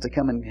aliens to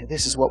come and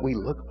this is what we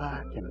look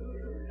like,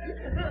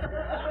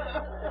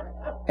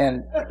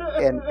 and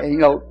you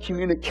know,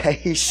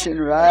 communication,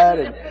 right?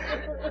 And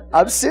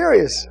I'm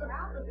serious.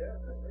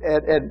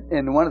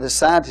 And one of the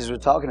scientists was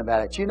talking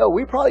about it. You know,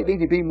 we probably need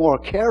to be more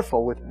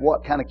careful with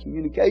what kind of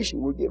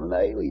communication we're giving the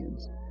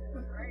aliens.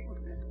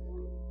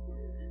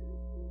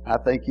 I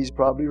think he's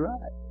probably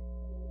right.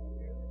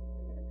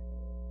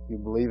 You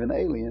believe in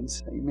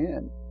aliens,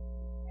 amen.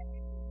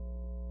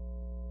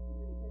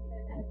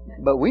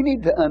 But we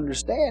need to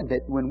understand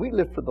that when we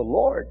live for the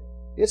Lord,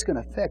 it's going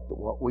to affect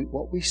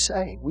what we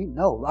say. We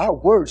know our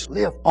words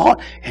live on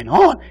and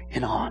on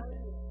and on.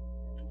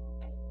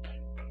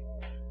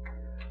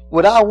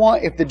 Would I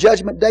want, if the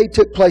judgment day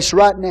took place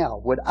right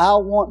now, would I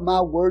want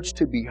my words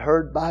to be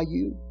heard by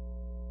you?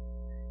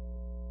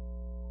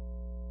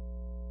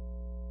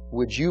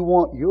 Would you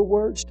want your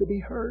words to be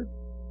heard?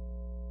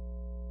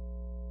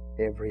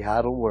 Every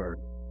idle word.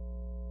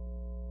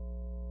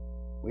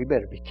 We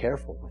better be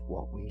careful with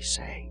what we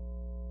say.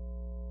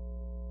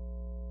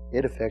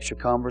 It affects your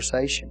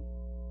conversation.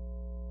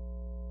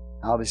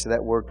 Obviously,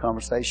 that word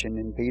conversation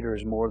in Peter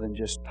is more than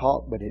just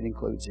talk, but it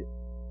includes it.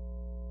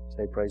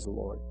 Say, praise the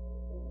Lord.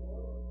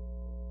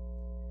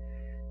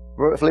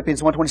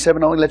 Philippians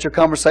 1:27, only let your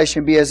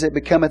conversation be as it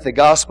becometh the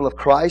gospel of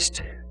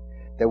Christ,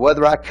 that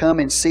whether I come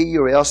and see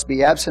you or else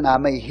be absent, I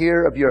may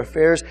hear of your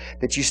affairs,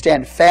 that you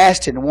stand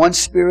fast in one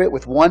spirit,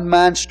 with one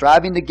mind,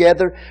 striving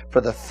together for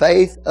the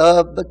faith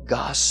of the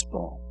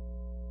gospel.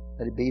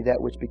 Let it be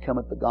that which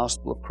becometh the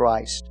gospel of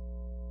Christ.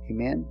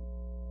 Amen.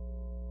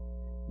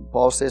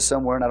 Paul says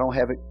somewhere, and I don't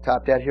have it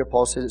typed out here,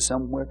 Paul says it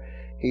somewhere,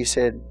 he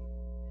said,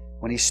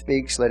 when he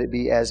speaks, let it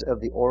be as of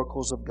the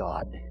oracles of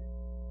God.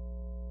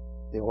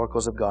 The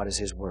oracles of God is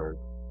His Word.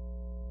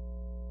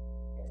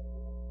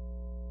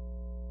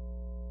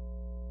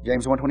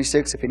 James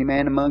 1:26, if any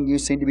man among you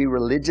seem to be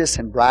religious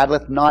and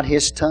bridleth not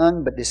his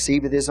tongue, but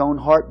deceiveth his own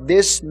heart,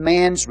 this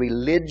man's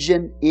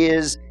religion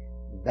is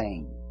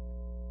vain.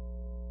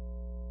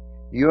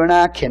 You and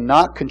I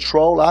cannot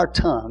control our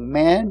tongue,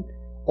 man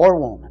or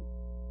woman.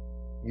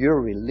 Your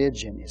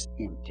religion is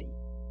empty.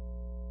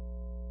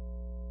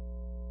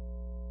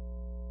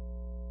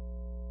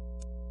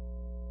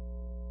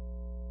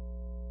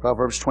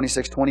 Proverbs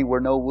 26:20, where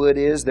no wood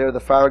is, there the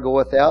fire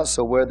goeth out,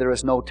 so where there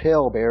is no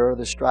talebearer,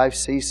 the strife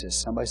ceases.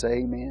 Somebody say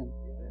amen.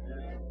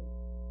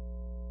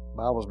 The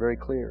Bible's very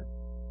clear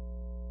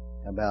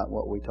about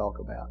what we talk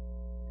about.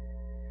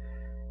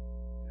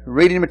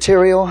 Reading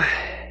material,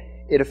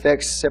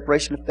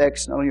 separation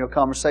affects not only your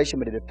conversation,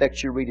 but it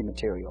affects your reading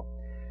material.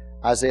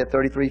 Isaiah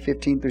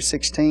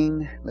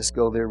 33:15-16. Let's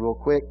go there real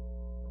quick.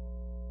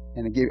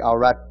 And I'll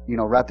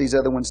write these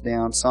other ones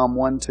down. Psalm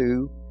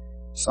 1:2,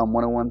 Psalm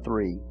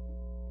 101:3.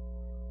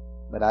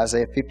 But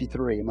Isaiah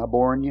 53, am I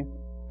boring you?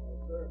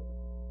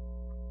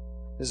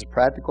 This is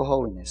practical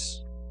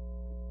holiness.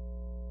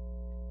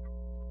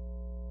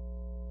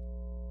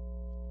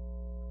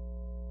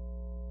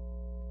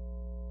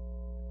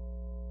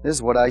 This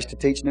is what I used to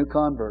teach new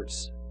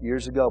converts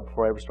years ago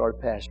before I ever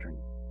started pastoring.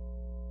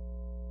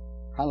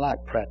 I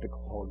like practical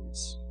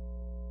holiness.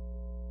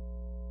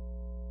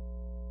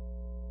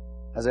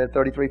 Isaiah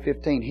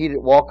 33:15, he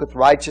that walketh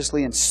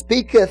righteously and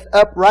speaketh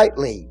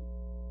uprightly,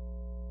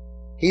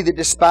 he that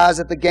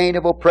despiseth the gain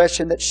of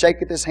oppression, that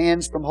shaketh his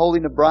hands from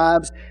holding of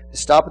bribes, that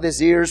stoppeth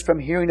his ears from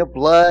hearing of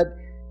blood,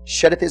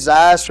 shutteth his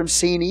eyes from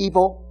seeing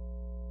evil,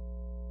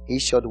 he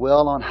shall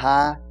dwell on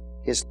high.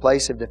 His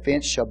place of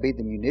defense shall be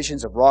the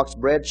munitions of rocks.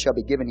 Bread shall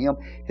be given him.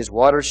 His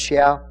waters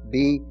shall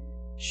be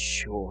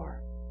sure.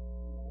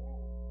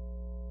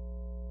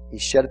 He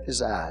shutteth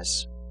his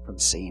eyes from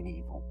seeing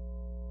evil.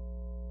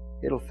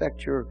 It'll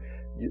affect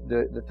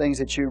the things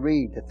that you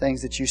read, the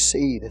things that you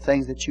see, the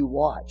things that you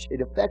watch.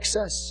 It affects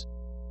us.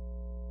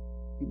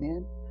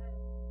 Amen.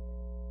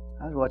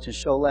 I was watching a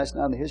show last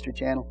night on the History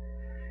Channel,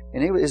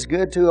 and it was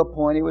good to a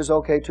point. It was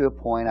okay to a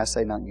point. I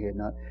say not good,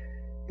 not.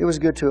 It was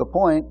good to a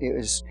point. It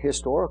was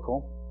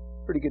historical,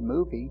 pretty good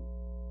movie.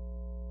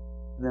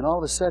 And then all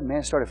of a sudden,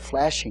 man, it started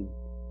flashing,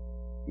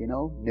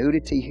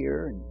 nudity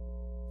here and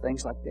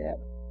things like that.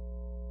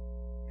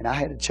 And I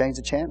had to change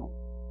the channel.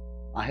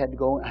 I had to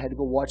go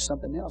watch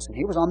something else, and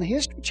he was on the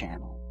History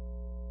Channel.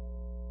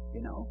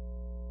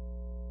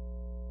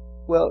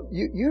 Well,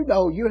 you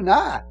and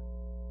I,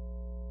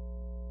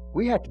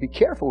 we have to be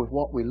careful with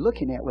what we're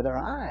looking at with our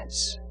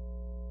eyes.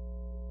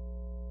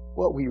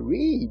 What we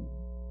read,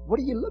 what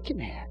are you looking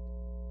at?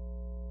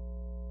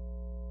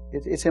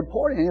 It's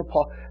important.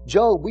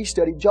 Job, we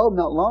studied Job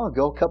not long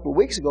ago, a couple of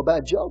weeks ago,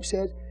 about Job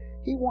said,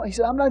 he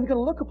said, I'm not even going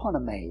to look upon a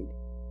maid.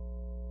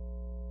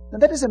 Now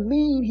that doesn't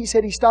mean, he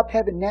said, he stopped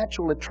having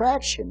natural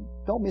attraction.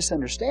 Don't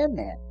misunderstand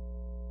that.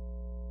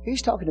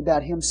 He's talking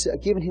about him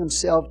giving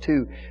himself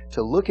to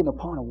looking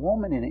upon a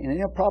woman in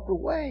an improper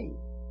way.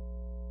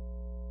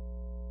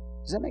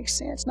 Does that make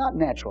sense? Not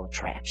natural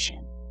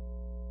attraction.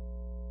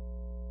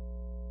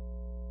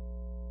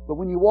 But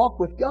when you walk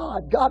with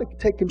God, God will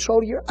take control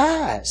of your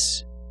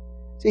eyes.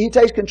 See, He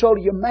takes control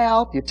of your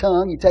mouth, your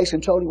tongue. He takes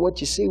control of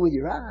what you see with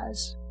your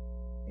eyes.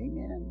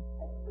 Amen.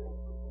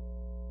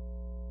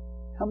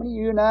 How many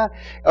of you and I,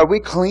 are we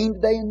clean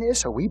today in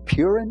this? Are we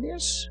pure in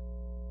this?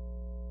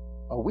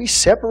 Are we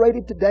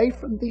separated today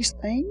from these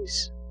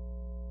things?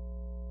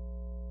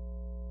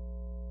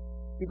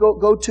 You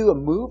go to a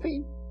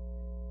movie,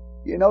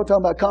 talking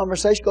about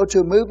conversation, go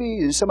to a movie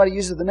and somebody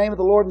uses the name of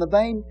the Lord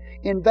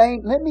in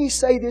vain. Let me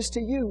say this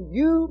to you.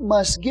 You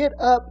must get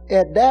up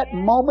at that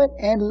moment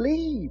and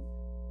leave.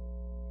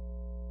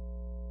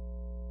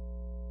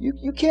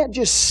 You can't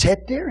just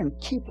sit there and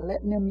keep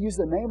letting them use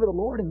the name of the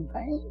Lord in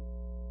vain.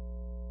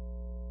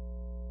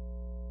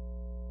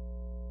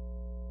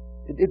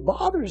 It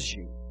bothers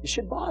you. It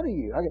should bother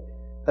you.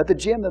 At the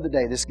gym the other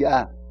day, this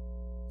guy,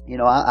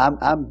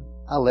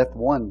 I left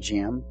one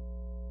gym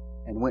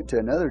and went to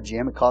another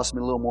gym. It cost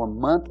me a little more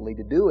monthly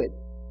to do it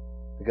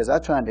because I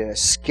was trying to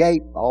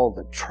escape all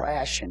the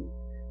trash and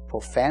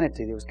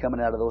profanity that was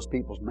coming out of those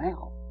people's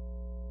mouth.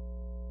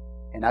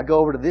 And I go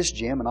over to this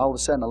gym, and all of a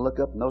sudden I look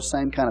up, and those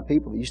same kind of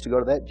people that used to go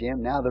to that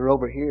gym, now they're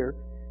over here.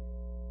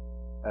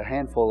 a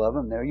handful of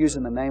them, they're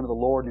using the name of the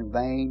Lord in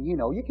vain. You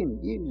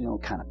know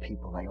kind of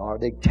people they are.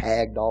 They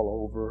tagged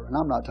all over. And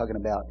I'm not talking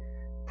about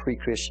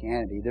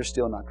pre-Christianity. They're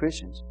still not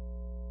Christians.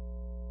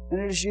 And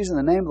they're just using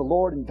the name of the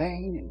Lord in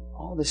vain and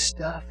all this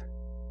stuff.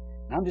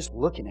 And I'm just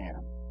looking at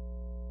them.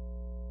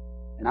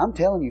 And I'm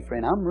telling you,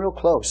 friend, I'm real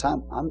close.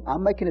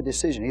 I'm making a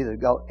decision either to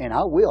go, and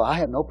I will, I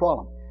have no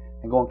problem,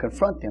 and go and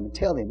confront them and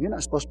tell them, you're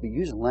not supposed to be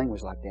using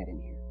language like that in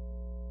here.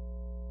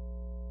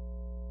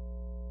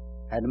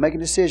 I had to make a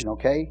decision,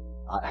 okay?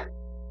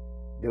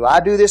 Do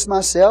I do this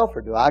myself,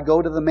 or do I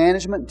go to the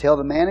management and tell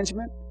the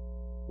management?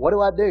 What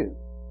do I do?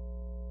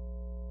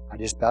 I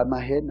just bowed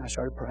my head and I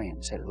started praying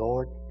and said,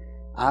 Lord,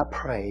 I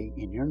pray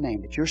in your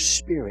name that your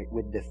Spirit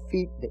would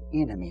defeat the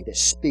enemy that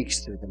speaks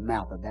through the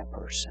mouth of that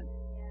person.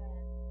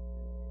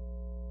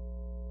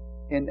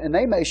 And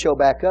they may show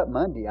back up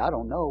Monday, I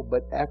don't know.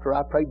 But after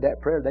I prayed that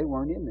prayer, they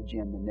weren't in the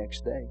gym the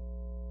next day.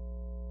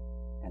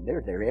 And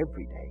they're there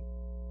every day.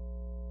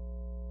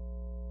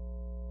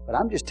 But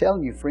I'm just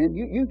telling you, friend,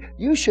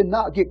 you should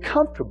not get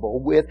comfortable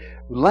with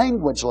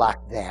language like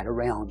that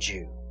around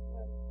you.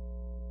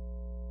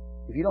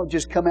 If you don't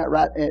just come out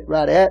right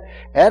at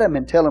them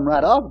and tell them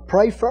right off,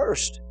 pray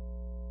first.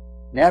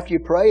 And after you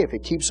pray, if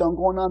it keeps on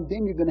going on,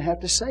 then you're going to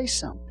have to say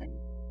something.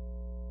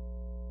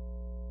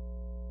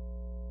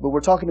 But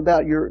we're talking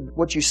about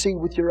what you see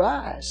with your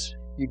eyes.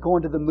 You go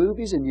into the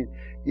movies and you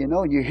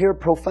hear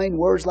profane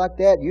words like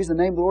that, use the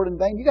name of the Lord in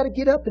vain, you got to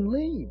get up and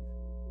leave.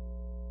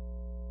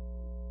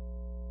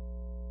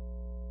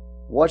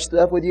 Watch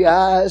stuff with your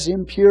eyes,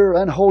 impure,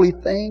 unholy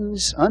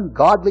things,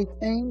 ungodly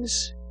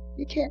things.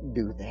 You can't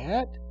do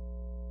that.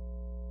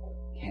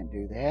 Can't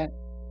do that.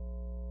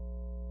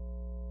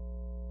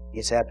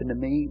 It's happened to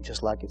me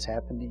just like it's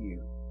happened to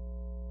you.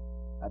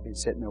 I've been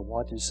sitting there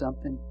watching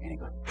something and it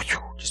goes,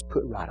 just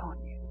put right on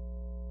you.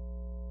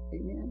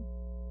 Amen.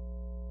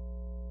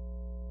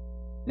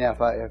 Now,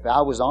 if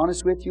I was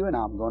honest with you, and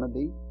I'm going to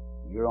be,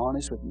 you're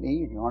honest with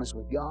me and you're honest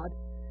with God,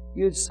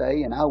 you'd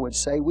say, and I would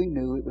say, we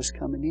knew it was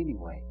coming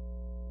anyway.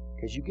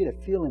 Because you get a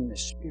feel in the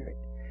Spirit.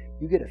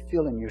 You get a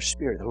feel in your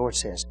spirit. The Lord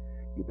says,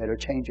 you better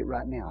change it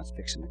right now. It's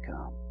fixing to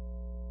come.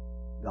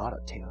 God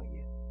will tell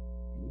you.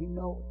 And you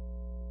know it.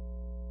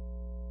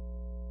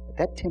 But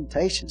that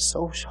temptation is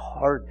so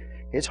hard.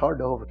 It's hard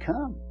to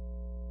overcome.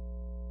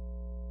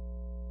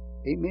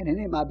 Amen. And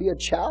it might be a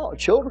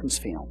children's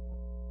film,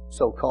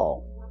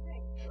 so-called.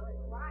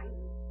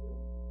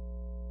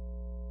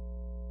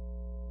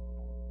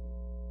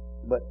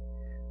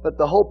 But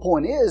the whole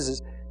point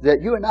is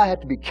that you and I have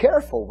to be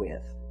careful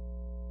with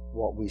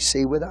what we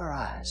see with our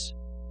eyes.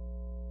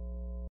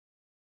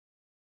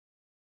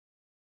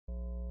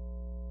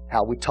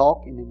 How we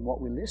talk and then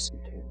what we listen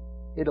to.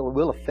 It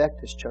will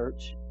affect us,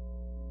 church.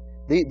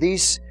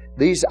 These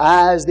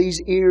eyes,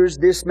 these ears,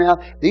 this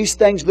mouth, these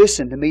things,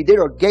 listen to me,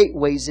 there are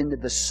gateways into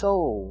the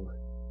soul.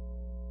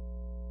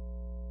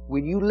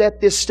 When you let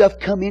this stuff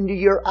come into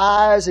your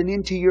eyes and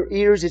into your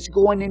ears, it's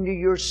going into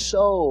your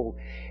soul.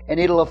 And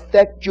it'll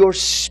affect your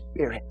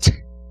spirit.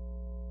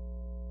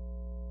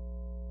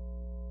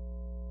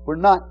 We're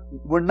not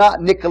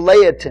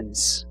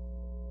Nicolaitans,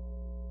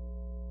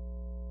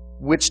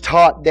 which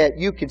taught that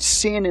you could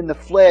sin in the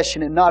flesh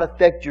and it not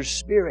affect your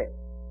spirit.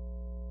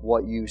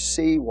 What you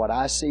see, what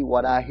I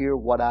hear,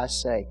 what I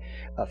say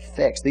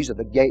affects. These are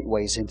the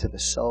gateways into the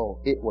soul.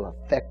 It will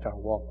affect our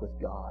walk with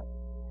God.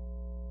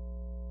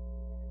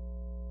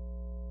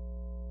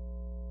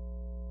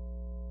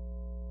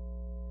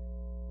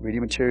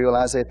 Reading material,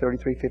 Isaiah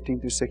 33, 15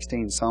 through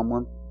 16, Psalm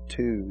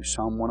 1:2,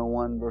 Psalm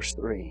 101, verse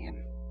 3.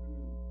 And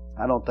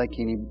I don't think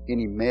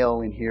any male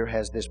in here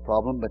has this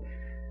problem, but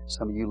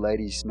some of you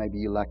ladies, maybe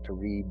you like to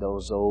read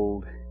those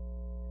old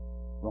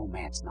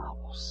romance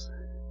novels.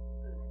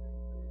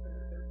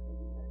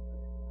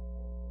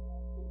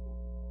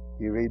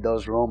 You read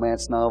those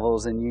romance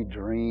novels and you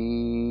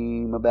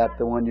dream about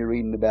the one you're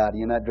reading about.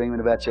 You're not dreaming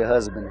about your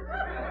husband.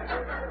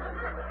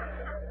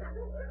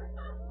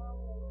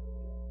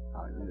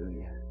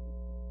 Hallelujah.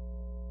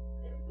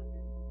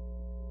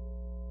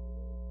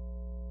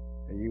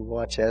 You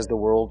watch As the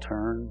World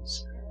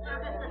Turns.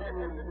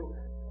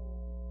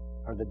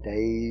 Are the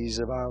days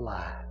of our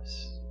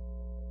lives.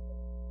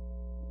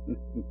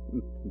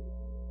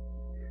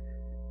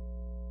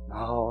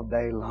 All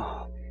day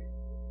long.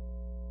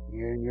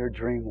 You're in your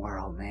dream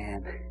world,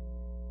 man.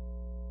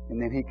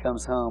 And then he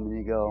comes home and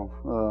you go,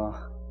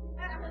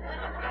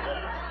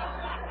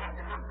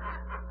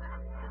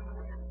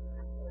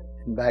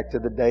 And back to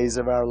the days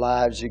of our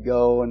lives you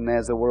go, and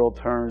As the World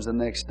Turns the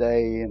next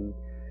day, and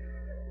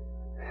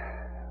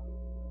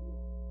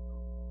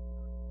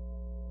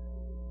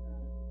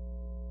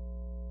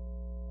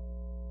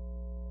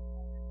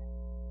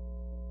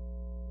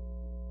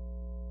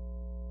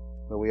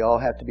but we all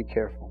have to be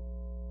careful.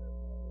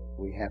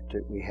 We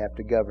have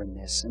to govern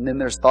this. And then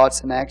there's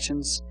thoughts and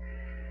actions.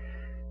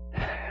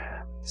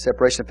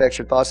 Separation affects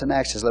your thoughts and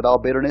actions. Let all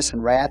bitterness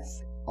and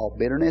wrath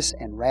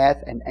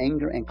and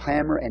anger and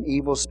clamor and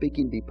evil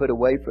speaking be put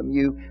away from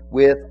you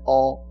with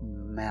all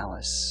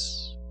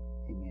malice.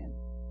 Amen.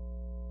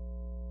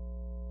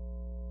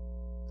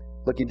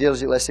 Looking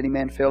diligently, lest any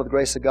man fail of the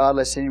grace of God,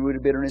 lest any root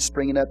of bitterness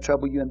springing up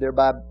trouble you, and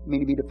thereby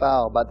many be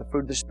defiled. By the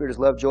fruit of the Spirit is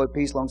love, joy,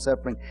 peace,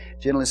 long-suffering,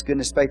 gentleness,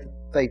 goodness, faith,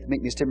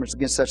 meekness, temperance.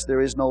 Against such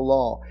there is no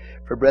law.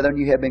 For brethren,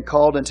 you have been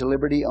called unto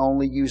liberty,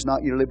 only use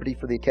not your liberty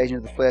for the occasion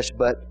of the flesh,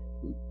 but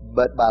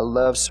by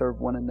love serve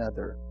one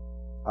another.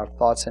 Our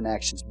thoughts and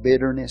actions,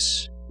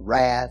 bitterness,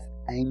 wrath,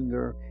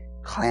 anger,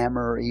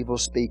 clamor, evil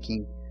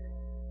speaking.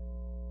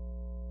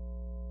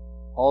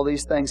 All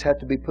these things have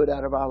to be put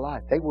out of our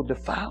life. They will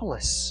defile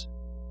us.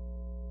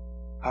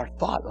 Our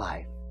thought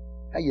life.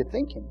 How you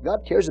thinking?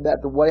 God cares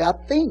about the way I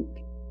think.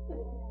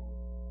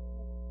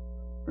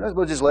 We're not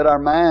supposed to just let our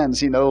minds,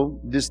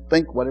 just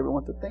think whatever we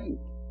want to think.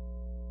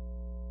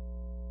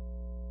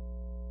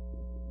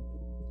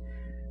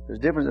 There's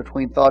a difference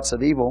between thoughts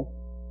of evil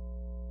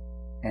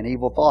and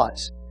evil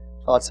thoughts.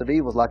 Thoughts of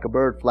evil is like a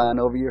bird flying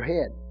over your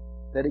head.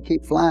 Let it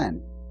keep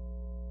flying.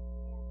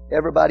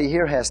 Everybody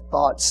here has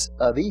thoughts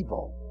of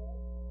evil.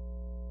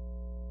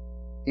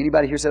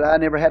 Anybody here said, I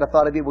never had a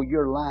thought of evil?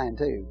 You're lying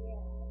too.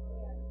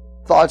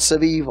 Thoughts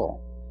of evil.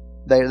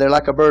 They're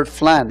like a bird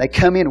flying. They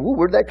come in. Ooh,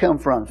 where'd that come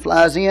from?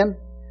 Flies in.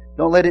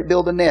 Don't let it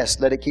build a nest.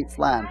 Let it keep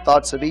flying.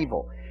 Thoughts of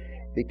evil.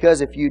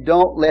 Because if you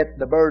don't let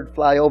the bird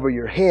fly over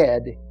your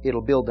head,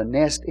 it'll build a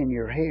nest in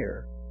your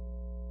hair.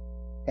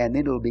 And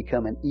then it'll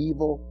become an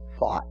evil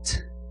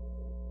thought.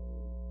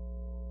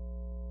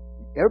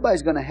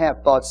 Everybody's going to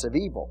have thoughts of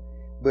evil,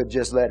 but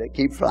just let it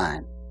keep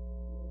flying.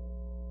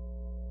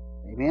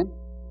 Amen?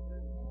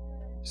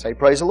 Say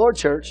praise the Lord,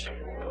 church.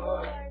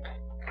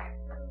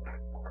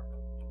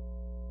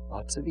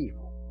 Thoughts of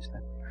evil.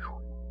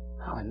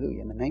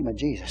 Hallelujah. In the name of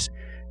Jesus.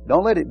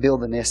 Don't let it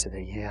build a nest of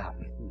it. Yeah.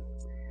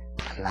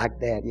 I like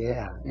that.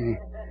 Yeah. And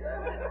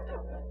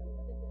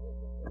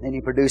then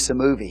you produce a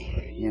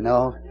movie.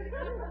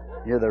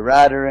 You're the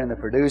writer and the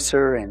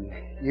producer, and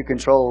you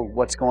control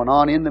what's going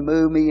on in the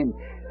movie and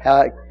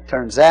how it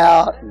turns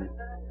out. And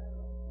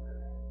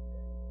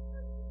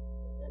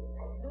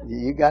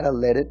you got to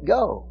let it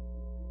go.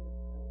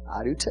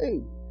 I do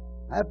too.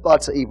 I have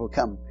thoughts of evil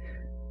come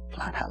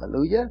flying.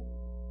 Hallelujah.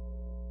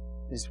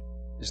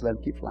 Just let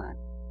them keep flying.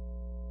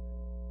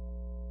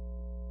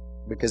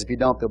 Because if you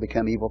don't, they'll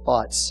become evil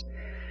thoughts.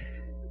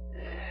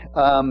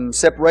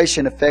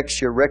 Separation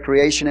affects your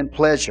recreation and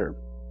pleasure.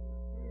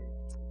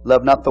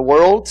 Love not the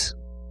world.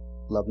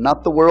 Love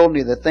not the world,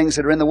 neither the things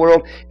that are in the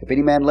world. If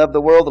any man love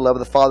the world, the love of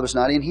the Father is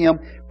not in him.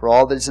 For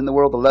all that is in the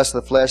world, the lust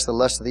of the flesh, the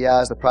lust of the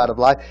eyes, the pride of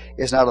life,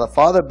 is not of the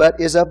Father, but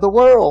is of the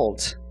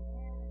world.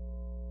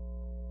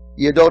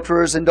 Ye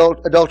adulterers and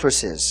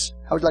adulteresses.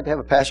 How would you like to have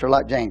a pastor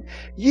like James?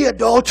 Ye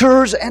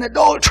adulterers and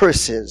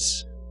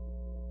adulteresses.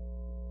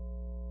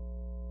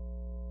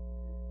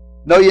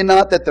 Know ye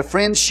not that the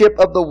friendship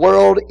of the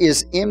world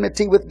is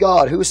enmity with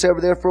God?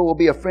 Whosoever therefore will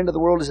be a friend of the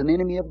world is an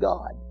enemy of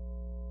God.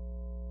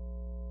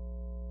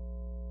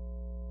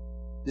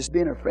 Just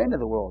being a friend of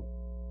the world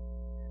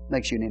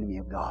makes you an enemy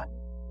of God.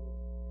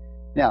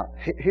 Now,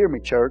 hear me,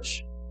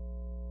 church.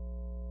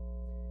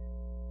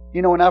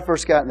 When I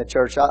first got in the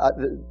church,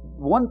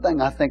 one thing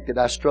I think that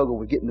I struggled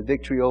with getting the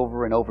victory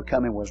over and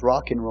overcoming was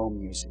rock and roll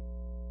music.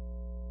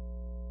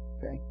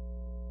 Okay?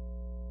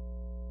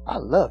 I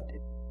loved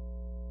it.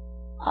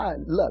 I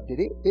loved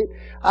it.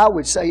 I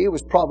would say it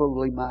was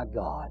probably my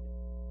God.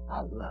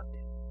 I loved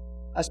it.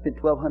 I spent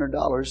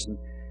 $1,200, and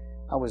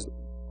I was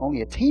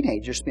only a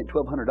teenager. Spent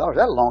 $1,200.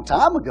 That was a long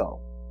time ago.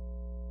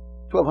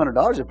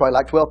 $1,200 is probably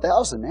like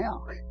 $12,000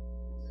 now.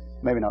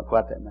 Maybe not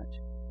quite that much.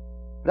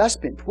 But I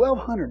spent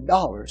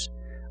 $1,200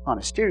 on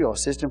a stereo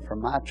system for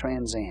my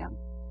Trans Am.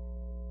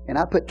 And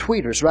I put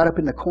tweeters right up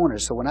in the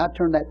corners. So when I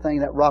turned that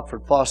thing, that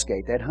Rockford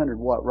Fosgate, that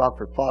 100-watt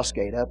Rockford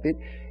Fosgate up,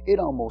 it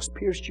almost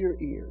pierced your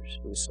ears.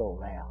 It was so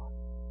loud.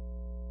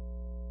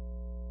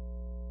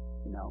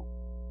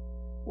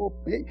 Well,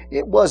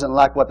 it wasn't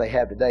like what they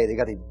have today. They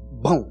got these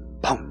boom,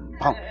 boom,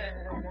 boom.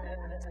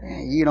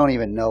 You don't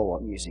even know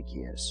what music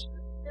is.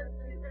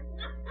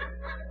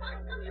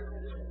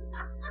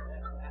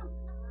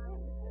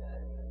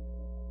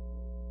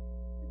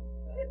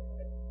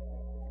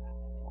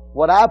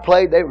 What I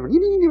played, they were...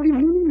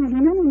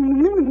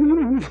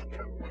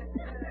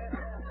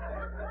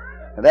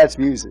 That's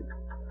music.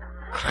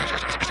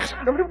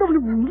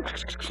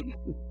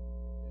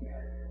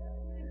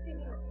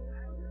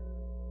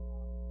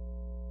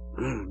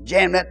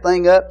 Jam that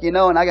thing up,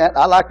 and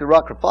I like the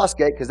Rockford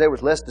Fosgate because there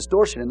was less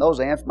distortion in those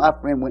amps. My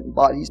friend went and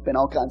bought, he spent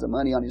all kinds of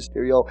money on his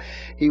stereo.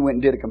 He went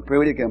and did a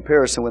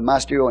comparison with my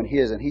stereo and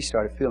his, and he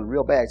started feeling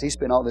real bad because he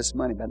spent all this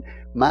money, but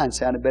mine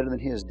sounded better than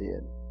his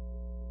did.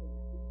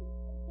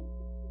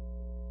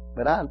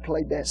 But I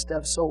played that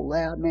stuff so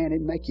loud, man,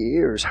 it'd make your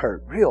ears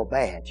hurt real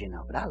bad,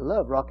 But I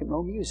love rock and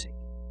roll music.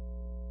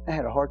 I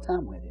had a hard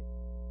time with it.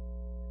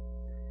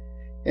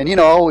 And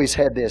I always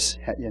had this,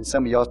 and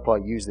some of y'all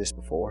probably used this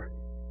before.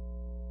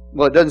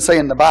 Well, it doesn't say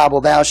in the Bible,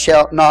 thou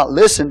shalt not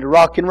listen to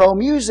rock and roll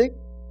music.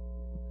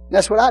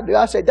 That's what I do.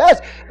 I say,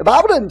 the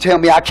Bible doesn't tell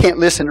me I can't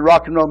listen to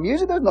rock and roll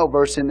music. There's no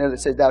verse in there that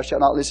says, thou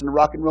shalt not listen to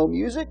rock and roll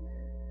music.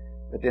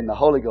 But then the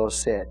Holy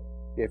Ghost said,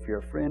 if you're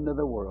a friend of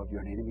the world, you're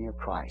an enemy of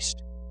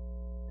Christ.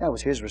 That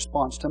was his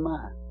response to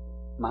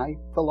my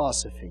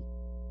philosophy.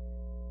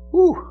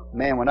 Whew,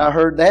 man, when I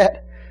heard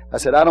that, I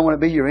said, I don't want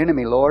to be your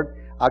enemy, Lord.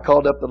 I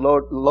called up the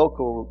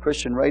local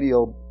Christian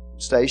radio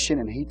station,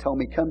 and he told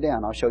me, come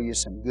down, I'll show you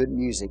some good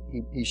music.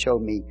 He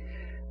showed me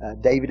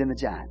David and the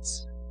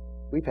Giants.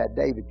 We've had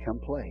David come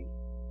play.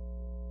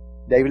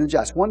 David and the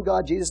Giants. One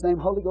God, Jesus' name,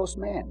 Holy Ghost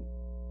man.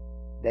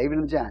 David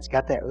and the Giants.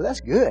 Got that? Well, that's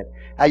good.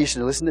 I used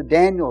to listen to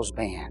Daniel's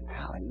band.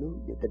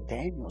 Hallelujah. The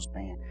Daniel's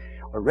band.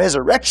 Or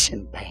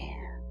Resurrection band.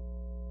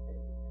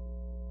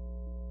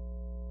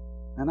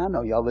 And I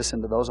know y'all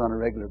listen to those on a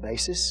regular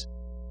basis.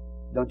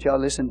 Don't y'all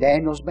listen to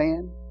Daniel's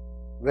band?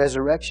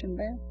 Resurrection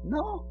band?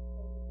 No.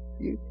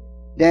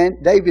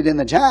 David and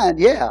the Giant,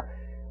 yeah.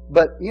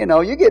 But, you know,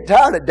 you get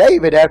tired of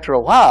David after a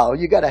while.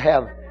 You got to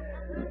have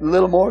a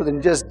little more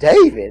than just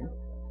David.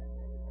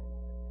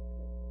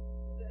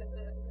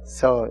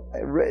 So,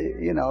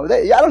 you know,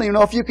 I don't even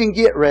know if you can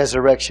get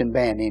Resurrection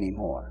Band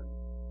anymore.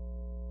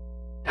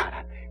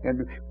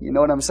 You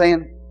know what I'm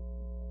saying?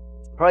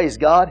 Praise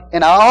God.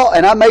 And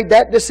I made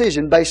that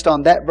decision based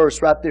on that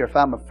verse right there. If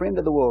I'm a friend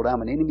of the world,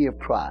 I'm an enemy of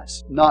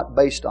Christ. Not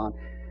based on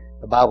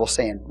the Bible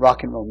saying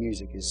rock and roll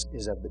music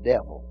is of the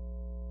devil.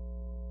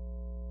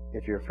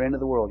 If you're a friend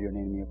of the world, you're an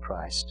enemy of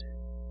Christ.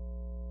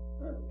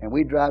 And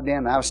we drive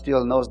down, and I was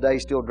still in those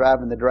days still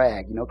driving the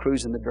drag, you know,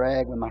 cruising the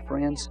drag with my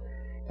friends.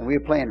 And we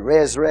were playing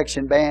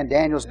Resurrection Band,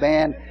 Daniel's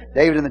Band,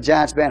 David and the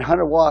Giants Band,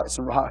 100 watts.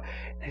 And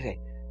they say,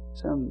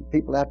 some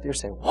people out there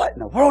say, what in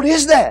the world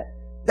is that?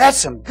 That's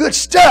some good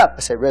stuff. I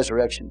say,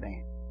 Resurrection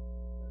Band.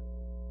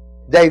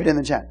 David and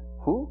the Giants.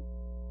 Who?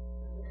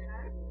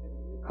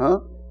 Huh?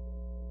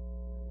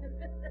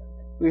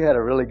 We had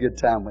a really good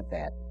time with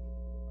that.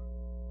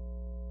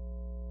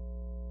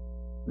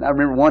 And I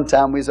remember one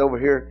time we was over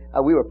here,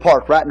 we were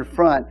parked right in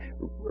front,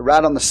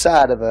 right on the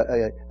side of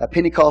a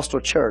Pentecostal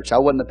church. I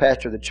wasn't the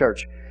pastor of the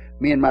church.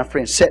 Me and my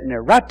friend sitting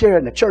there, right there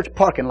in the church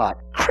parking lot,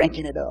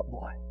 cranking it up,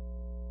 boy.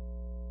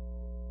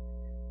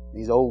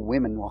 These old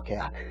women walk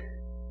out.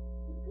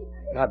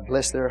 God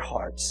bless their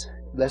hearts,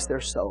 bless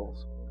their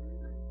souls.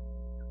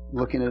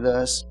 Looking at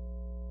us,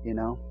 you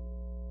know.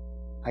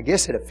 I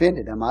guess it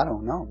offended them. I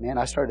don't know, man.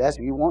 I started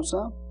asking, you want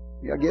some?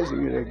 I guess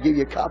I'm going to give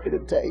you a copy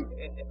of the tape.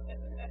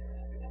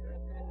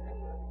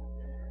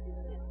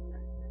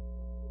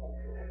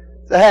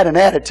 I had an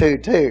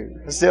attitude too.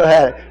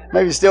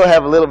 Maybe still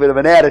have a little bit of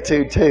an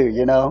attitude too,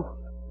 you know.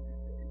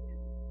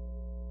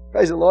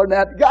 Praise the Lord.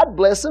 Now, God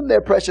bless them.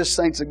 They're precious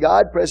saints of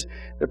God.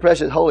 They're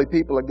precious holy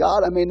people of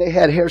God. I mean, they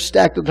had hair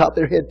stacked on top of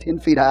their head 10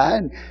 feet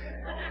high.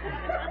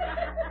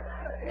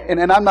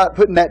 And I'm not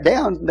putting that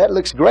down. That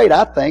looks great,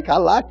 I think. I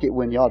like it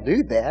when y'all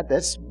do that.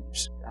 That's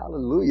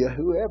hallelujah,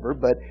 whoever.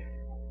 But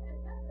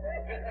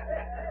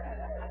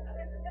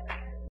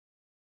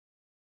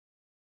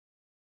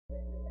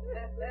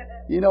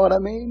you know what I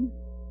mean?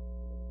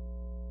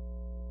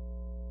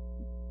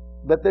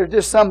 But there's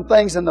just some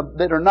things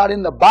that are not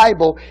in the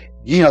Bible.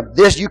 You know,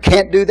 this, you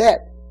can't do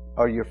that.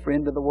 Or you're a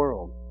friend of the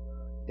world.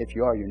 If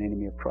you are, you're an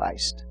enemy of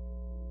Christ.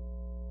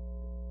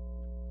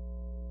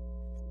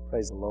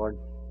 Praise the Lord.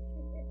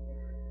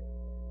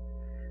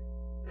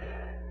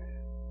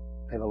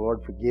 May the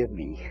Lord forgive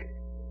me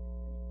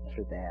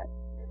for that.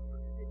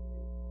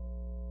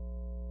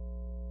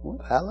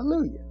 Well,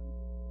 hallelujah.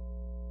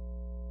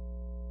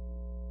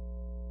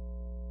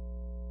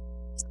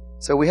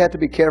 So we have to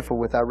be careful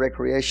with our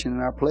recreation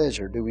and our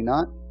pleasure, do we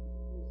not?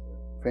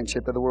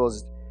 Friendship of the world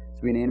is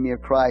to be an enemy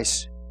of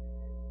Christ.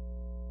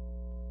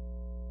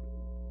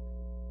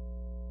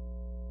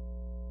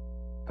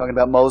 Talking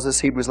about Moses,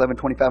 Hebrews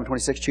 11:25 and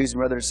 26, choosing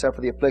rather to suffer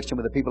the affliction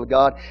with the people of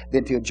God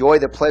than to enjoy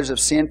the pleasures of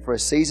sin for a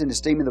season,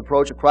 esteeming the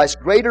approach of Christ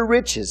greater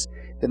riches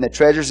than the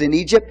treasures in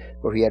Egypt,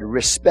 for he had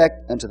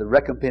respect unto the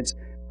recompense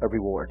of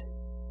reward.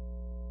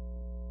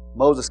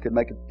 Moses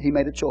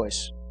made a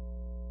choice.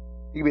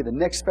 He could be the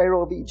next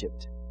Pharaoh of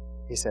Egypt.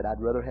 He said,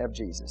 I'd rather have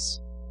Jesus.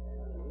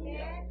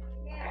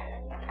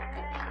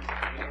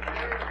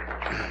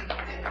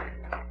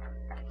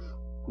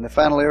 And the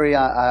final area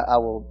I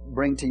will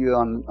bring to you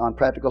on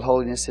practical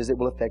holiness is it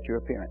will affect your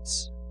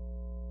appearance.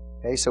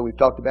 Okay, so we've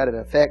talked about it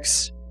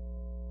affects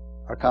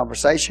our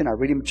conversation, our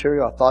reading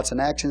material, our thoughts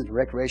and actions,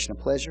 recreation and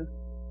pleasure,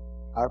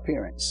 our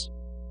appearance.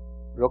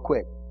 Real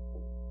quick.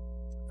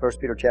 1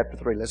 Peter chapter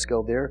 3. Let's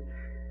go there.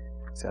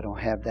 So I don't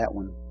have that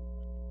one.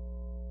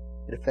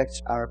 It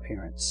affects our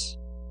appearance.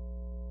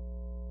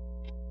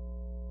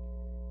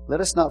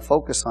 Let us not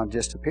focus on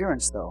just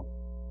appearance, though.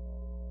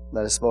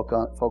 Let us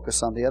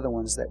focus on the other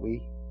ones that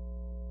we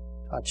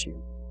taught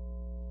you.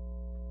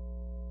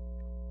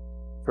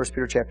 1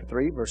 Peter chapter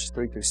 3, verses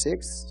 3 through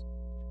 6.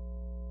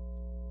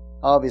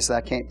 Obviously,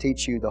 I can't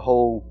teach you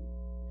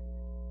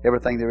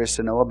everything there is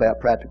to know about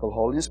practical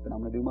holiness, but I'm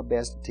going to do my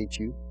best to teach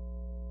you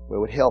where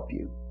it would help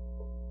you.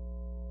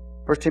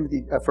 1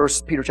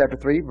 Peter chapter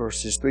 3,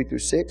 verses 3 through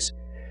 6.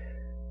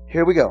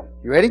 Here we go.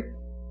 You ready?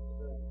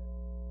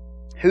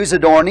 Whose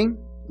adorning?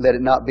 Let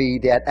it not be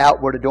that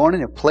outward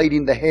adorning of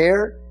plaiting the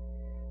hair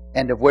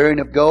and of wearing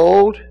of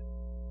gold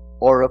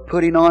or of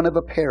putting on of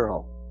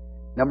apparel,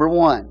 Number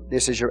one,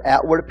 this is your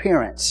outward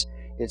appearance.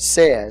 It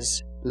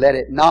says, let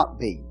it not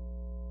be.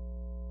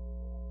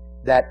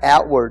 That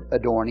outward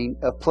adorning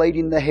of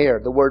plaiting the hair.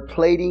 The word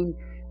plaiting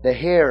the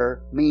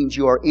hair means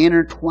you are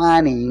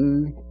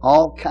intertwining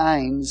all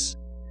kinds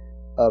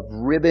of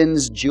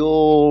ribbons,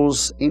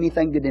 jewels,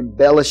 anything that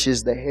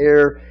embellishes the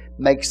hair,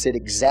 makes it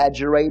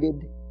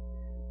exaggerated.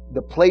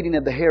 The plaiting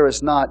of the hair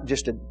is not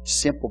just a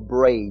simple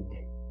braid.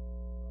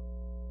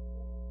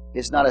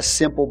 It's not a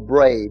simple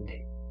braid.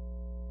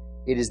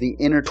 It is the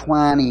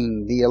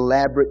intertwining, the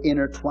elaborate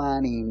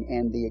intertwining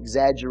and the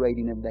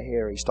exaggerating of the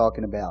hair he's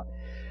talking about.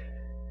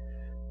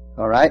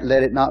 All right,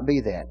 let it not be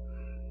that.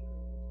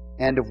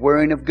 And of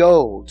wearing of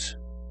golds.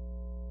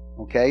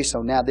 Okay,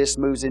 so now this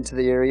moves into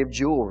the area of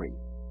jewelry.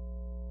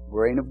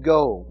 Wearing of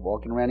gold.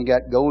 Walking around and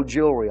got gold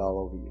jewelry all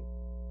over you.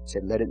 He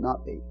said, let it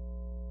not be.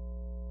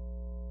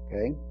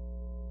 Okay?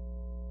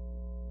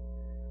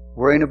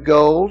 Wearing of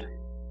gold.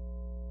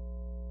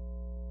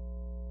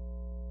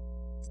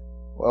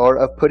 Or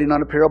of putting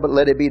on apparel, but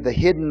let it be the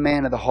hidden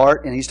man of the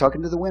heart. And he's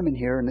talking to the women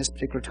here in this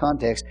particular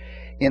context.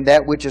 In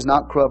that which is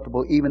not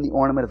corruptible, even the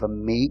ornament of a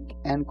meek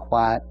and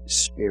quiet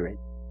spirit,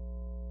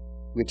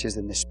 which is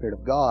in the Spirit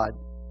of God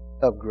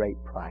of great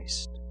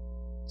price.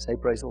 Say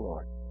praise the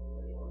Lord.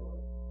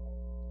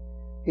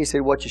 He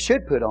said what you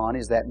should put on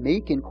is that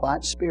meek and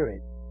quiet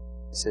spirit,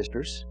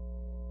 sisters.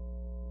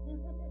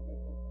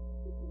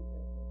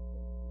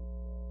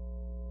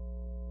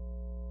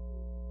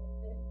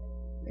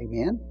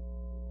 Amen.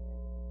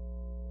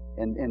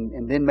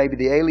 And then maybe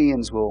the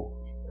aliens will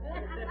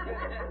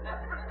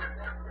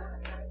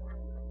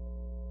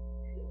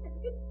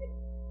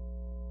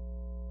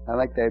I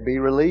like that, be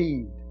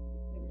relieved.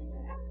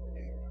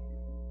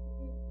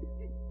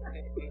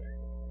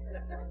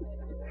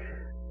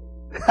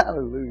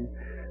 Hallelujah.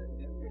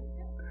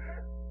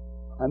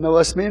 I know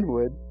us men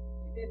would.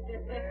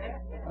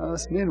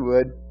 Us men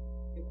would.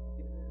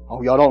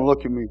 Oh, y'all don't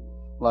look at me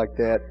like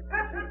that.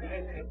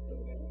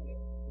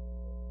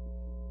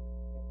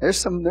 There's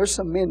some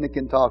men that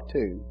can talk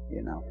too,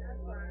 you know.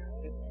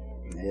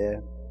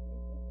 Yeah.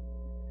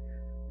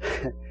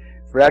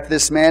 For after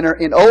this manner,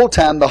 in old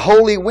time, the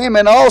holy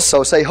women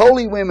also, say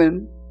holy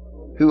women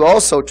who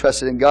also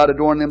trusted in God,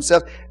 adorned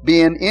themselves,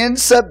 being in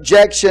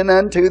subjection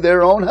unto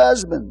their own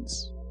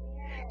husbands.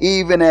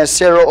 Even as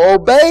Sarah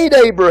obeyed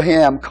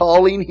Abraham,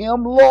 calling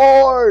him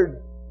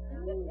Lord.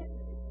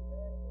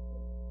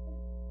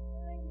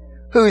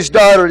 Whose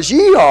daughters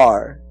ye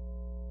are,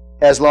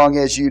 as long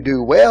as you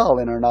do well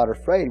and are not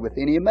afraid with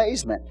any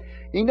amazement.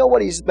 You know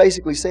what he's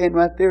basically saying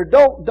right there?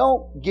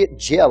 Don't get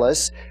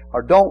jealous,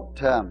 or don't...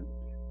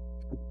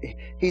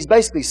 He's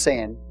basically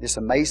saying this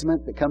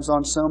amazement that comes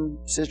on some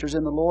sisters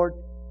in the Lord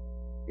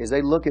is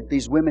they look at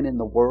these women in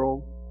the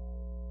world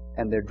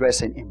and they're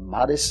dressing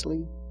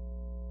immodestly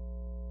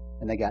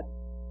and they got,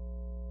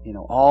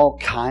 all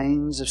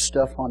kinds of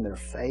stuff on their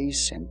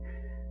face. And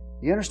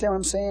you understand what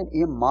I'm saying?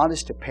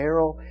 Immodest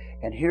apparel.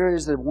 And here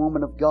is the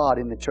woman of God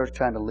in the church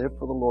trying to live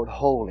for the Lord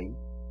holy,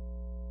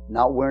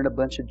 not wearing a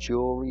bunch of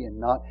jewelry and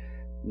not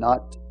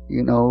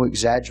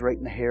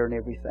exaggerating the hair and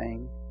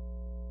everything.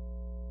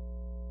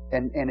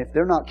 And if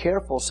they're not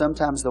careful,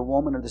 sometimes the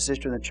woman or the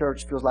sister in the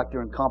church feels like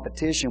they're in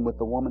competition with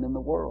the woman in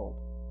the world.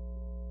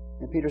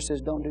 And Peter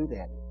says, don't do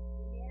that.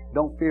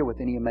 Don't fear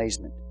with any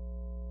amazement.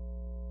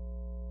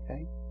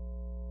 Okay?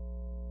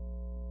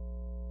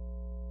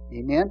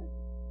 Amen?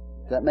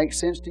 Does that make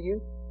sense to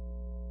you?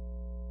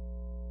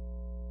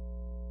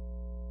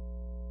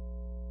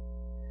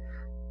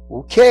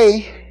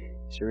 Okay.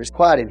 Sure is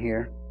quiet in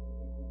here.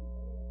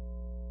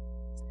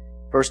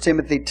 1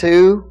 Timothy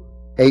 2,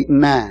 8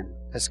 and 9.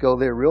 Let's go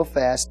there real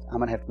fast. I'm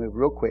going to have to move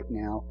real quick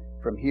now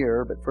from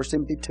here. But 1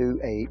 Timothy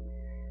 2, 8.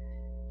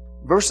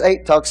 Verse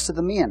 8 talks to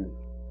the men.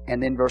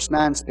 And then verse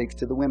 9 speaks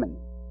to the women.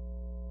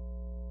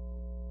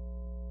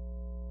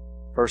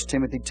 1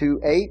 Timothy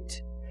 2,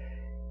 8.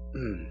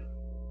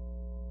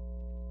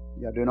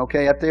 Y'all doing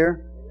okay up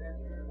there?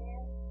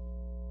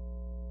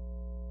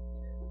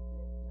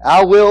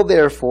 I will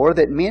therefore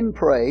that men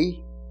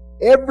pray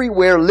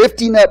everywhere,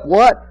 lifting up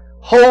what?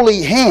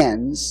 Holy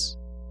hands,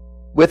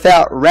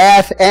 without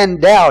wrath and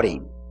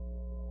doubting.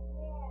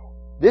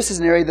 This is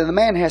an area that the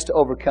man has to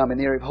overcome in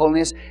the area of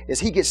holiness, is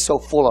he gets so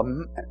full of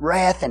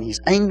wrath and he's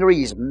angry,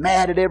 he's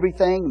mad at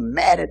everything,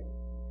 mad at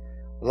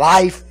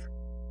life,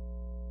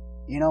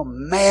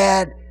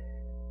 mad,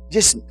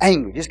 just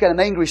angry, just got an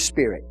angry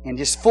spirit and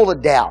just full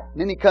of doubt.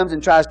 And then he comes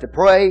and tries to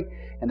pray,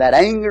 and that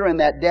anger and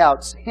that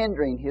doubt's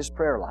hindering his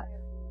prayer life.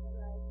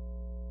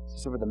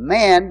 So for the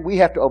man, we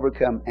have to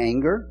overcome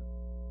anger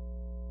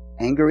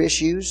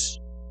issues,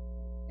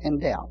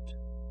 and doubt.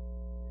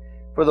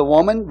 For the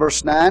woman,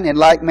 verse 9, in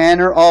like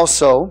manner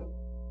also,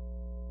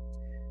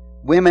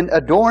 women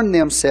adorn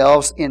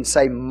themselves in,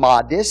 say,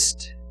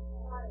 modest.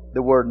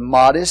 The word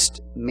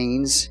modest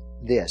means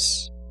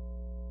this.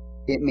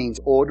 It means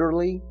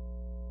orderly.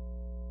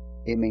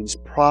 It means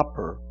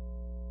proper.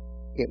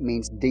 It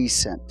means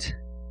decent.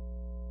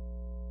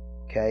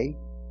 Okay?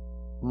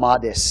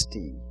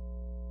 Modesty.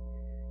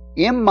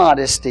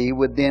 Immodesty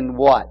would then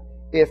what?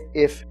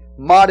 If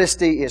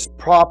Modesty is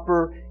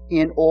proper,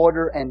 in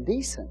order, and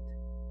decent.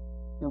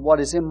 And what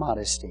is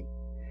immodesty?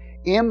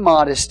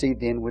 Immodesty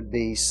then would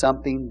be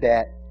something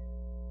that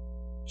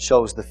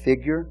shows the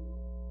figure,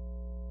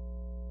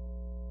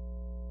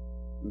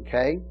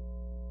 okay,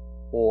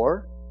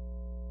 or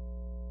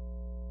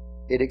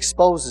it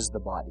exposes the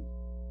body.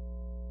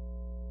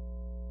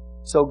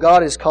 So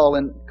God is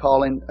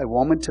calling a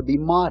woman to be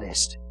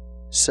modest.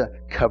 So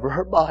cover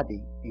her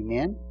body.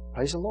 Amen?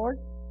 Praise the Lord.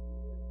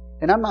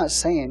 And I'm not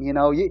saying,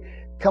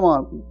 come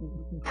on,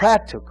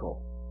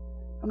 practical.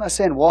 I'm not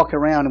saying walk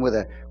around with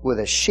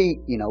a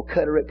sheet,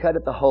 cut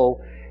at the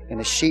hole in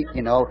a sheet,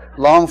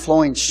 long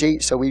flowing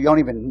sheet so we don't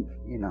even,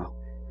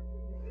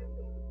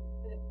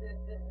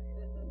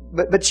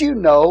 But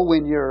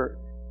when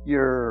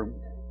you're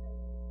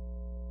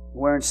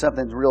wearing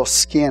something real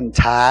skin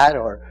tight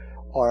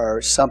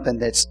or something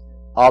that's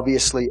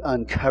obviously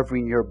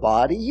uncovering your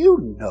body,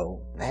 you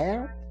know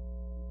that.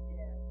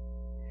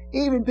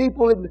 Even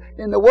people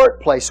in the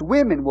workplace,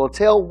 women will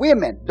tell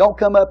women, don't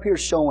come up here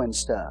showing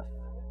stuff.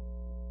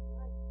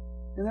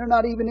 And they're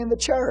not even in the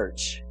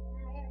church.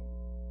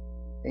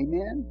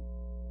 Amen?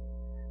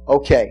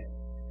 Okay.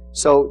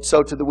 So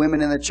to the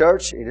women in the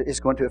church, it's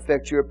going to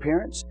affect your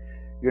appearance.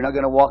 You're not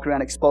going to walk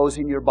around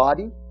exposing your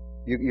body.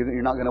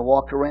 You're not going to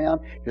walk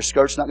around. Your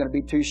skirt's not going to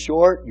be too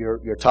short.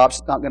 Your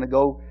top's not going to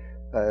go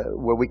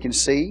where we can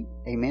see.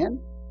 Amen?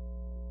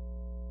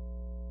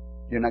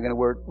 You're not going to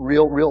wear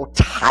real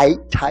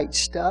tight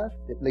stuff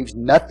that leaves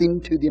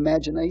nothing to the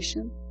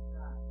imagination.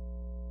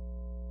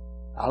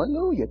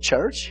 Hallelujah,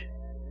 church.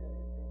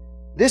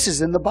 This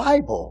is in the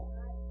Bible.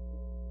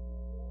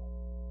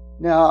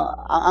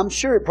 Now, I'm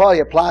sure it probably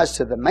applies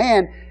to the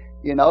man,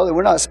 that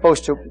we're not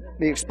supposed to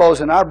be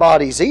exposing our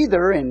bodies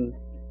either.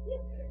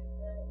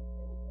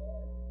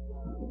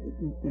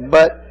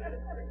 But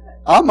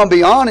I'm going to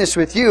be honest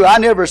with you. I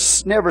never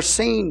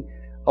seen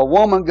a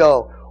woman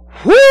go,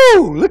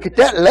 whoo, look at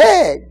that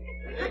leg.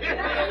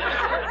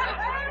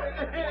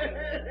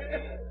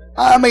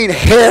 I mean,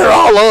 hair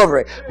all over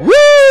it.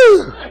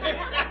 Woo!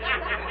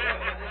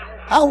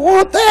 I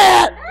want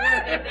that.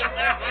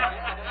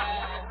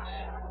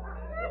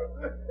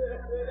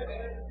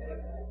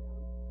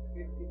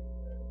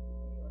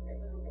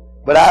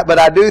 But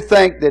I do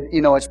think that,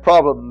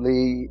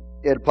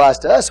 it applies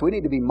to us. We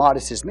need to be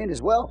modest as men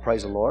as well.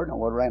 Praise the Lord. Don't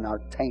wear around our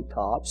tank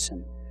tops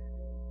and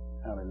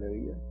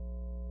hallelujah.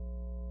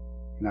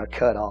 And our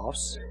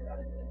cutoffs.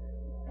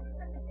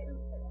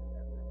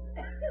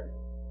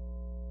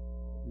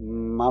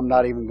 I'm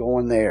not even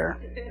going there.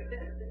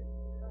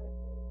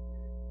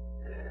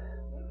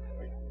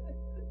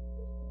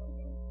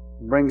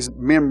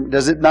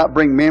 Does it not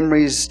bring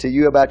memories to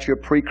you about your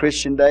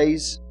pre-Christian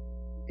days?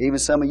 Even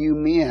some of you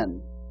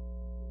men.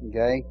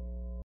 Okay?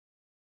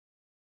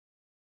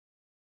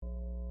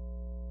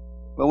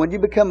 But when you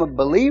become a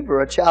believer,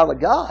 a child of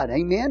God,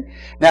 amen?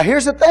 Now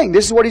here's the thing.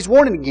 This is what He's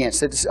warning against.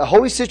 That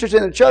holy sisters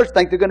in the church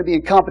think they're going to be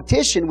in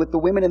competition with the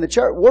women in the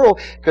church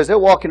world because they're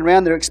walking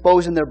around, they're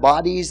exposing their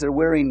bodies, they're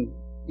wearing,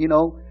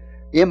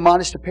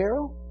 immodest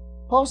apparel.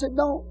 Paul said,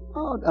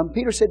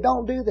 Peter said,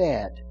 don't do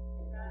that.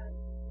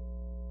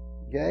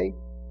 Okay?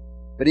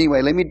 But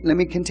anyway, let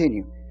me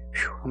continue.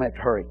 I'm going to have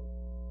to hurry.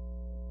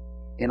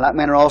 In like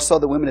manner also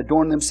the women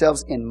adorn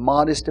themselves in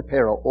modest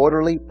apparel,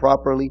 orderly,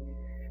 proper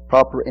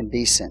and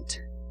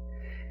decent.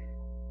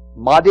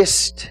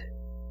 Modest,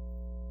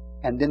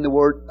 and then the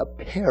word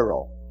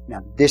apparel.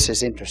 Now this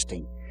is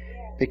interesting,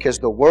 because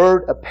the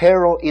word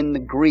apparel in the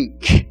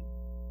Greek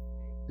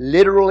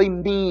literally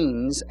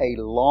means a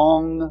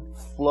long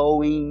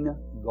flowing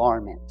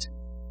garment.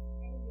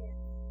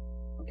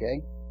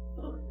 Okay?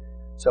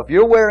 So if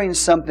you're wearing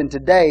something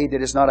today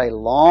that is not a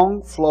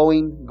long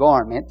flowing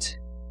garment,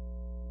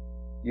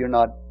 you're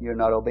not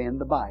obeying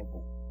the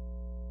Bible.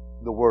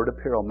 The word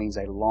apparel means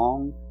a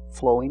long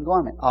flowing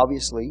garment.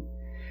 Obviously,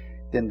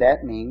 then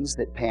that means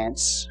that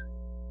pants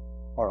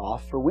are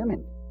off for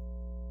women.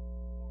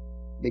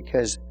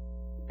 Because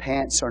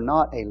pants are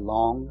not a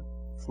long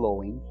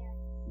flowing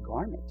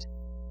garment.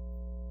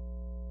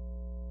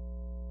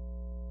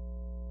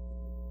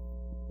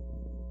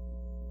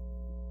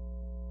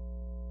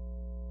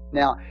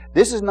 Now,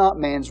 this is not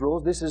man's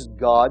rules. This is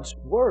God's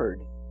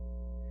Word.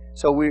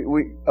 So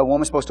a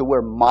woman's supposed to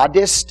wear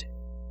modest,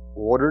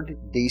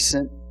 ordered,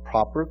 decent,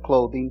 proper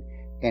clothing,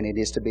 and it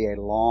is to be a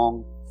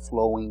long,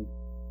 flowing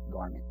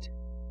garment.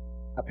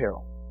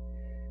 Apparel.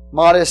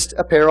 Modest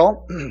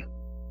apparel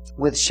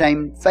with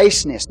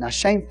shamefacedness. Now,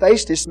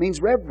 shamefacedness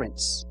means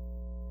reverence.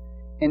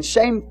 And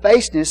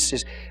shamefacedness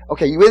is...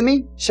 Okay, you with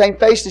me?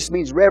 Shamefacedness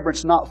means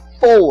reverence, not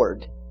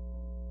forward.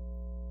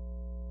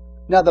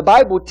 Now, the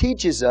Bible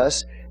teaches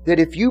us that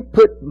if you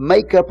put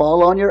makeup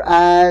all on your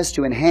eyes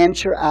to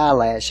enhance your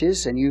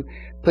eyelashes, and you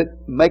put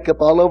makeup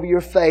all over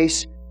your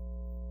face,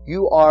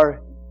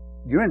 you're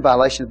in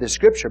violation of this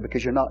Scripture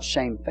because you're not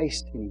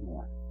shamefaced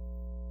anymore.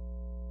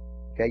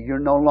 Okay, you're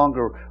no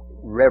longer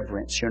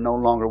reverence. You're no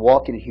longer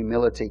walking in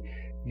humility.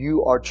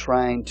 You are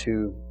trying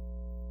to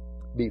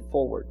be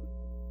forward.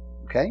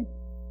 Okay?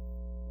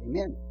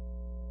 Amen.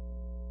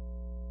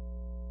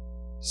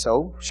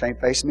 So,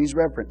 shamefaced means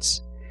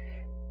reverence.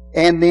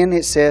 And then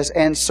it says,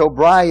 and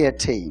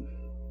sobriety.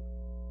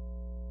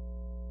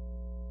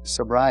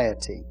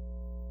 Sobriety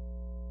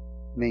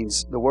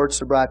means, the word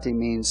sobriety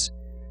means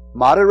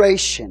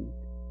moderation.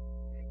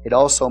 It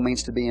also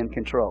means to be in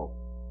control.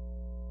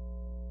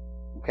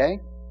 Okay?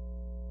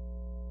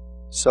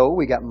 So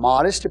we got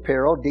modest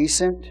apparel,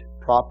 decent,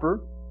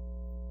 proper,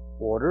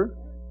 order,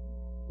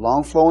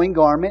 long flowing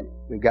garment.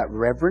 We've got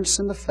reverence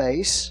in the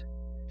face,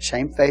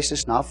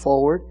 shamefacedness, not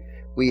forward.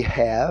 We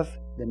have,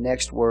 the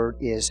next word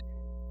is,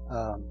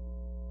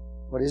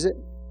 what is it?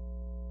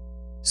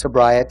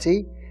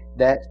 Sobriety.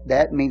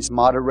 That means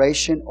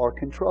moderation or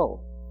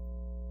control.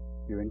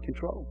 You're in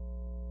control.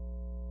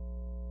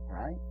 All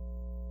right?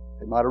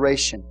 The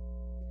moderation.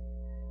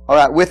 All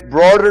right, with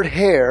broidered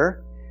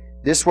hair.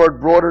 This word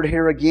broidered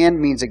hair again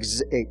means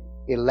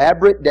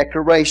elaborate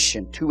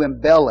decoration, to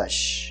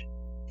embellish,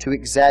 to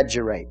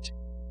exaggerate.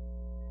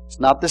 It's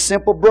not the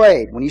simple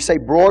braid. When you say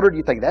broidered,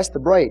 you think that's the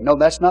braid. No,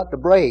 that's not the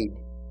braid.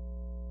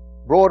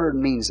 Broidered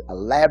means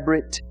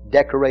elaborate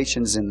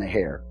decorations in the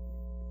hair.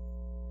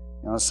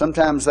 You know,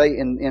 sometimes they,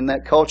 in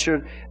that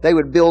culture, they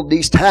would build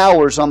these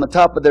towers on the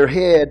top of their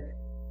head.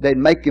 They'd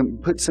make them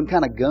put some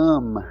kind of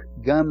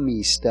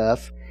gummy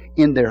stuff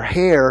in their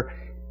hair.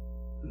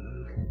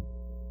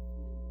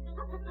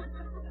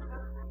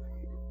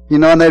 You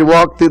know, and they'd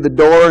walk through the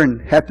door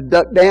and have to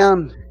duck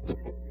down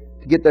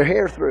to get their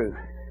hair through.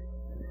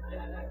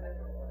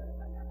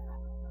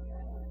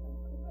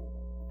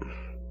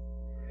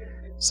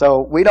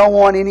 So we don't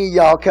want any of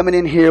y'all coming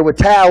in here with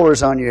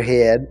towers on your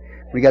head.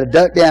 We got to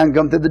duck down and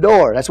come through the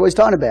door. That's what he's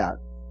talking about.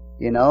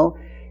 You know?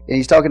 And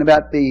he's talking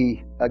about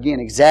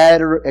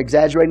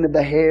exaggerating of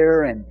the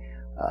hair and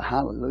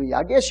hallelujah.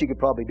 I guess you could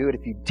probably do it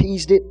if you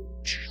teased it.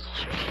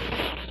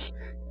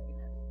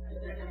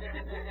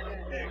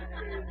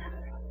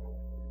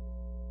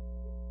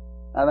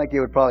 I think it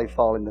would probably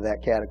fall into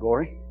that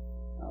category.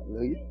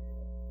 Hallelujah.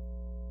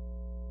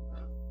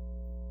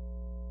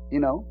 You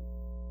know,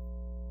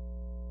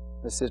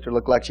 the sister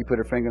looked like she put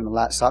her finger in the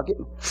light socket.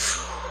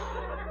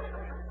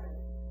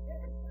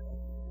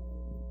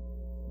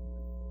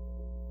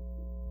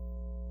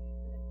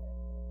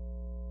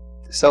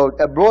 So,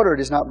 embroidered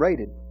is not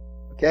braided.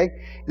 Okay?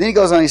 And then he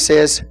goes on, he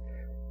says,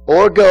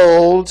 or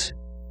gold,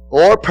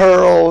 or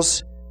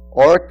pearls,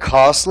 or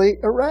costly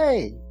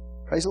array.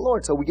 Praise the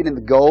Lord. So we get in the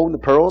gold and the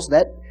pearls.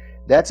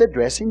 That's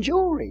addressing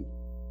jewelry.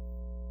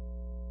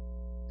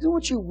 You don't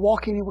want you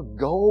walking in with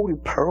gold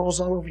and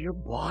pearls all over your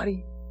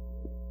body.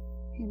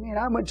 Amen.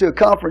 I went to a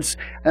conference.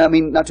 I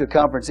mean, not to a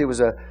conference. It was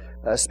a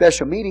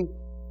special meeting.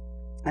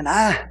 And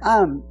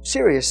I'm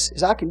serious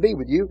as I can be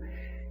with you.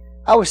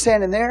 I was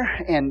standing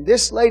there, and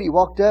this lady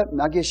walked up,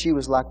 and I guess she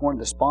was like one of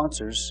the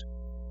sponsors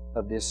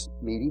of this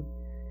meeting.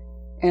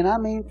 And I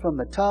mean, from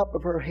the top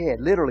of her head,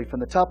 literally from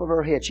the top of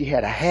her head, she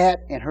had a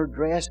hat and her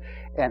dress.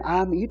 And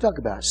I mean, you talk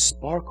about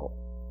sparkle.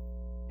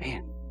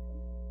 Man.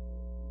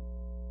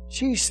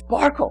 She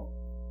sparkled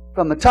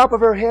from the top of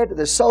her head to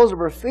the soles of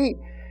her feet.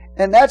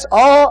 And that's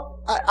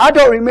all. I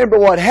don't remember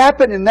what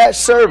happened in that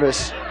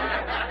service.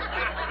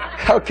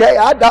 Okay,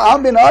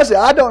 I'm being honest.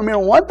 I don't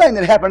remember one thing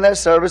that happened in that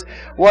service,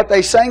 what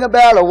they sang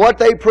about or what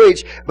they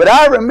preached. But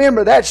I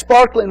remember that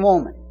sparkling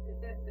woman.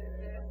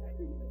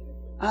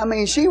 I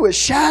mean, she was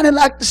shining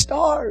like the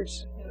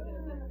stars.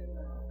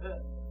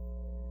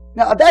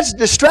 Now, that's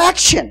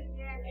distraction.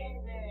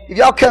 If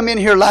y'all come in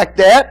here like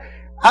that,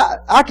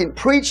 I can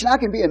preach and I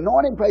can be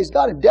anointed, praise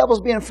God, and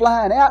devils being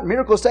flying out and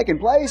miracles taking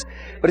place.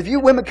 But if you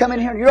women come in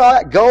here and you're all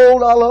that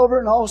gold all over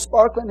and all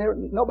sparkling,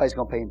 nobody's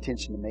going to pay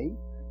attention to me.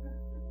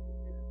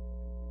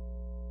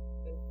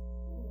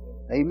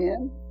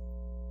 Amen.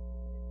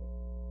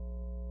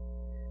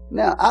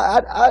 Now,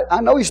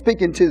 I know he's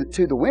speaking to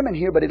the women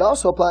here, but it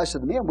also applies to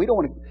the men. We don't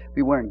want to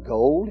be wearing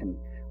gold and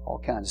all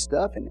kinds of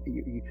stuff. And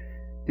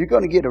you're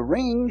going to get a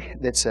ring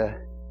that's a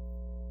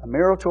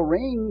marital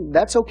ring.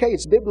 That's okay.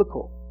 It's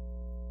biblical.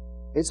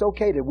 It's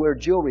okay to wear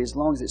jewelry as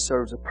long as it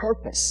serves a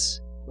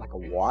purpose, like a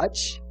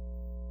watch,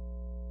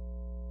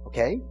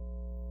 okay,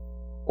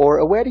 or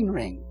a wedding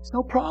ring. It's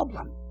no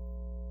problem.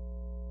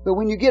 But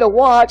when you get a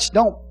watch,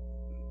 don't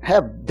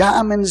have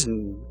diamonds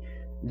and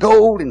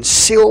gold and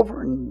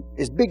silver and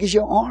as big as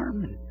your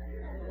arm.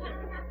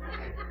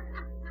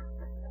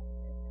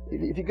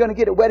 If you're going to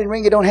get a wedding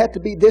ring, it don't have to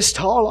be this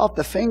tall off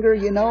the finger,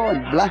 you know,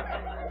 and black.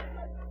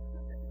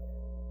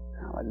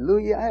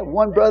 Hallelujah. I have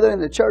one brother in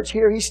the church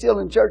here. He's still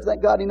in church.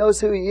 Thank God he knows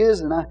who he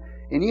is, and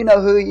you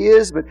know who he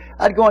is. But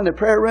I'd go in the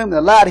prayer room and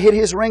the light hit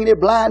his ring and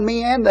it'd blind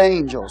me and the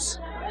angels.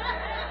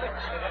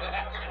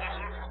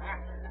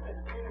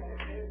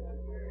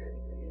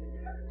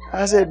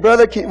 I said,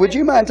 brother, would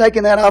you mind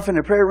taking that off in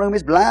the prayer room?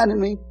 It's blinding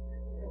me.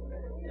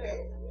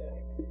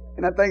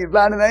 And I think it's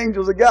blinding the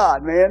angels of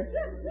God, man.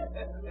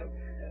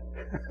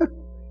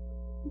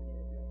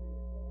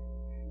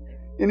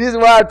 And his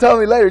wife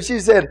told me later, she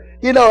said,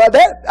 you know,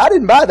 I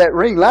didn't buy that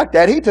ring like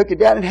that. He took it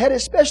down and had it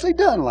specially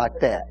done like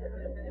that.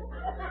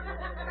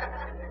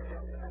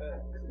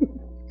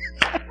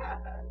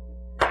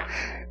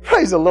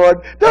 Praise the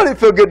Lord. Don't it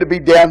feel good to be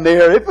down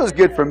there? It feels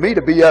good for me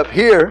to be up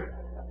here.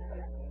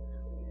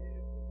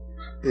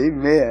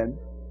 Amen.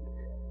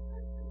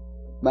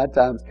 My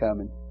time's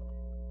coming.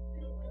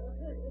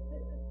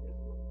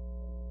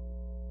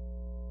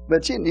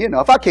 But you know,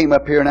 if I came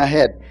up here and I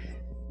had,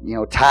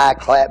 tie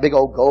clap, big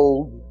old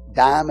gold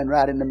diamond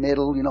right in the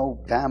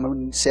middle,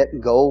 diamond set in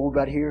gold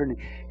right here, and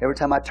every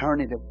time I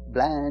turn it, it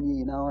blind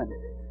you, and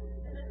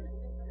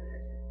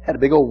had a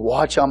big old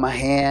watch on my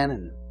hand,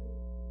 and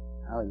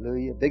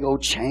hallelujah, big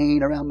old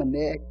chain around my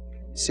neck,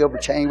 silver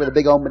chain with a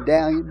big old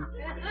medallion.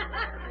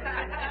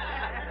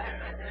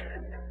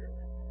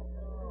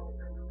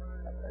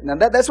 Now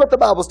that's what the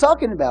Bible's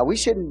talking about.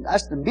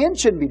 Men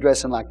shouldn't be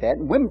dressing like that,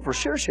 and women for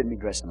sure shouldn't be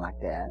dressing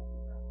like that.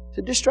 It's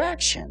a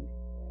distraction.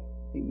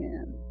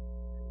 Amen.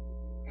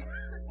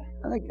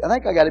 I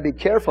think I got to be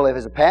careful if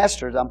as a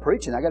pastor, as I'm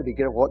preaching, I got to be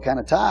careful what kind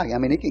of tie. I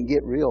mean, it can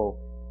get real.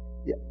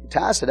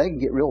 Ties today can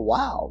get real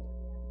wild,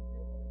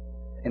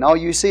 and all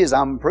you see as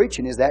I'm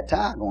preaching is that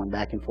tie going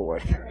back and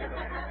forth.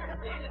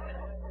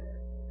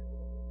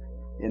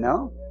 And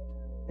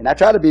I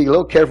try to be a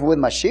little careful with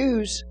my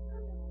shoes.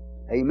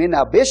 Amen.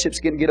 Now, bishops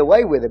can get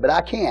away with it, but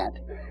I can't.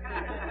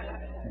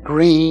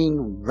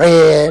 Green,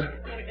 red,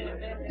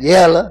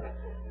 yellow.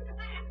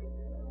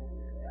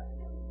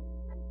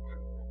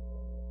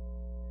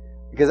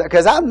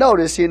 Because I've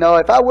noticed,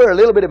 if I wear a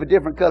little bit of a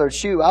different colored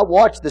shoe, I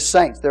watch the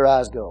saints, their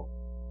eyes go.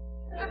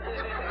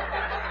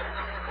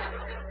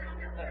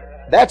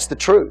 That's the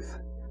truth.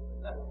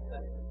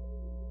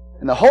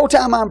 And the whole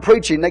time I'm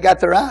preaching, they got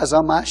their eyes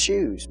on my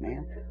shoes,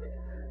 man.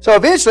 So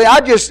eventually,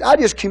 I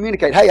just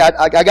communicate. Hey,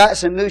 I got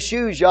some new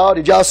shoes, y'all.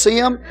 Did y'all see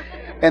them?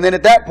 And then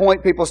at that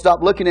point, people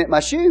stop looking at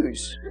my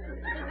shoes.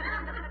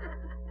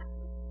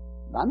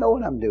 I know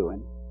what I'm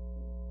doing.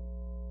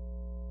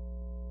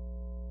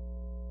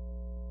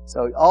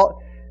 So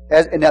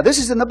now this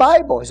is in the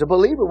Bible. As a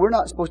believer, we're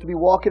not supposed to be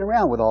walking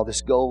around with all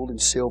this gold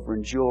and silver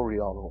and jewelry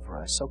all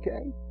over us.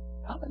 Okay,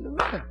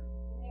 hallelujah.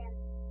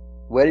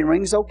 Wedding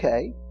ring's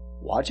okay.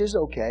 Watch is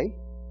okay.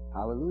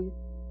 Hallelujah.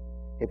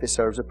 If it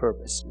serves a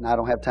purpose. And I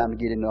don't have time to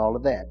get into all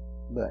of that.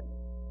 But,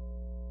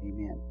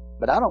 amen.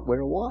 But I don't wear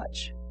a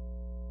watch.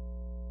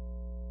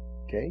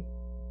 Okay?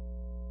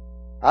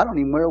 I don't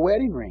even wear a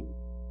wedding ring.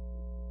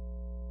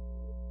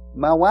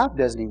 My wife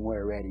doesn't even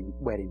wear a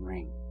wedding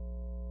ring.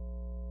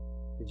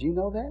 Did you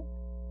know that?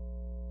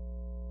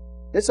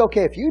 It's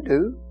okay if you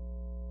do,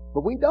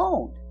 but we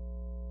don't.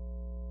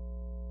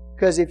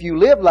 Because if you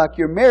live like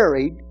you're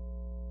married,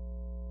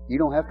 you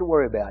don't have to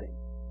worry about it.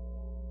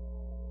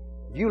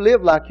 If you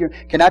live like you're...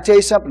 Can I tell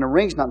you something? The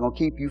ring's not going to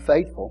keep you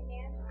faithful.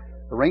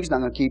 The ring's not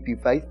going to keep you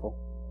faithful.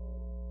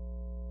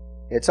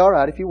 It's all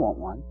right if you want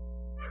one.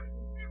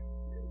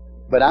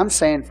 But I'm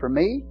saying for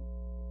me,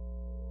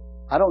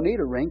 I don't need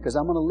a ring because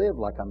I'm going to live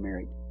like I'm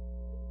married.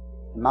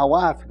 And my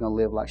wife is going to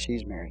live like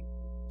she's married.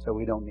 So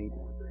we don't need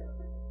one.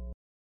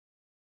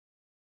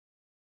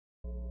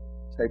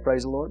 Say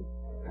praise the Lord.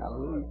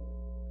 Hallelujah.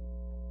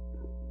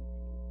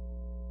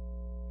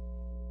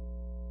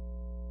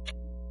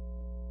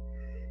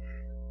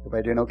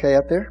 Everybody doing okay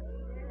up there?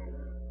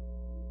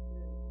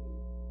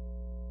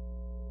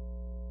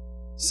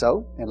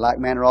 So, in like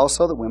manner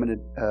also, the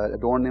women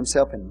adorn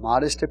themselves in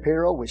modest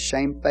apparel, with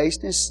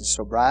shamefacedness and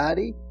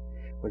sobriety,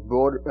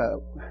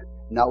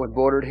 not with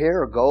bordered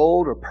hair or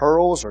gold or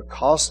pearls or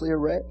costly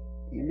array.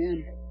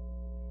 Amen.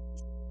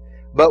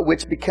 But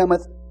which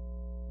becometh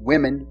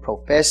women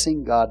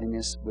professing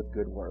godliness with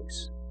good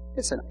works.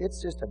 It's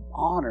just an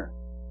honor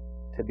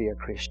to be a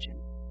Christian.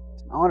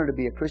 It's an honor to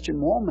be a Christian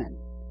woman.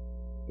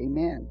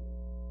 Amen.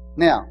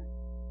 Now,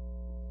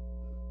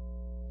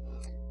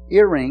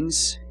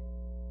 earrings,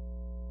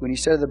 when you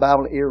study the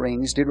Bible,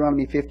 earrings,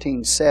 Deuteronomy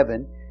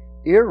 15:7,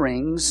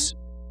 earrings,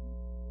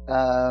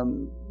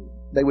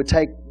 they would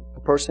take a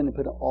person and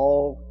put it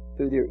all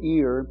through their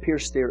ear and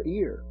pierce their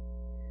ear.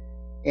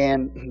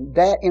 And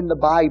that in the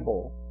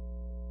Bible,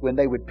 when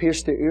they would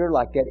pierce their ear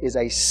like that, is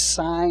a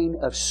sign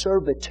of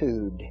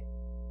servitude.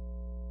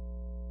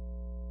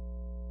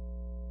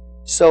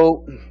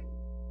 So,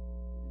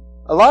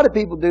 a lot of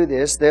people do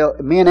this,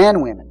 men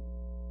and women.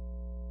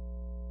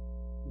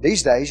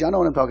 These days, y'all know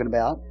what I'm talking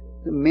about.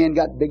 The men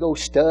got big old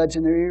studs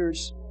in their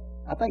ears.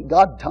 I thank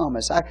God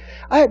Thomas. I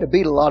had to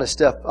beat a lot of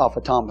stuff off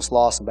of Thomas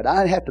Lawson, but I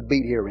didn't have to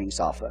beat earrings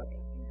off of him.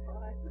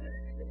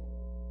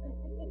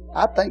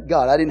 I thank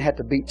God I didn't have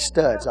to beat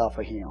studs off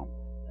of him.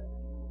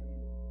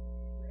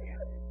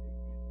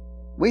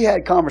 We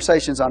had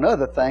conversations on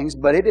other things,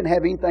 but it didn't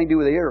have anything to do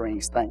with the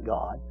earrings, thank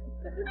God.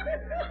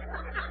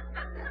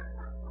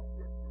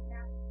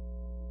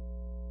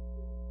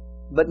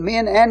 But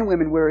men and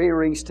women wear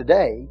earrings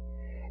today,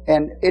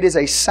 and it is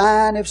a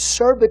sign of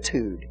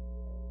servitude.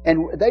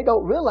 And they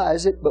don't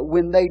realize it, but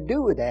when they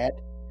do that,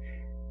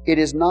 it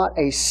is not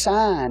a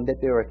sign that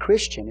they're a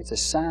Christian. It's a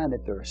sign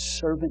that they're a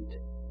servant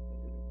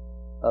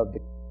of the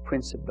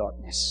Prince of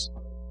Darkness.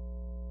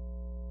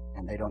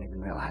 And they don't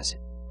even realize it.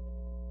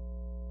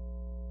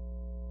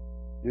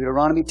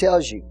 Deuteronomy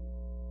tells you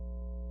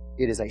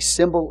it is a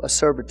symbol of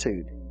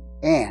servitude,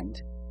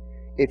 and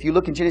if you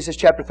look in Genesis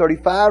chapter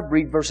 35,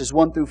 read verses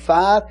 1 through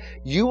 5,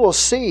 you will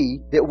see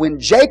that when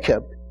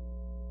Jacob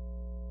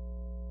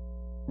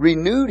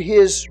renewed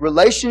his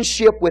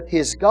relationship with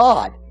his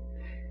God,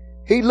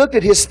 he looked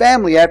at his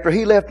family after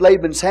he left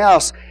Laban's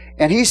house,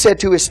 and he said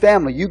to his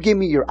family, you give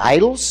me your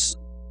idols?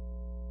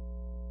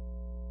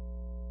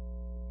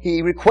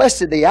 He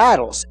requested the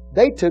idols.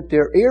 They took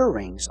their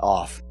earrings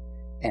off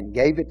and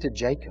gave it to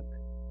Jacob.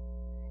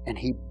 And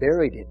he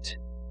buried it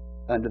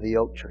under the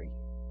oak tree.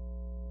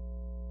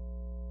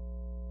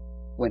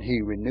 When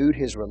he renewed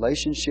his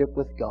relationship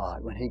with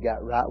God, when he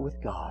got right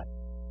with God,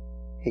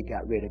 he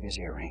got rid of his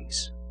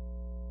earrings.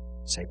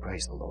 Say,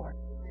 praise the Lord.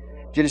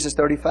 Genesis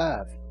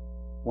 35,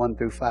 1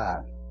 through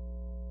 5.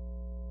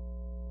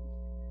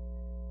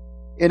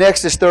 In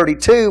Exodus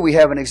 32, we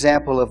have an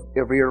example of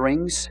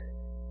earrings.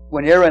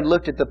 When Aaron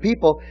looked at the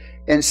people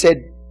and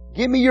said,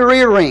 give me your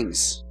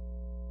earrings.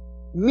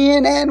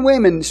 Men and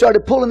women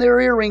started pulling their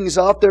earrings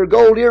off, their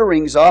gold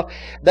earrings off.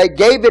 They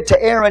gave it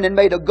to Aaron and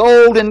made a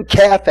golden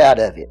calf out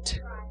of it.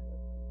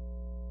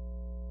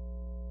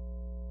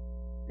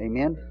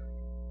 Amen?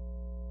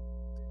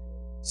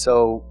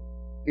 So,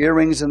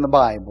 earrings in the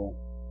Bible,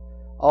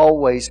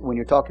 always, when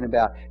you're talking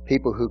about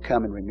people who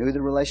come and renew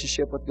the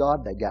relationship with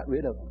God, they got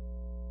rid of them.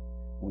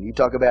 When you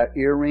talk about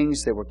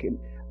earrings, it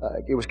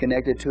was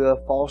connected to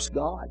a false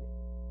god.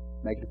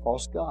 Making a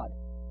false god.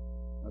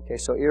 Okay,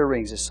 so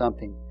earrings is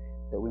something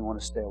that we want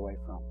to stay away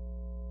from.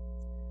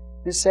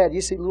 It's sad. You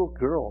see little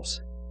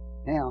girls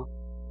now.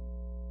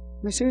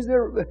 As soon as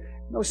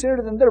no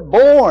sooner than they're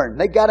born,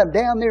 they got them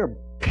down there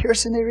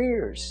piercing their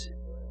ears.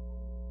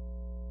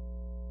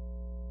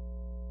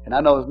 And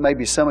I know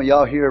maybe some of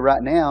y'all here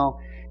right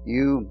now,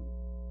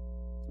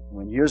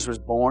 when yours was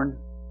born,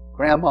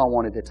 Grandma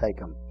wanted to take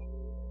them.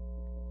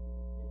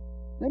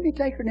 Let me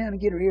take her down and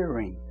get her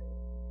earring.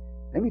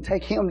 Let me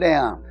take him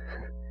down.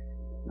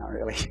 Not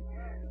really.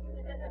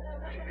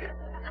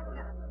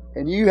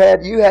 And you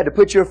had to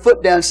put your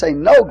foot down and say,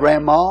 no,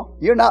 Grandma,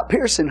 you're not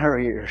piercing her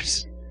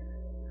ears.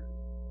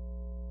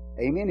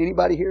 Amen?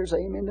 Anybody here say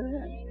amen to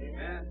that?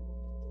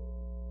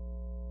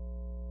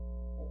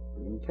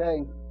 Amen.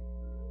 Okay.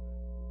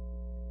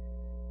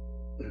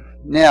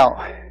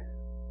 Now,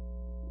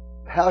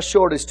 how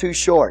short is too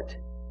short?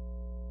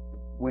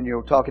 When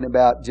you're talking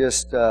about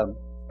just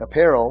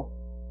apparel,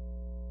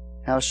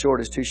 how short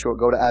is too short?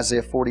 Go to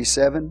Isaiah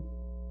 47,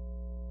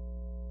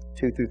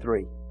 2 through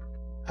 3.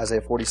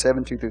 Isaiah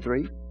 47, 2 through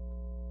 3.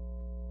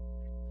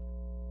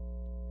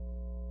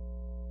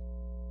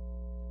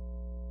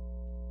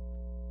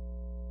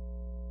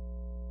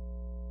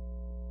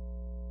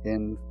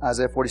 In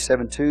Isaiah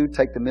 47, 2,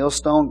 take the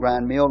millstone,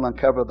 grind meal,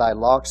 uncover thy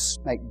locks,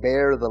 make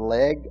bare the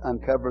leg,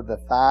 uncover the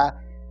thigh,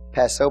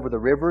 pass over the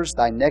rivers,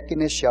 thy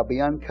nakedness shall be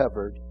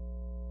uncovered.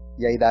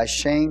 Yea, thy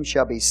shame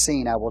shall be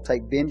seen. I will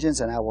take vengeance,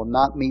 and I will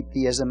not meet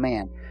thee as a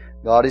man.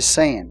 God is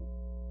saying,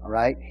 all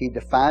right, He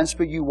defines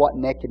for you what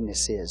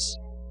nakedness is.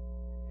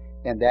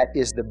 And that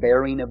is the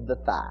baring of the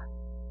thigh.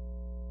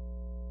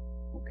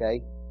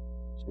 Okay?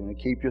 So you're going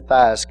to keep your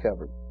thighs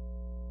covered.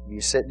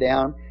 You sit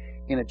down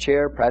in a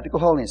chair, practical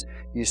holiness.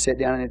 You sit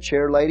down in a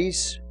chair,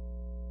 ladies,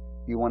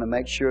 you want to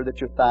make sure that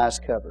your thighs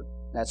covered.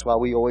 That's why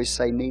we always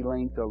say knee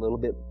length or a little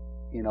bit,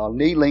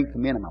 knee length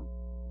minimum.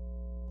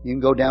 You can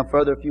go down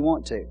further if you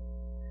want to.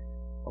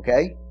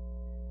 Okay?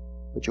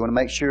 But you want to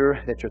make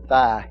sure that your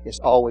thigh is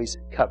always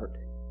covered.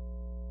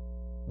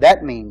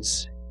 That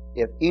means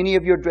if any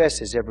of your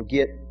dresses ever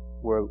get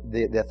where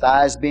the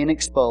thigh is being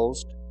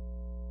exposed,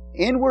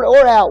 inward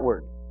or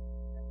outward,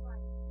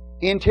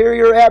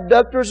 interior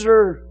abductors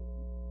or...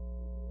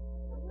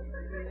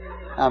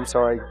 I'm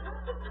sorry.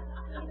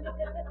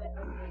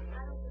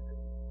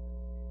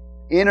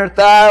 Inner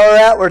thigh or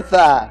outward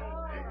thigh.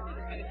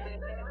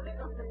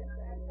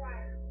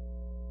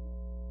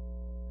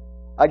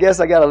 I guess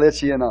I got to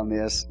let you in on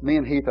this. Me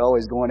and Heath are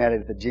always going at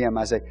it at the gym.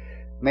 I say,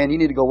 man, you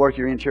need to go work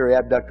your interior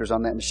abductors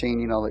on that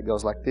machine, that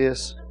goes like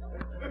this.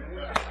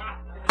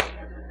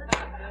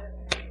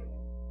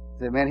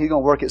 I said, man, he's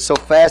going to work it so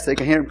fast they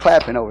can hear him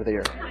clapping over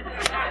there.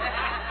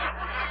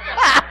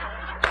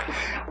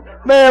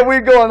 Man, we're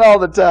going all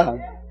the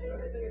time.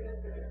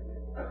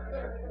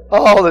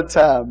 All the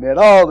time, man.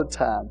 All the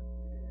time.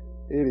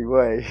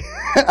 Anyway.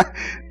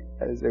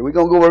 I said, we're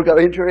going to go work our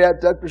interior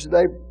abductors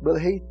today, Brother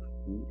Heath?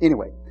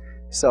 Anyway.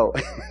 So,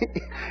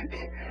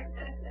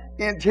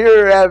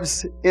 interior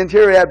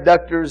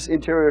abductors,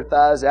 interior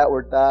thighs,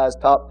 outward thighs,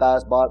 top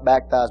thighs,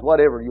 back thighs,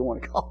 whatever you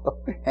want to call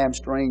them.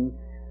 Hamstring.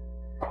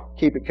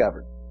 Keep it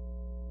covered.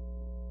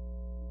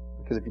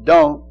 Because if you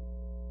don't,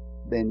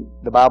 then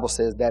the Bible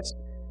says that's...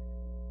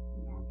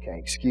 Okay,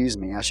 excuse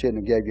me. I shouldn't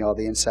have gave you all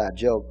the inside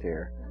joke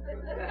there.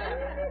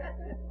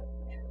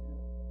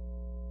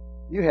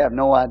 You have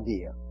no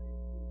idea.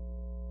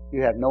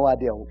 You have no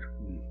idea.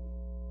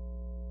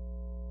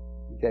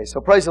 Okay, so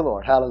praise the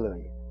Lord.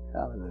 Hallelujah.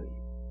 Hallelujah.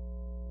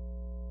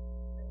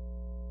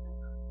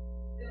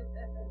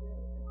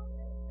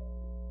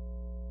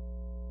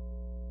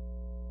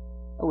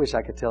 I wish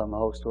I could tell him the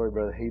whole story,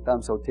 Brother Heath.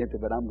 I'm so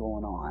tempted, but I'm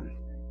going on.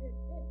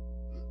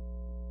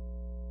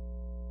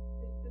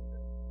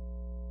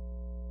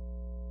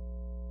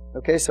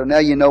 Okay, so now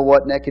you know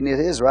what nakedness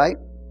is, right?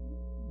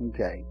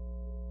 Okay.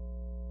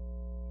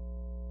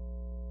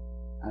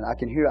 And I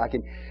can hear, I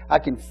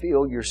can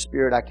feel your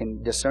spirit. I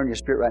can discern your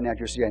spirit right now.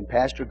 You're saying,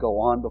 Pastor, go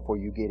on before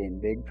you get in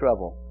big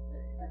trouble.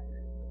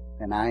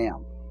 And I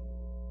am.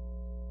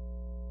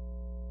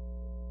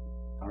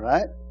 All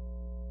right?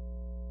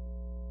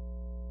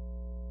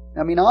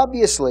 I mean,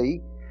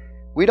 obviously,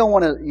 we don't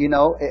want to,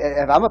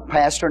 if I'm a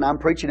pastor and I'm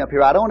preaching up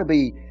here, I don't want to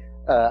be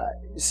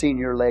seeing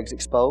your legs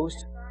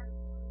exposed.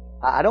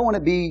 I don't want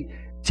to be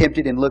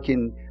tempted and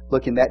looking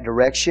that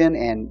direction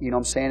and, you know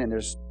what I'm saying,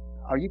 and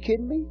are you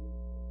kidding me?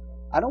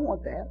 I don't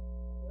want that.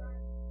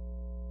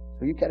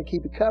 So you've got to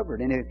keep it covered.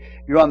 And if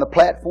you're on the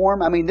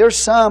platform, I mean, there's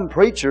some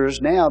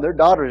preachers now, their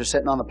daughters are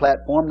sitting on the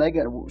platform, they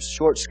got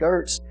short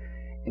skirts,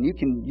 and you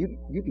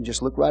can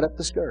just look right up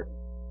the skirt.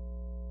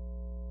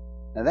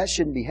 Now that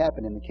shouldn't be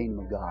happening in the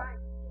kingdom of God.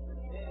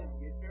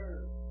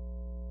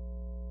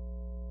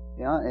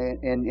 Yeah,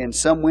 and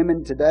some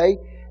women today,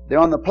 they're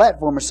on the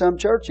platform of some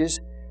churches,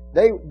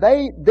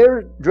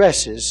 their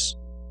dresses,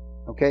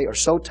 okay, are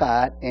so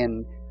tight,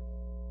 and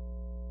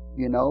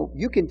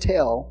you can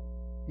tell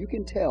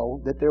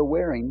that they're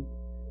wearing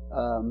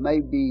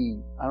maybe,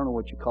 I don't know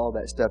what you call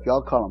that stuff.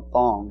 Y'all call them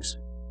thongs.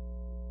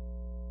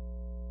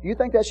 Do you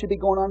think that should be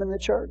going on in the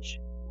church?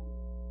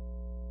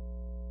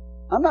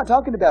 I'm not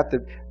talking about the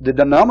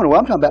denominational.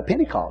 I'm talking about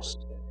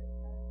Pentecost.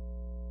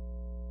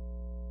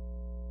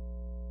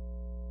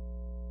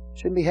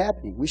 Shouldn't be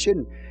happening. We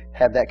shouldn't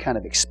have that kind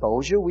of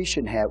exposure. We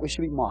should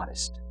be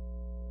modest.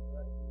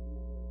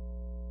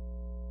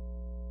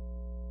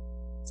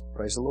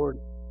 Praise the Lord.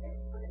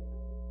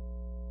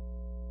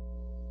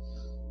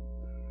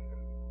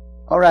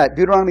 All right,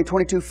 Deuteronomy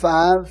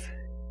 22:5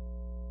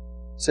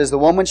 says, "The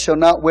woman shall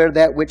not wear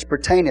that which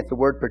pertaineth." The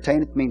word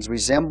pertaineth means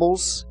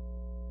resembles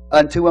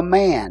unto a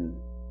man.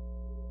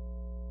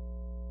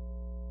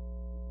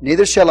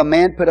 "Neither shall a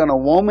man put on a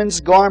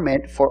woman's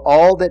garment, for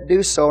all that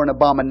do so are an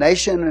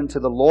abomination unto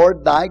the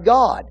Lord thy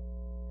God."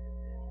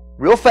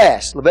 Real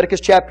fast, Leviticus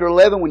chapter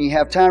 11, when you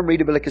have time, read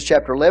Leviticus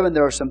chapter 11.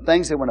 There are some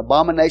things that were an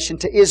abomination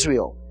to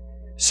Israel.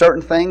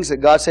 Certain things that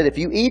God said, if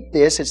you eat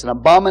this, it's an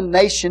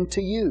abomination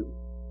to you.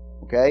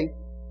 Okay?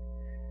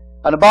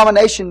 An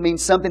abomination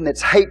means something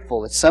that's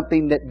hateful. It's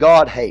something that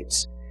God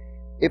hates.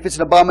 If it's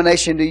an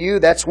abomination to you,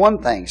 that's one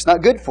thing. It's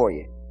not good for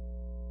you.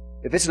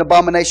 If it's an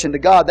abomination to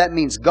God, that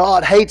means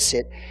God hates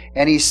it.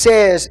 And He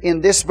says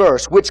in this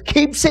verse, which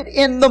keeps it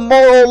in the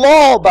moral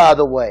law, by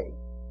the way.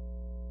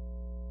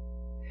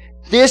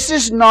 This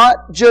is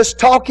not just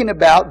talking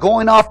about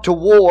going off to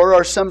war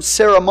or some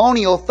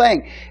ceremonial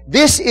thing.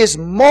 This is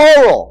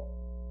moral.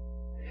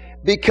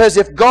 Because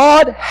if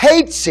God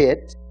hates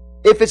it,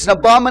 if it's an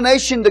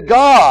abomination to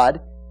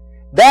God,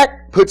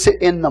 that puts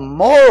it in the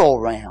moral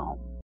realm.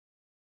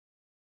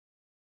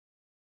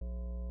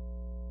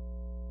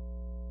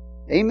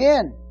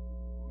 Amen.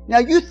 Now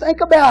you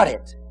think about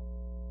it.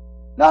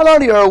 Not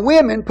only are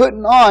women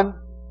putting on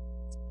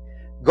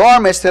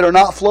garments that are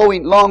not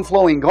long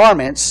flowing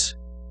garments,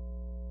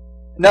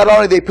 not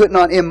only are they putting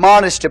on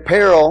immodest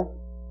apparel,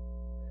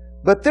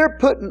 but they're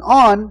putting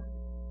on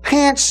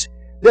pants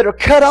that are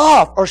cut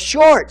off or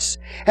shorts,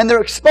 and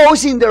they're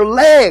exposing their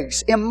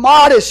legs,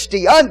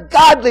 immodesty,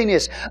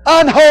 ungodliness,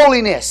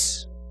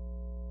 unholiness.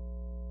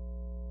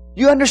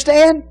 You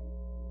understand?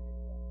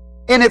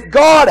 And if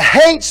God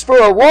hates for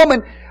a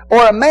woman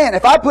or a man,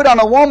 if I put on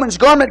a woman's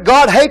garment,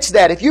 God hates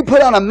that. If you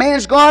put on a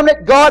man's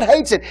garment, God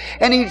hates it.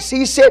 And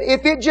He said,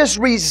 if it just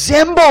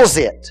resembles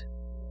it.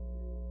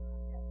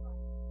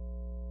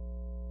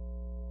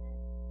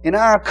 In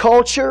our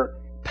culture,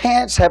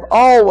 pants have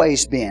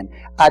always been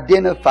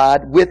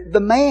identified with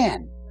the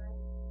man.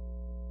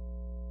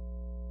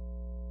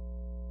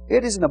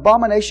 It is an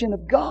abomination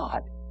of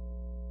God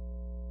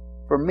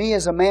for me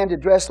as a man to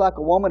dress like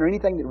a woman or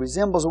anything that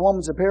resembles a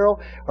woman's apparel,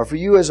 or for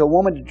you as a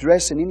woman to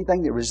dress in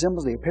anything that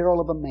resembles the apparel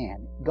of a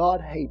man.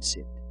 God hates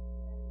it.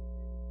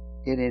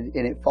 And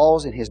it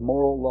falls in His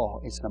moral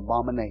law. It's an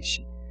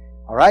abomination.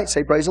 All right?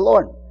 Say praise the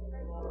Lord.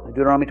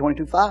 Deuteronomy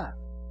 22:5.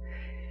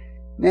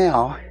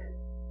 Now,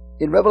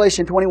 in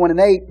Revelation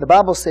 21:8, the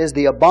Bible says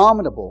the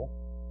abominable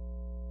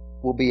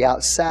will be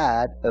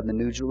outside of the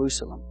New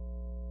Jerusalem.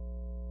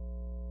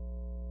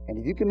 And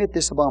if you commit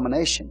this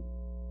abomination,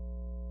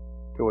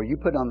 to where you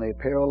put on the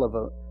apparel of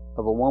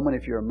a woman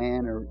if you're a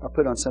man, or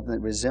put on something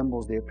that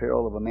resembles the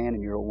apparel of a man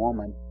and you're a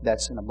woman,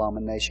 that's an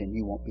abomination.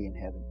 You won't be in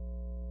heaven.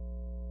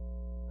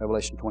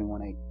 Revelation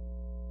 21:8.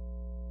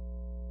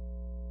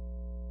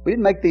 We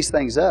didn't make these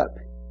things up.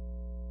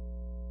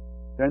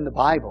 They're in the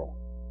Bible.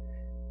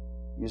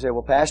 You say,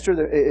 well, Pastor,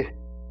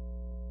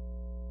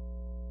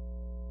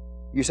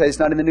 you say it's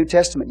not in the New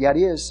Testament. Yeah, it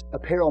is.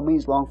 Apparel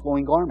means long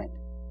flowing garment.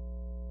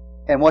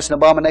 And what's an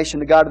abomination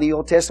to God of the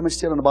Old Testament?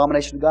 Still an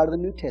abomination to God of the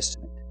New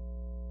Testament.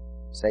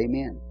 Say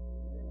amen.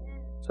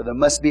 So there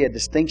must be a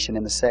distinction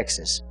in the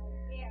sexes.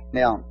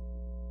 Now,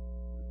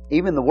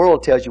 even the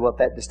world tells you what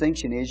that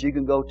distinction is. You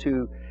can go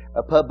to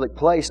a public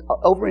place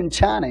over in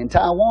China, in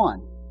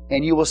Taiwan,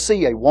 and you will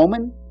see a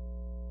woman.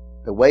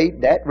 The way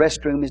that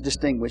restroom is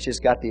distinguished, it's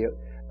got the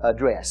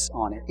dress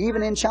on it,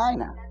 even in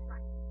China.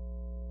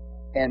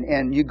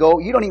 And you go,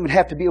 you don't even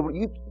have to be able,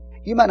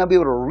 you might not be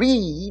able to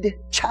read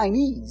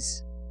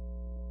Chinese.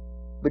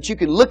 But you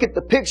can look at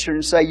the picture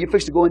and say you're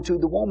fixing to go into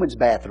the woman's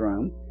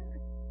bathroom.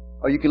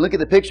 Or you can look at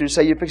the picture and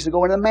say you're fixing to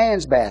go into the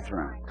man's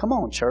bathroom. Come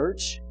on,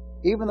 church.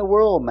 Even the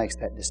world makes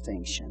that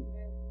distinction.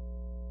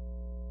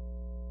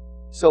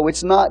 So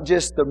it's not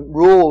just the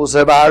rules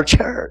of our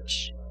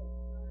church.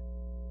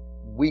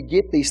 We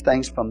get these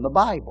things from the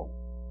Bible.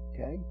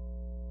 Okay?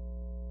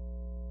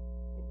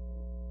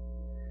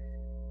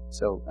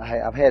 So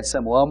I've had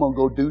some, well, I'm going to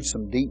go do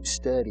some deep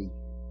study.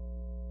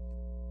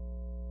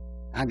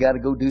 I got to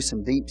go do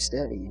some deep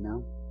study, you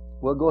know.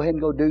 Well, go ahead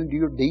and go do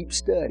your deep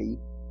study.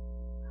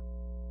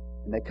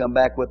 And they come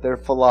back with their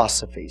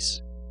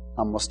philosophies.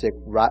 I'm going to stick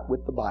right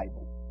with the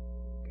Bible.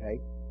 Okay?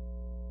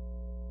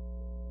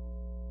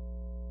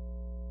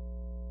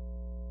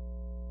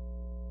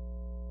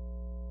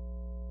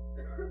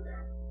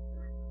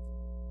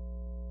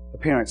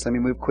 Appearance, let me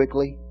move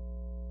quickly.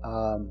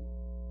 1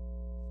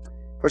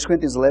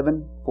 Corinthians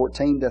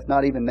 11:14, doth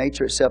not even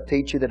nature itself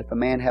teach you that if a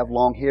man have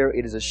long hair,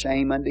 it is a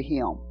shame unto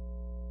him?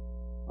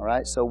 All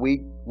right, so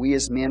we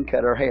as men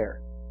cut our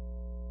hair.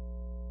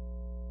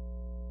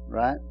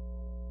 Right?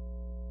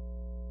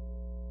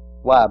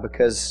 Why?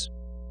 Because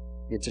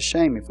it's a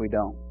shame if we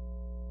don't.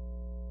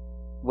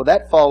 Well,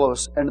 that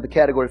follows under the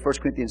category of 1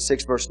 Corinthians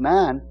 6, verse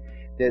 9,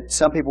 that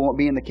some people won't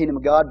be in the kingdom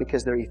of God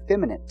because they're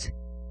effeminate.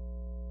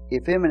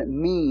 Effeminate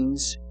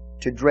means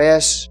to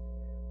dress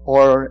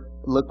or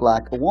look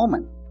like a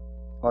woman,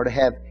 or to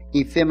have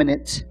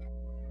effeminate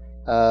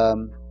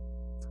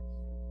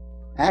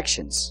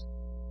actions.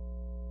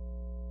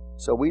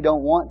 So we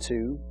don't want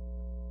to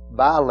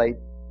violate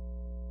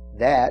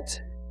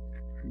that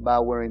by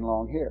wearing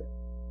long hair,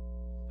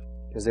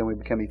 because then we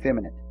become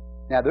effeminate.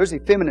 Now, there's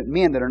effeminate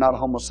men that are not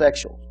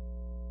homosexual.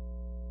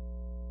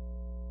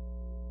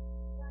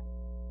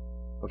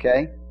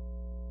 Okay?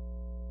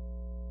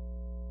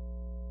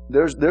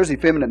 There's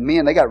effeminate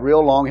men. They got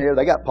real long hair.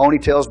 They got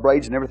ponytails,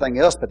 braids, and everything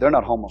else, but they're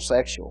not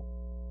homosexual.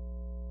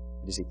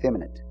 It is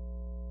effeminate.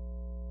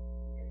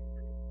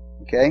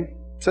 Okay?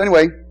 So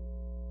anyway,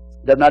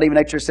 does not even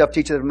nature itself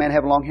teach that if a man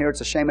have long hair,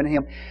 it's a shame unto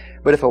him.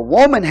 But if a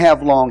woman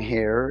have long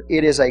hair,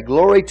 it is a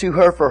glory to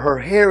her, for her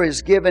hair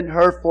is given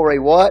her for a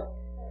what?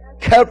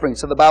 Covering.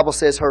 So the Bible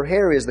says her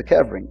hair is the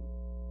covering.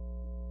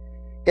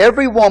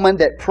 Every woman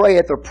that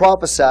prayeth or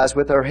prophesies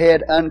with her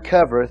head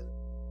uncovered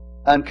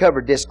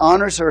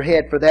dishonors her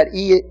head, for that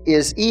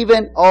is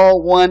even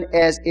all one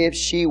as if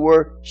she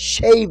were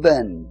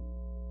shaven.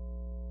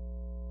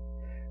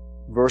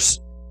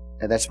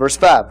 That's verse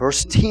 5.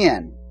 Verse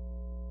 10.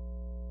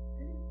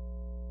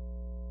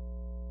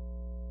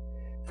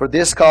 For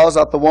this cause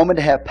ought the woman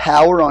to have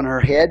power on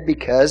her head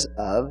because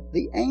of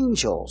the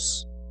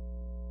angels.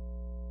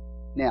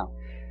 Now,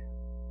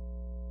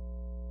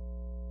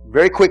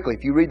 very quickly,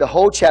 if you read the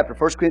whole chapter,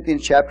 1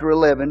 Corinthians chapter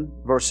 11,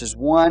 verses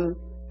 1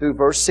 through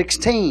verse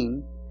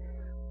 16,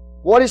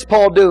 what is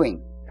Paul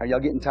doing? Are y'all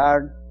getting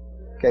tired?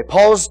 Okay,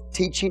 Paul's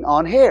teaching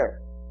on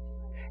hair.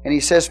 And he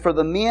says, for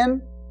the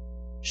men,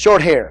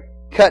 short hair,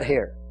 cut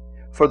hair.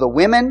 For the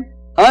women,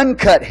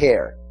 uncut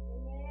hair.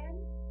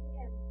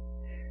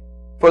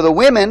 For the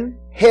women,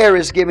 hair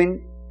is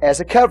given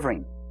as a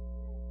covering.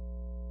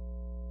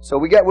 So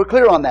we're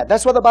clear on that.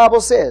 That's what the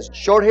Bible says.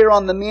 Short hair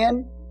on the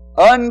men,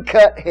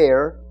 uncut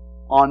hair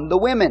on the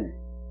women.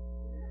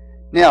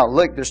 Now,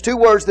 look, there's two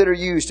words that are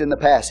used in the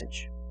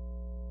passage.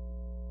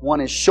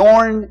 One is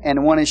shorn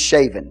and one is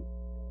shaven.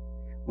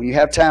 When you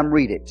have time,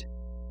 read it.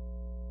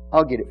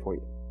 I'll get it for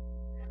you.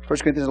 1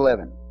 Corinthians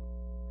 11.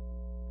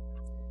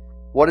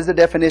 What is the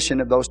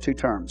definition of those two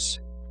terms?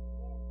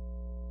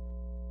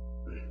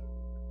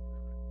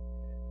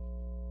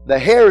 The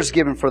hair is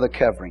given for the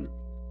covering.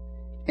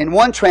 In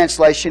one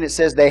translation, it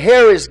says the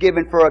hair is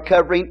given for a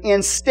covering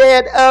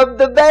instead of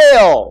the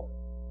veil.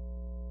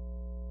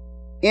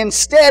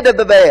 Instead of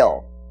the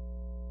veil.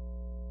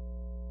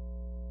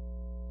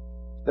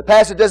 The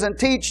passage doesn't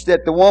teach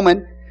that the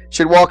woman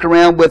should walk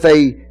around with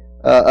a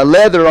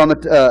leather on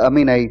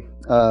the,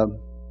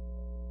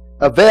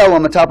 a veil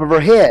on the top of her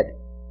head.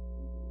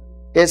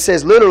 It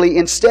says literally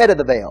instead of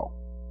the veil.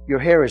 Your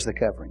hair is the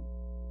covering.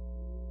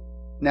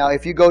 Now,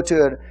 if you go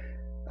to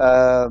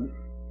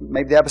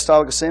maybe the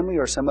Apostolic Assembly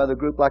or some other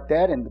group like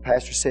that, and the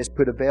pastor says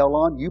put a veil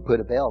on, you put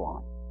a veil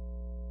on.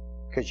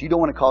 Because you don't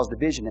want to cause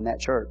division in that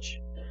church.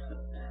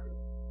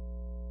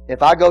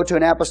 If I go to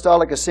an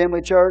Apostolic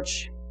Assembly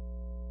church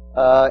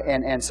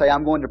and say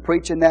I'm going to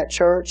preach in that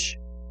church,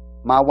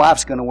 my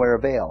wife's going to wear a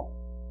veil.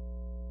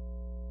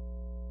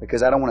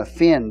 Because I don't want to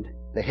offend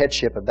the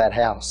headship of that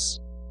house.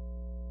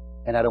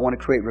 And I don't want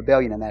to create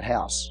rebellion in that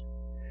house.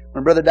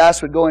 When Brother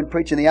Dice would go and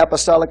preach in the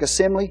Apostolic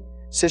Assembly,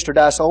 Sister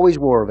Dice always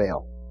wore a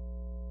veil.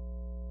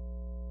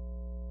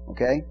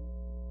 Okay?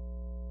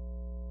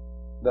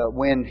 But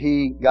when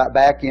he got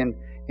back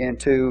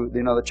into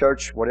the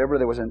church, whatever,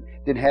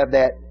 didn't have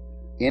that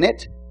in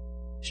it,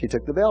 she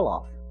took the veil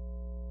off.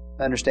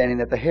 Understanding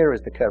that the hair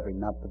is the covering,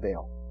 not the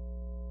veil.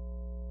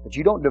 But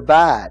you don't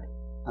divide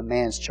a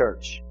man's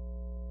church.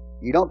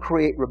 You don't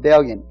create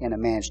rebellion in a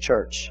man's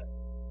church.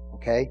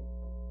 Okay?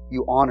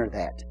 You honor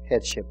that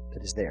headship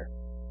that is there.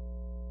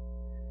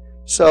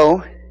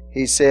 So,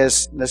 he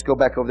says, let's go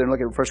back over there and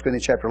look at 1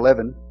 Corinthians chapter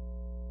 11.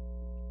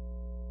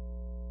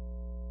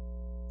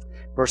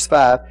 Verse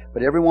 5,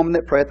 But every woman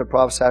that prayeth or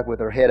prophesieth with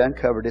her head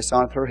uncovered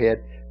dishonoreth her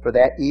head, for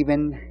that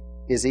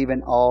is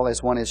even all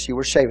as one as she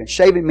were shaven.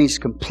 Shaven means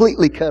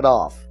completely cut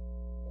off.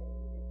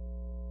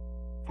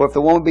 For if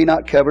the woman be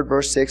not covered,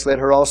 verse 6, let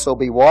her also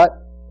be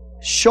what?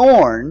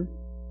 Shorn.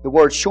 The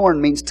word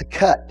shorn means to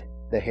cut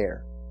the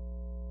hair.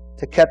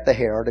 To cut the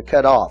hair or to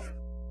cut off.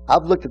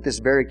 I've looked at this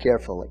very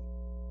carefully.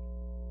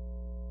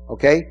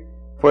 Okay?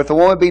 For if the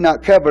woman be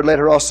not covered, let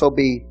her also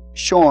be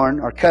shorn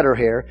or cut her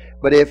hair.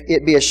 But if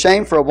it be a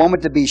shame for a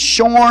woman to be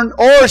shorn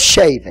or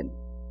shaven.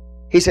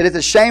 He said it's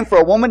a shame for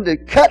a woman to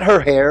cut her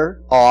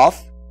hair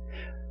off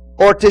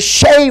or to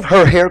shave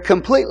her hair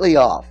completely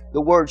off.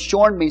 The word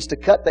shorn means to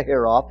cut the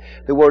hair off.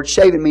 The word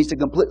shaven means to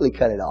completely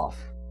cut it off.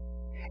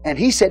 And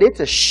he said it's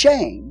a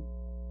shame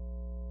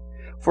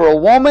for a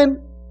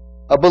woman,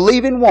 a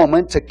believing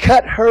woman, to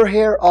cut her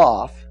hair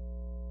off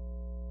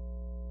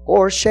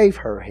or shave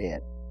her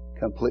head.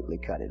 Completely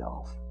cut it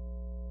off.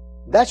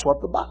 That's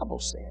what the Bible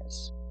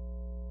says.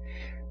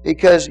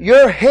 Because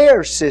your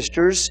hair,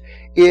 sisters,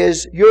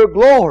 is your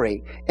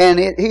glory. And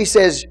he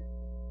says,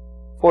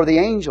 for the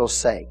angels'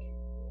 sake.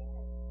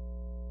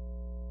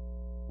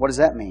 What does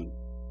that mean?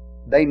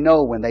 They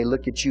know when they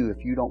look at you,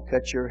 if you don't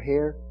cut your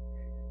hair,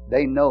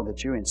 they know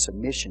that you're in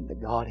submission to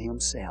God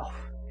Himself.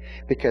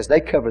 Because they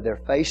cover their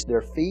face,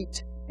 their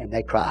feet, and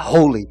they cry,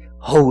 holy,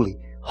 holy,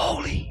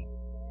 holy.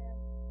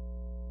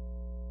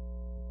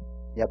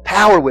 You have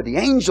power with the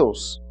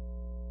angels.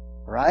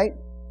 Right?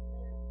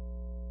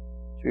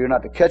 So you're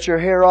not to cut your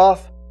hair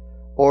off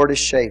or to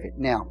shave it.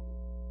 Now,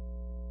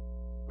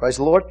 praise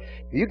the Lord.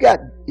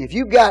 If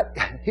you got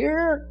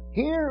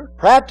here,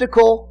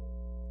 practical.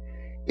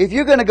 If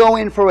you're going to go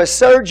in for a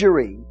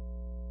surgery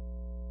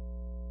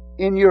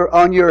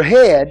on your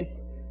head,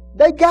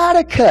 they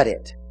gotta cut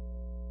it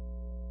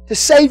to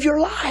save your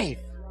life.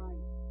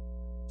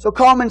 So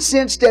common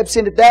sense steps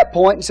in at that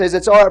point and says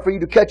it's all right for you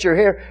to cut your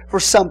hair for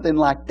something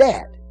like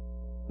that.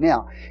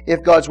 Now,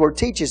 if God's Word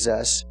teaches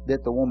us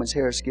that the woman's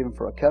hair is given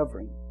for a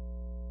covering,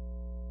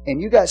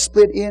 and you got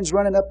split ends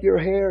running up your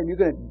hair, and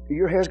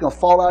your hair's going to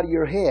fall out of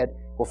your head,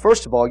 well,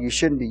 first of all, you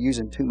shouldn't be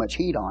using too much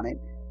heat on it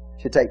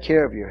to take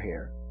care of your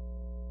hair.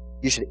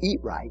 You should eat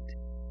right,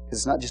 because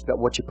it's not just about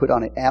what you put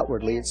on it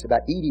outwardly, it's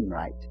about eating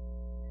right.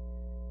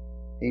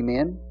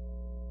 Amen?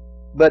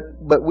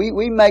 But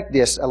we make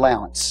this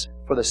allowance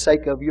for the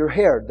sake of your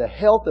hair, the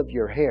health of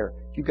your hair.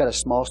 If you've got a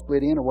small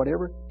split end or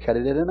whatever, cut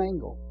it at an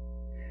angle.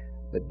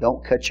 But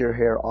don't cut your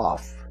hair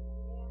off.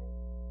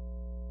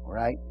 All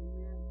right?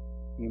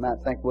 You might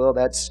think, well,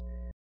 that's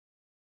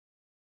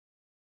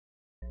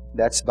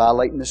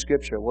violating the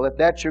Scripture. Well, if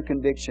that's your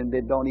conviction,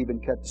 then don't even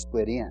cut the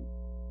split end.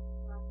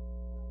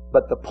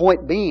 But the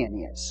point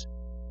being is,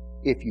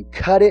 if you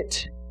cut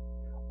it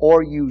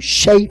or you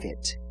shave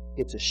it,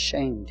 it's a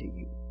shame to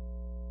you.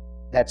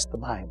 That's the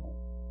Bible.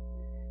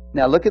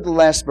 Now look at the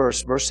last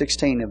verse, verse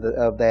 16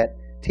 of that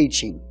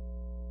teaching.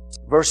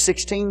 Verse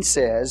 16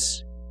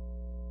 says,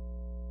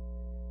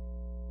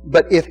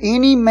 But if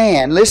any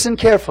man, listen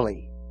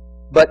carefully,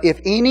 but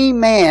if any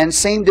man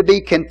seem to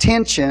be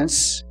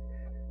contentious,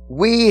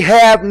 we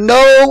have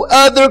no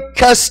other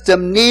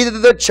custom, neither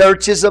the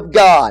churches of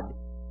God.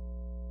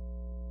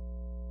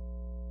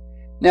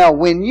 Now,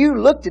 when you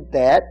looked at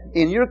that,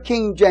 in your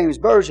King James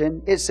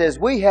Version, it says,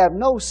 we have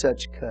no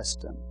such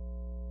custom.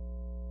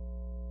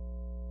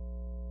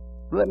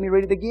 Let me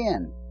read it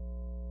again.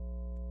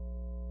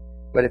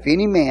 But if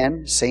any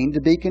man seem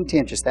to be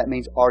contentious, that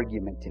means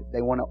argumentative.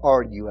 They want to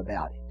argue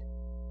about it.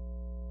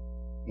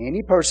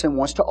 Any person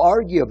wants to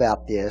argue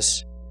about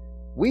this,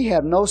 we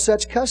have no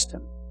such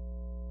custom.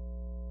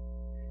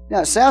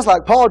 Now, it sounds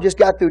like Paul just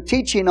got through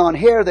teaching on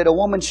hair that a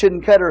woman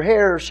shouldn't cut her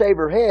hair or shave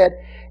her head,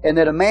 and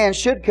that a man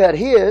should cut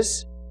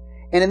his.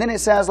 And then it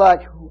sounds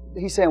like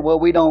he's saying, well,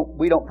 we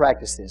don't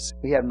practice this.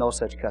 We have no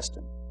such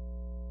custom.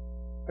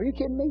 Are you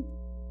kidding me?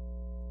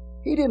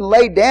 He didn't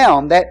lay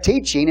down that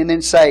teaching and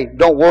then say,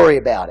 don't worry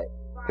about it,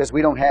 because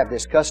we don't have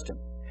this custom.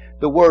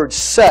 The word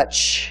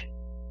such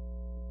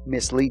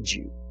misleads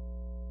you.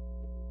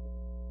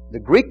 The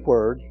Greek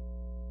word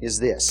is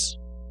this,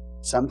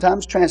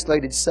 sometimes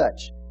translated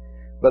such,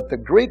 but the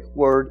Greek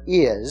word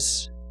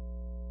is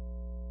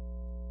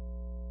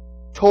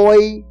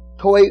toi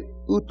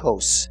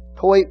utos,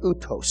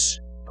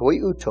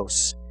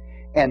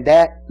 and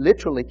that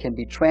literally can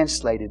be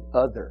translated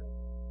other,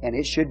 and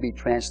it should be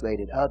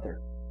translated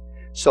other.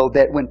 So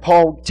that when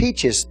Paul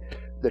teaches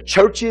the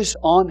churches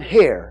on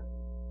hair,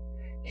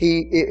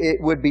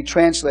 it would be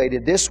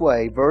translated this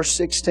way, verse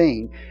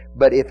 16,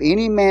 but if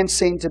any man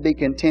seem to be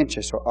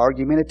contentious or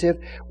argumentative,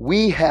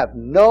 we have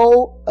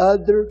no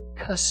other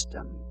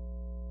custom,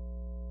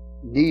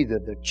 neither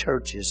the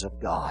churches of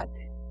God.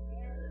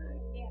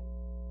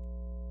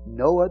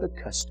 No other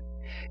custom.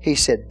 He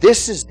said,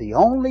 this is the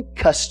only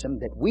custom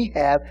that we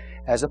have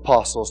as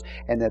apostles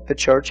and that the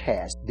church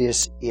has.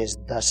 This is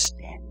the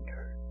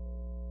standard.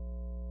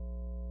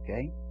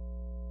 Okay?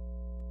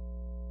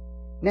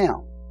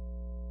 Now,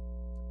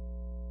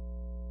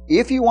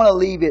 if you want to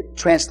leave it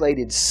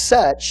translated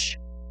such,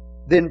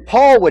 then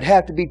Paul would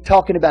have to be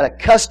talking about a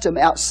custom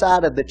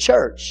outside of the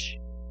church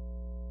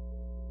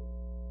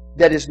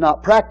that is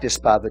not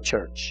practiced by the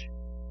church.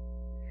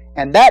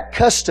 And that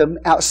custom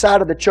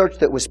outside of the church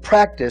that was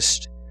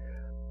practiced,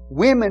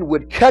 women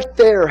would cut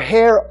their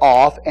hair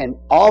off and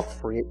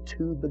offer it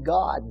to the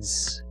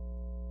gods.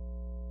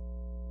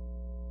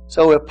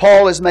 So if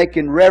Paul is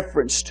making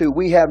reference to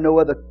we have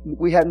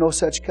no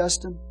such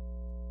custom,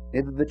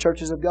 neither the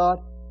churches of God,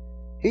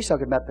 he's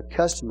talking about the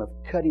custom of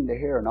cutting the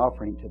hair and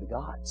offering it to the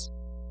gods.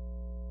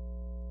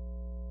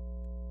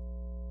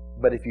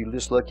 But if you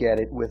just look at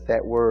it with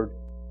that word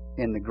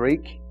in the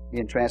Greek,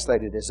 being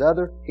translated as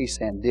other, he's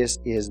saying this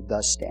is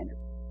the standard.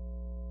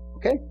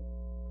 Okay?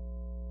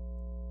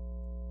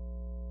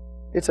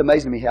 It's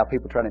amazing to me how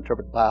people try to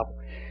interpret the Bible.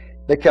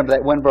 They come to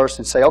that one verse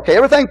and say, okay,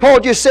 everything Paul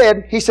just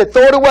said, he said,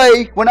 throw it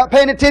away. We're not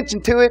paying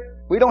attention to it.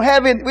 We don't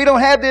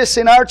have this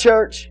in our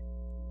church.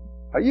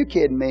 Are you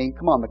kidding me?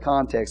 Come on, the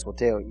context will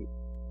tell you.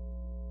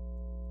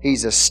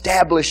 He's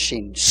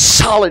establishing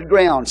solid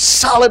ground,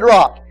 solid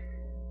rock.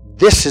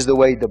 This is the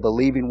way the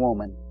believing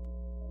woman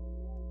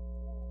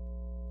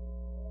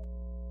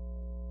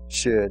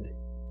should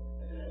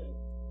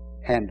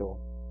handle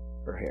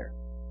her hair.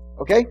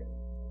 Okay?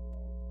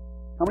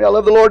 How many of y'all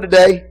love the Lord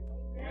today?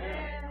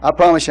 I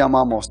promise you I'm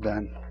almost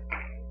done.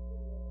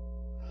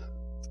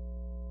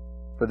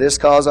 For this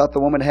cause ought the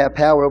woman to have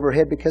power over her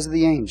head because of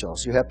the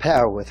angels. You have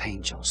power with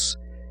angels.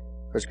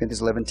 1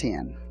 Corinthians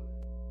 11:10.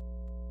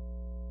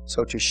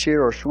 So to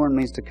shear or shorn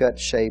means to cut,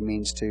 shave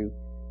means to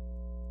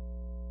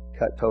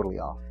cut totally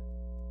off.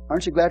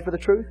 Aren't you glad for the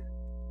truth?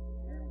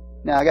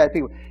 Now I got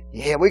people,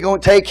 yeah, we're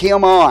going to take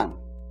him on.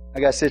 I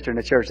got a sister in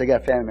the church, they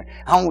got a family member.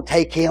 I'm going to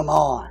take him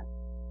on.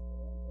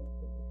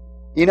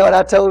 You know what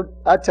I told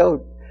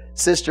the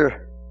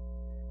sister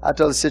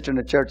in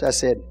the church, I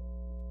said,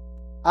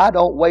 I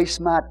don't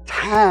waste my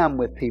time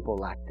with people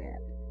like that.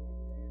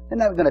 They're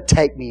not going to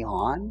take me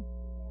on.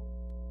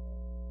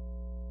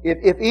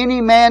 If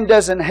any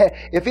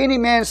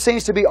man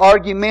seems to be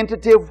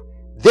argumentative,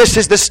 this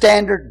is the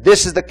standard,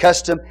 this is the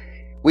custom.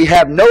 We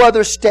have no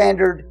other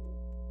standard,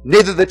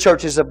 neither the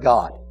churches of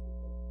God.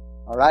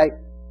 All right?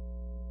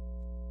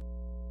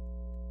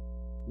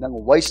 I'm not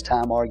going to waste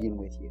time arguing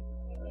with you.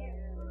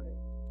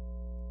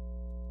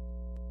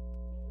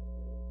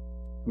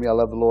 I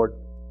love the Lord.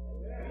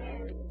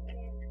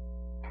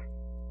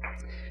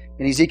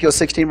 In Ezekiel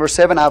 16 verse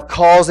 7, I've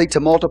caused thee to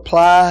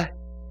multiply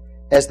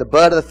as the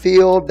bud of the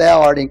field.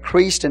 Thou art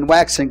increased and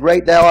waxen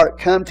great. Thou art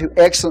come to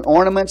excellent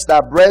ornaments.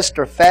 Thy breasts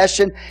are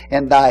fashioned,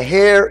 and thy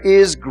hair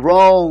is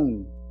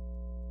grown.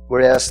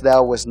 Whereas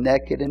thou wast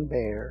naked and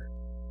bare.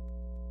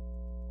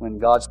 When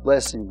God's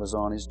blessing was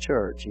on His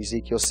church,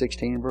 Ezekiel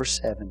 16 verse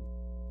 7,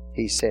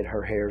 He said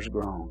her hair's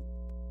grown.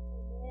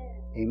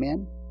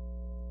 Amen?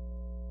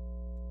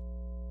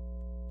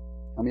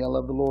 How many of y'all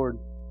love the Lord?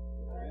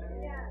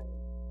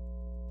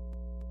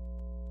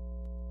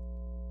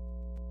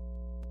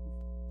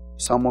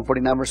 Psalm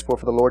 149 verse 4,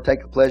 for the Lord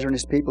taketh pleasure in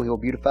His people. He will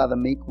beautify the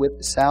meek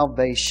with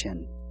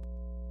salvation.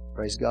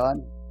 Praise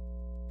God.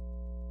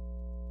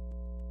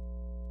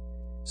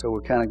 So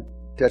we're kind of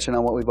touching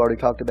on what we've already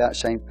talked about,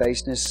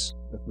 shamefacedness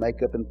with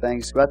makeup and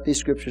things. Write these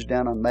scriptures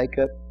down on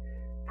makeup.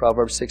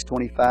 Proverbs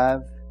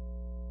 6:25.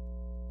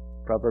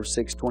 Proverbs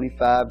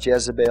 6:25.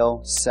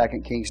 Jezebel,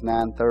 2 Kings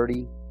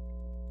 9:30.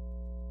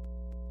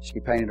 She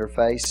painted her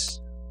face.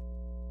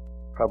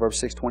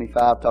 Proverbs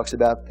 6:25 talks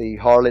about the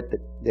harlot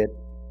that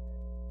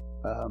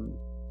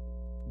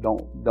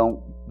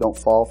don't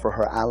fall for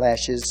her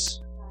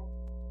eyelashes.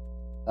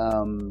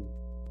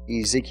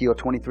 Ezekiel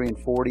 23 and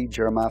 40,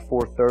 Jeremiah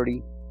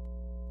 4:30.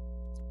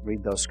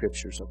 Read those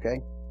scriptures,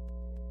 okay?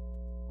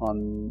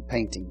 On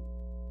painting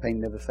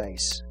of the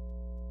face.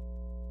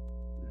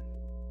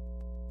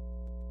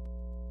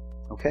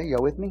 Okay,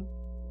 y'all with me?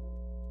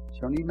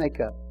 You don't need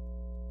makeup.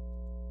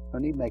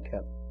 Don't need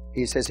makeup.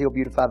 He says He'll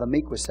beautify the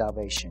meek with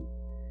salvation.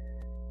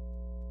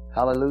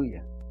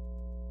 Hallelujah.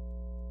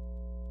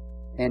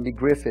 Andy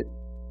Griffith,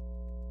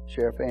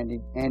 Sheriff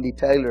Andy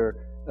Taylor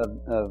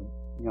of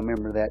you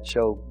remember that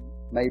show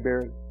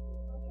Mayberry?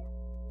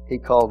 He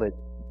called it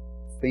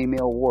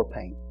female war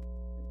paint.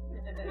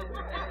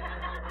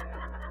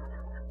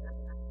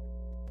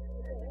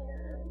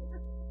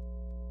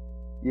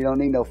 You don't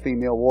need no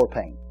female war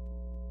paint.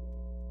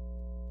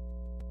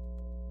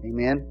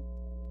 Amen?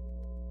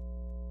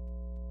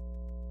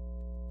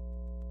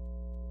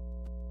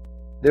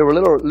 There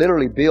were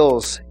literally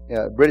bills,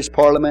 British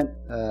Parliament,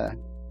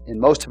 in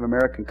most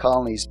American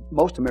colonies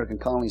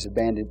have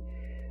banned it.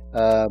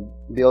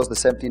 Bills of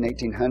the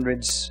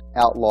 1800s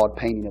outlawed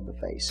painting of the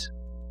face.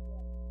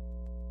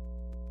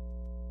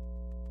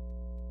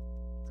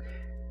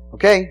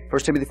 Okay, 1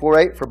 Timothy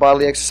 4:8, for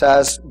bodily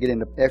exercise, get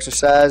into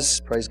exercise,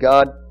 praise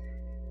God.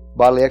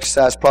 Bodily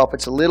exercise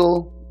profits a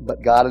little,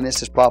 but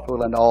godliness is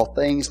profitable unto all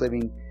things,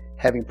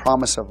 having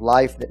promise of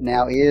life that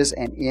now is,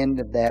 and end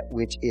of that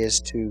which is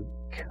to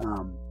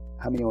come.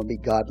 How many want to be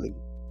godly?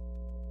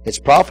 It's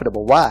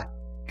profitable. Why?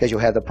 Because you'll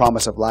have the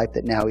promise of life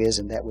that now is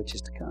and that which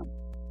is to come.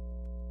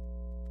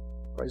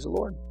 Praise the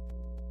Lord.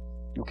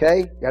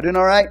 Okay? Y'all doing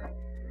all right?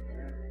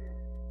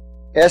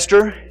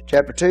 Esther,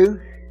 chapter 2,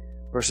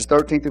 verses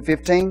 13 through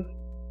 15.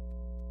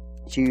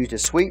 She used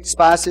sweet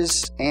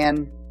spices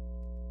and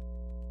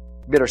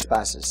bitter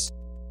spices.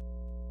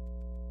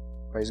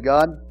 Praise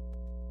God.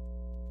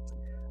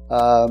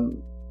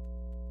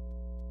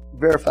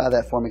 Verify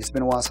that for me. It's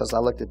been a while since I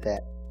looked at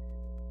that.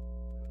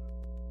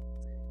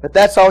 But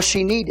that's all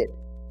she needed.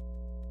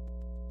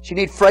 She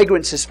needed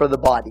fragrances for the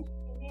body.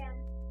 Amen.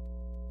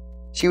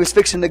 She was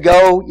fixing to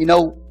go,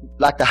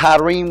 like the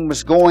harem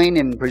was going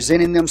and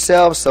presenting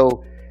themselves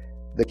so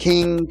the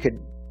king could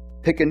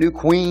pick a new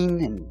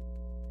queen. And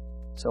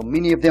so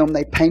many of them,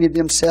 they painted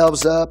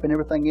themselves up and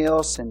everything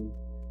else and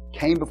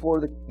came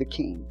before the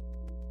king.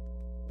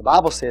 The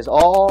Bible says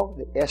all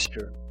that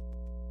Esther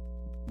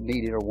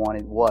needed or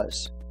wanted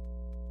was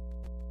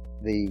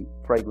the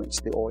fragrance,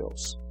 the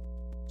oils.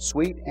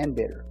 Sweet and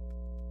bitter.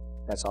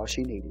 That's all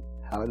she needed.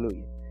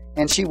 Hallelujah.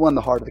 And she won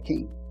the heart of the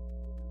king.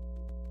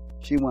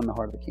 She won the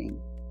heart of the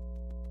king.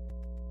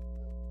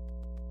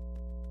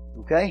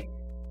 Okay?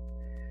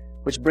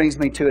 Which brings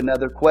me to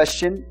another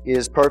question.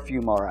 Is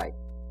perfume alright?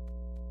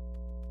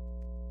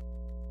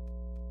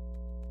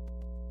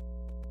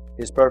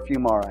 Is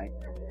perfume alright?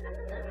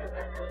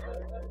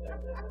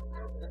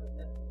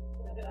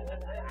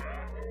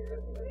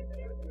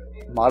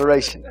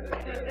 Moderation.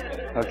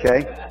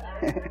 Okay?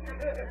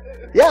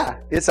 Yeah,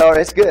 it's all right.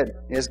 It's good.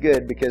 It's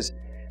good because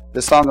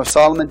the Song of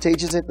Solomon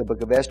teaches it. The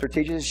Book of Esther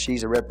teaches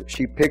it.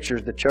 She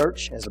pictures the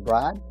church as a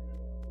bride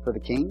for the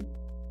king.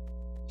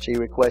 She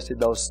requested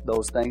those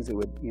things that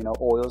would,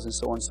 oils and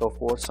so on and so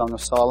forth. Song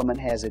of Solomon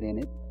has it in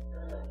it.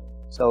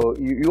 So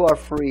you are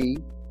free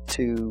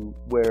to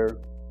wear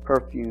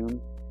perfume,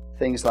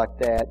 things like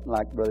that.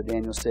 Like Brother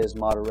Daniel says,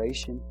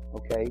 moderation.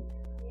 Okay,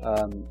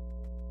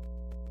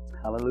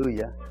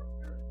 hallelujah.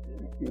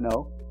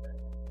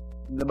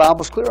 The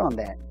Bible's clear on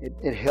that.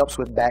 It helps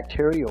with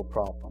bacterial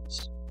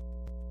problems.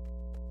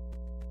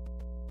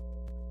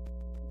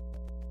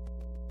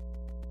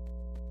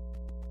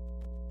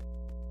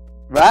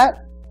 Right?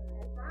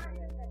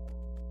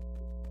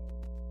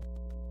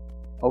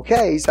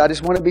 Okay, so I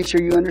just want to be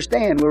sure you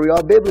understand where we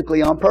are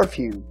biblically on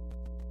perfume.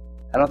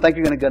 I don't think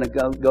you're going to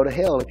go to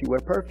hell if you wear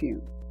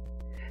perfume.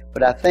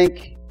 But I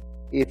think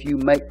if you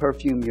make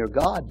perfume your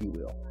God, you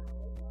will.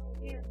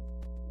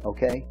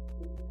 Okay?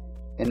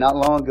 And not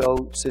long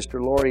ago,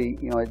 Sister Lori,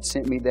 had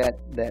sent me that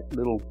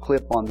little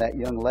clip on that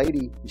young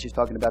lady. And she's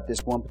talking about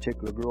this one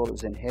particular girl that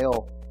was in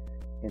hell.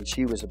 And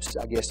she was,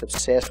 I guess,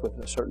 obsessed with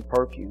a certain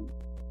perfume.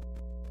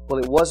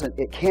 Well,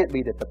 it can't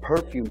be that the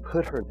perfume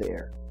put her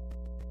there.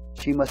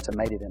 She must have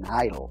made it an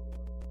idol.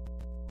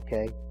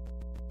 Okay?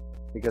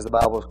 Because the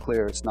Bible is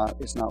clear, it's not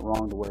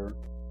wrong to wear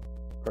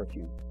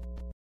perfume.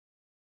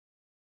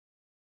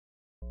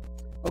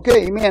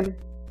 Okay, amen.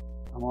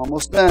 I'm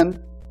almost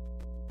done.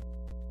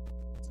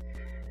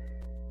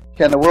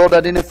 Can the world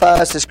identify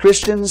us as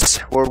Christians?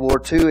 World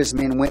War II, as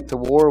men went to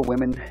war,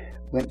 women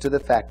went to the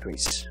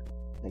factories.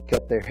 They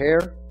cut their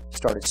hair,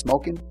 started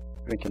smoking,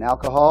 drinking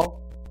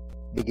alcohol,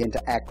 began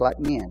to act like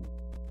men.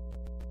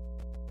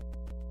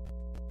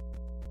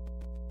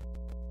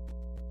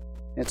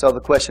 And so the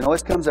question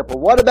always comes up, well,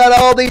 what about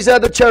all these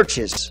other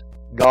churches?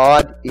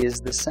 God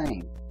is the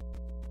same.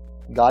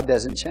 God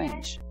doesn't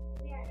change.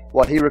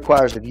 What He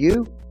requires of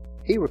you,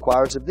 He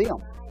requires of them.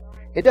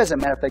 It doesn't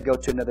matter if they go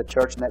to another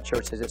church and that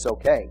church says it's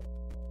okay.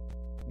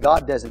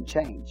 God doesn't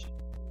change.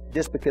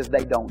 Just because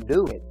they don't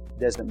do it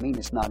doesn't mean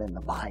it's not in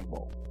the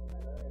Bible.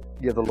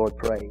 Give the Lord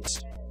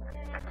praise.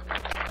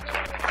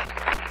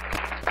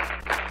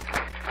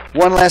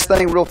 One last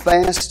thing real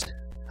fast.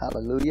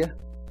 Hallelujah.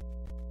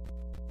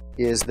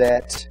 Is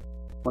that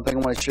one thing I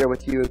want to share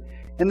with you.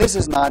 And this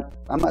is not,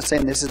 I'm not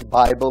saying this is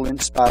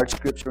Bible-inspired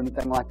scripture or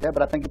anything like that,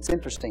 but I think it's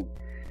interesting.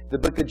 The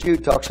book of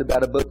Jude talks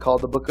about a book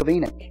called the Book of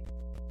Enoch.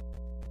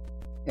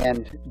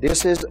 And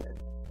this is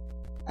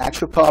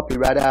actual copy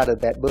right out of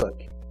that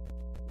book.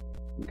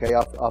 Okay,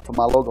 off of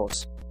my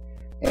logos.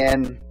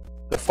 And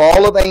the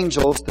fall of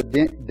angels,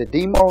 the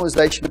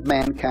demoralization of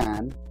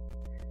mankind,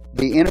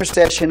 the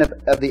intercession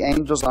of the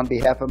angels on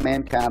behalf of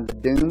mankind, the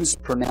dooms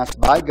pronounced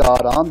by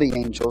God on the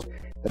angels,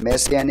 the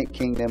Messianic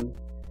kingdom,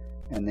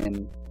 and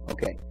then,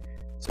 okay.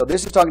 So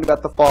this is talking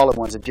about the fallen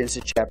ones of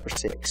Genesis chapter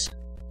 6.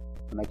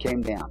 When they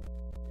came down.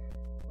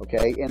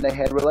 Okay, and they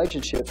had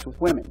relationships with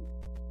women.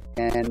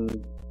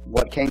 And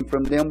what came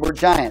from them were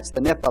giants,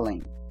 the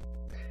Nephilim.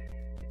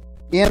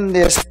 In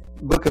this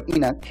book of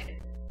Enoch,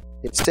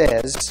 it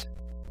says,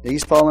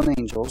 these fallen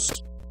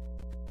angels,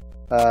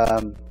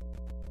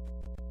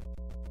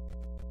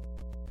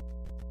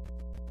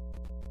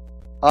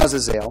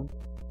 Azazel,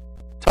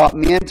 taught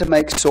men to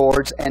make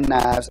swords and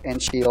knives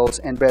and shields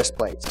and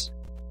breastplates.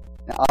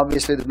 Now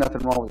obviously there's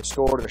nothing wrong with a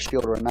sword or a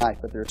shield or a knife,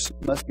 but there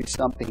must be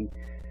something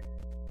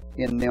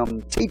in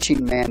them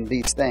teaching man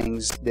these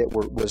things that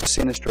was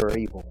sinister or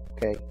evil.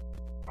 Okay,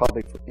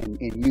 probably in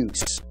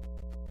use.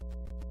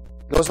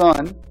 Goes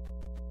on,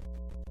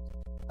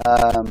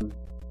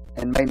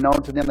 and made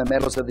known to them the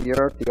metals of the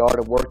earth, the art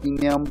of working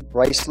them,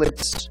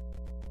 bracelets,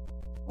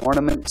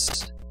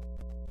 ornaments,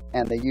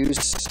 and the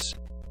use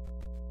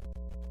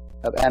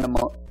of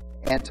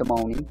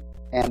antimony,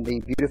 and the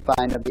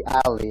beautifying of the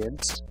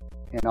eyelids,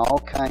 and all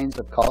kinds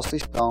of costly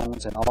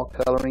stones, and all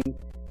coloring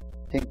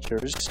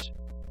tinctures.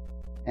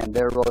 And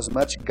there was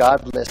much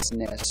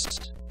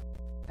godlessness,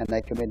 and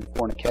they committed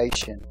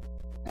fornication,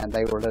 and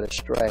they were led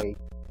astray,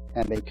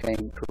 and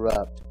became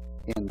corrupt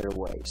in their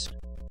ways.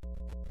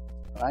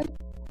 Right?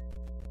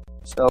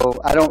 So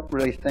I don't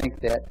really think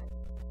that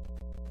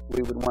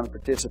we would want to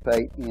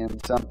participate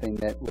in something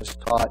that was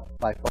taught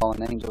by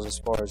fallen angels as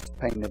far as the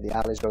painting of the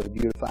eyelids or the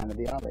beautifying of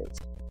the eyelids.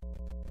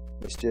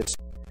 It's just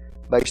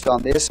based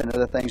on this and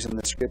other things in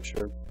the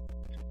Scripture.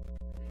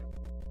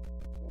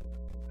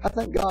 I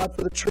thank God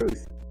for the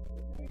truth.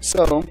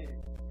 So,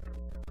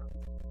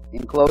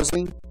 in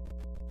closing,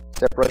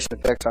 separation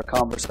affects our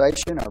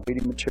conversation, our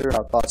reading material,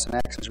 our thoughts and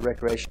actions,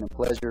 recreation and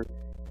pleasure,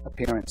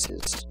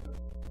 appearances.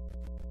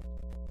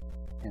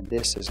 And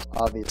this is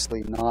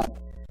obviously not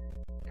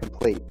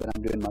complete, but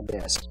I'm doing my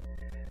best.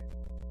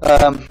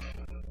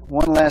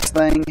 One last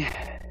thing.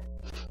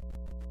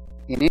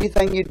 In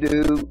anything you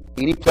do,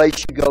 any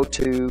place you go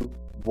to,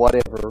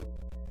 whatever,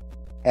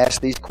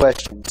 ask these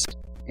questions,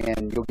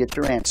 and you'll get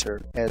your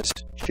answer as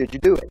should you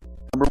do it.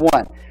 Number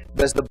one,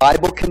 does the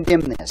Bible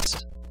condemn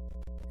this?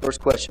 First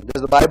question,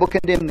 does the Bible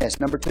condemn this?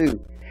 Number two,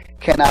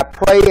 can I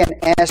pray and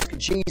ask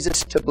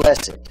Jesus to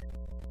bless it?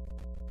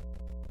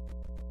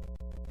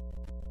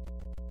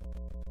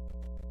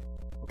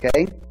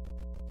 Okay?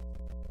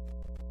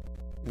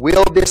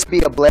 Will this be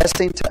a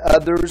blessing to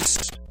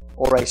others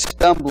or a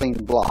stumbling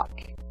block?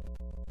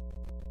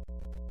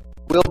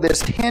 Will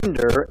this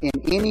hinder in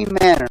any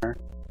manner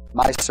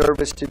my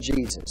service to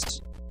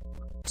Jesus?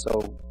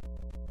 So,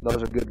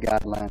 those are good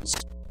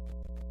guidelines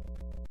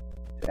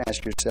to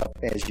ask yourself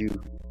as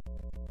you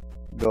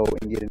go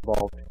and get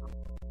involved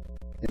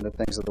in the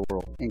things of the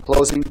world. In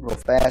closing, real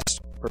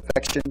fast,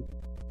 perfection.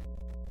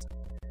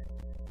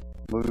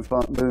 Moving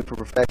for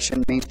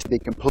perfection means to be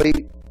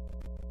complete,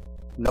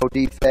 no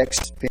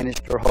defects,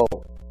 finished or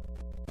whole.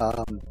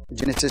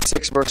 Genesis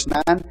 6 verse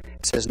 9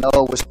 says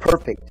Noah was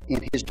perfect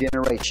in his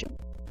generation.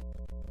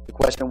 The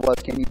question was,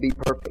 can you be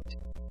perfect?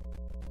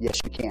 Yes,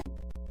 you can.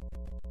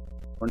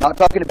 We're not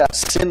talking about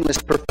sinless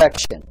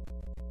perfection.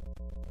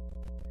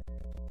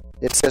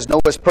 It says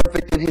Noah was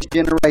perfect in his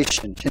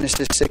generation.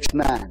 Genesis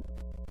 6:9.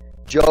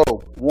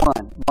 Job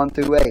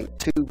 1:1-8,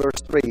 2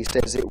 verse 3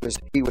 says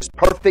he was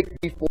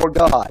perfect before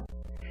God.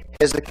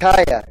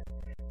 Hezekiah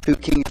 2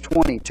 Kings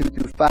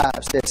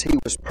 20:2-5 says he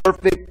was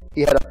perfect.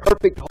 He had a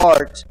perfect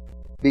heart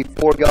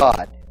before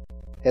God.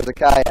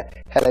 Hezekiah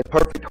had a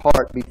perfect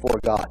heart before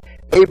God.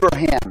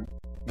 Abraham,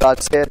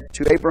 God said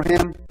to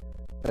Abraham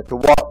to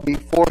walk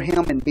before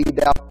him and be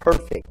thou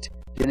perfect.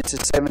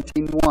 Genesis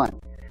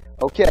 17:1.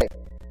 Okay,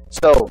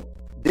 so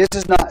this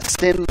is not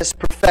sinless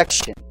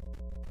perfection.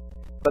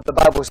 But the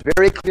Bible is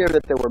very clear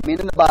that there were men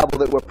in the Bible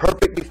that were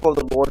perfect before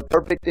the Lord,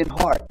 perfect in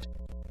heart.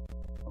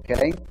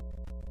 Okay?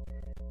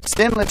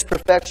 Sinless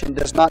perfection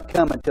does not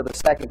come until the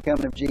second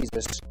coming of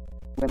Jesus,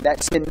 when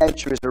that sin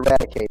nature is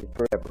eradicated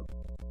forever,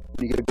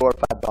 when you get a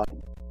glorified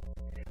body.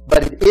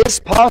 But it is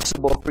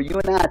possible for you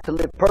and I to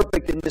live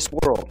perfect in this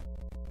world,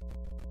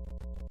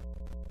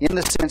 in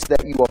the sense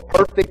that you are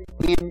perfect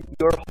in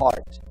your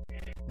heart.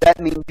 That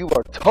means you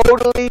are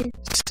totally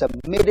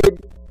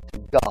submitted to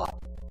God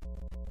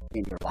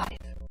in your life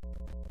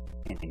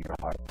and in your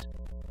heart.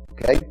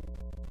 Okay?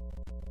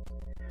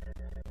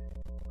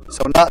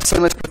 So not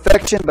sinless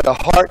perfection, but a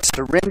heart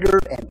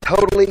surrendered and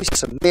totally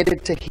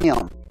submitted to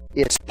Him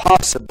is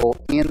possible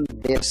in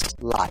this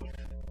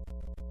life.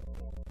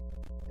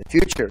 The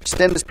future,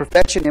 sinless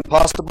perfection,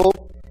 impossible.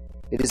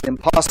 It is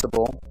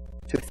impossible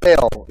to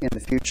fail in the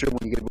future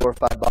when you get a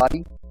glorified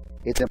body.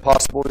 It's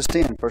impossible to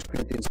sin. 1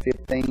 Corinthians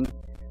 15,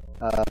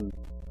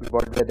 we've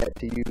already read that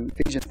to you.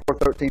 Ephesians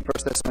 4:13,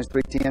 1 Thessalonians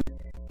 3:10,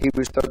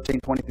 Hebrews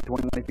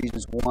 13:20-21,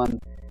 Ephesians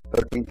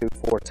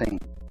 1:13-14.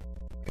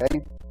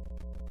 Okay?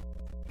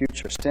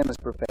 Future, sinless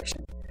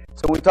perfection.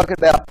 So when we're talking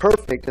about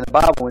perfect in the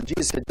Bible, when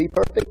Jesus said be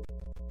perfect,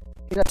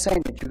 He's not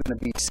saying that you're going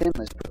to be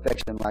sinless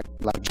perfection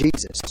like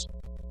Jesus.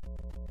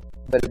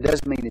 But it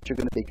does mean that you're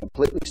going to be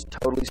completely,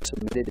 totally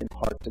submitted in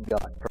heart to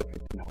God.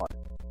 Perfect in heart.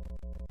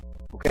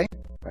 Okay?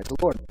 Praise the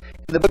Lord.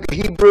 In the book of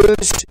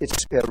Hebrews,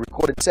 it's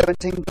recorded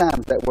 17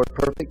 times, that word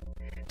perfect.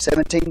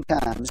 17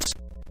 times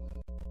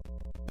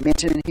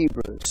mentioned in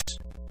Hebrews.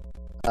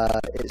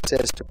 It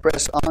says to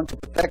press on to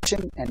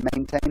perfection and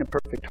maintain a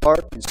perfect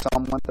heart in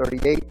Psalm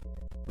 138,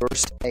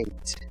 verse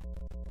 8.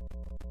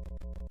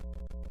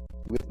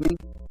 With me?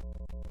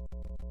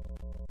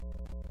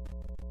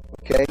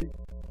 Okay.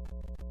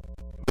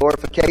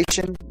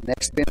 Glorification,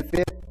 next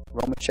benefit,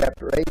 Romans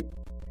chapter 8.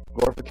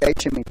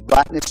 Glorification means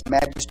brightness,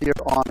 majesty, or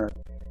honor.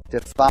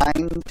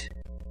 Defined,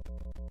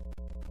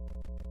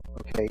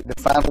 Okay,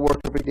 the final work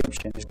of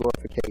redemption is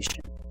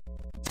glorification.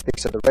 It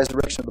speaks of the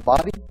resurrection of the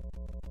body.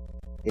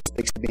 It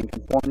speaks of being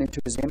conformed into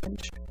His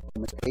image,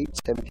 Romans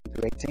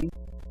 8:17-18.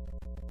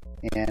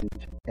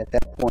 And at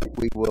that point,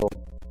 we will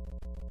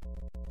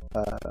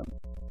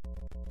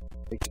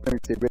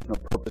experience the original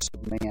purpose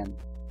of man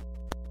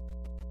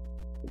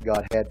that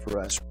God had for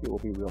us. It will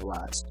be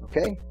realized.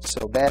 Okay?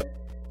 So that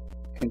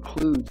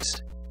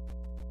concludes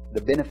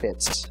the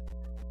benefits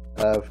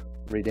of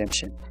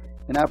redemption.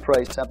 And I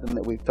pray something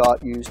that we've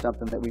taught you,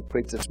 something that we've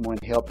preached this morning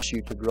helps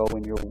you to grow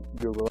in your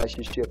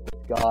relationship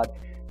with God,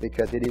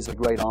 because it is a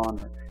great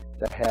honor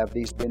to have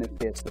these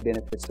benefits, the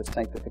benefits of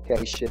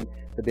sanctification,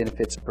 the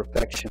benefits of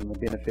perfection, the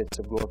benefits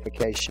of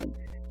glorification.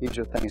 These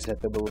are things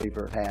that the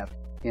believer have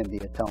in the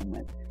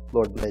atonement.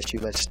 Lord bless you.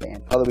 Let's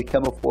stand. Father, we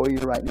come before you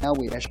right now.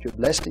 We ask your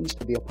blessings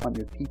to be upon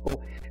your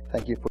people.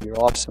 Thank you for your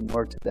awesome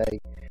word today.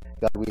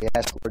 God, we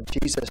ask, Lord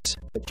Jesus,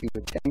 that you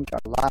would change our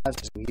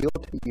lives as we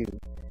yield to you.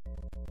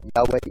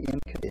 Yahweh in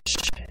Kadesh,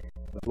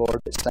 the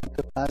Lord that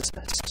sanctifies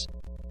us,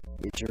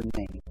 is your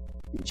name.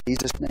 In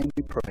Jesus' name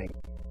we pray.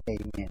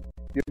 Amen.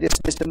 You're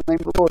dismissed in the name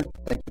of the Lord.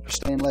 Thank you for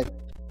staying late.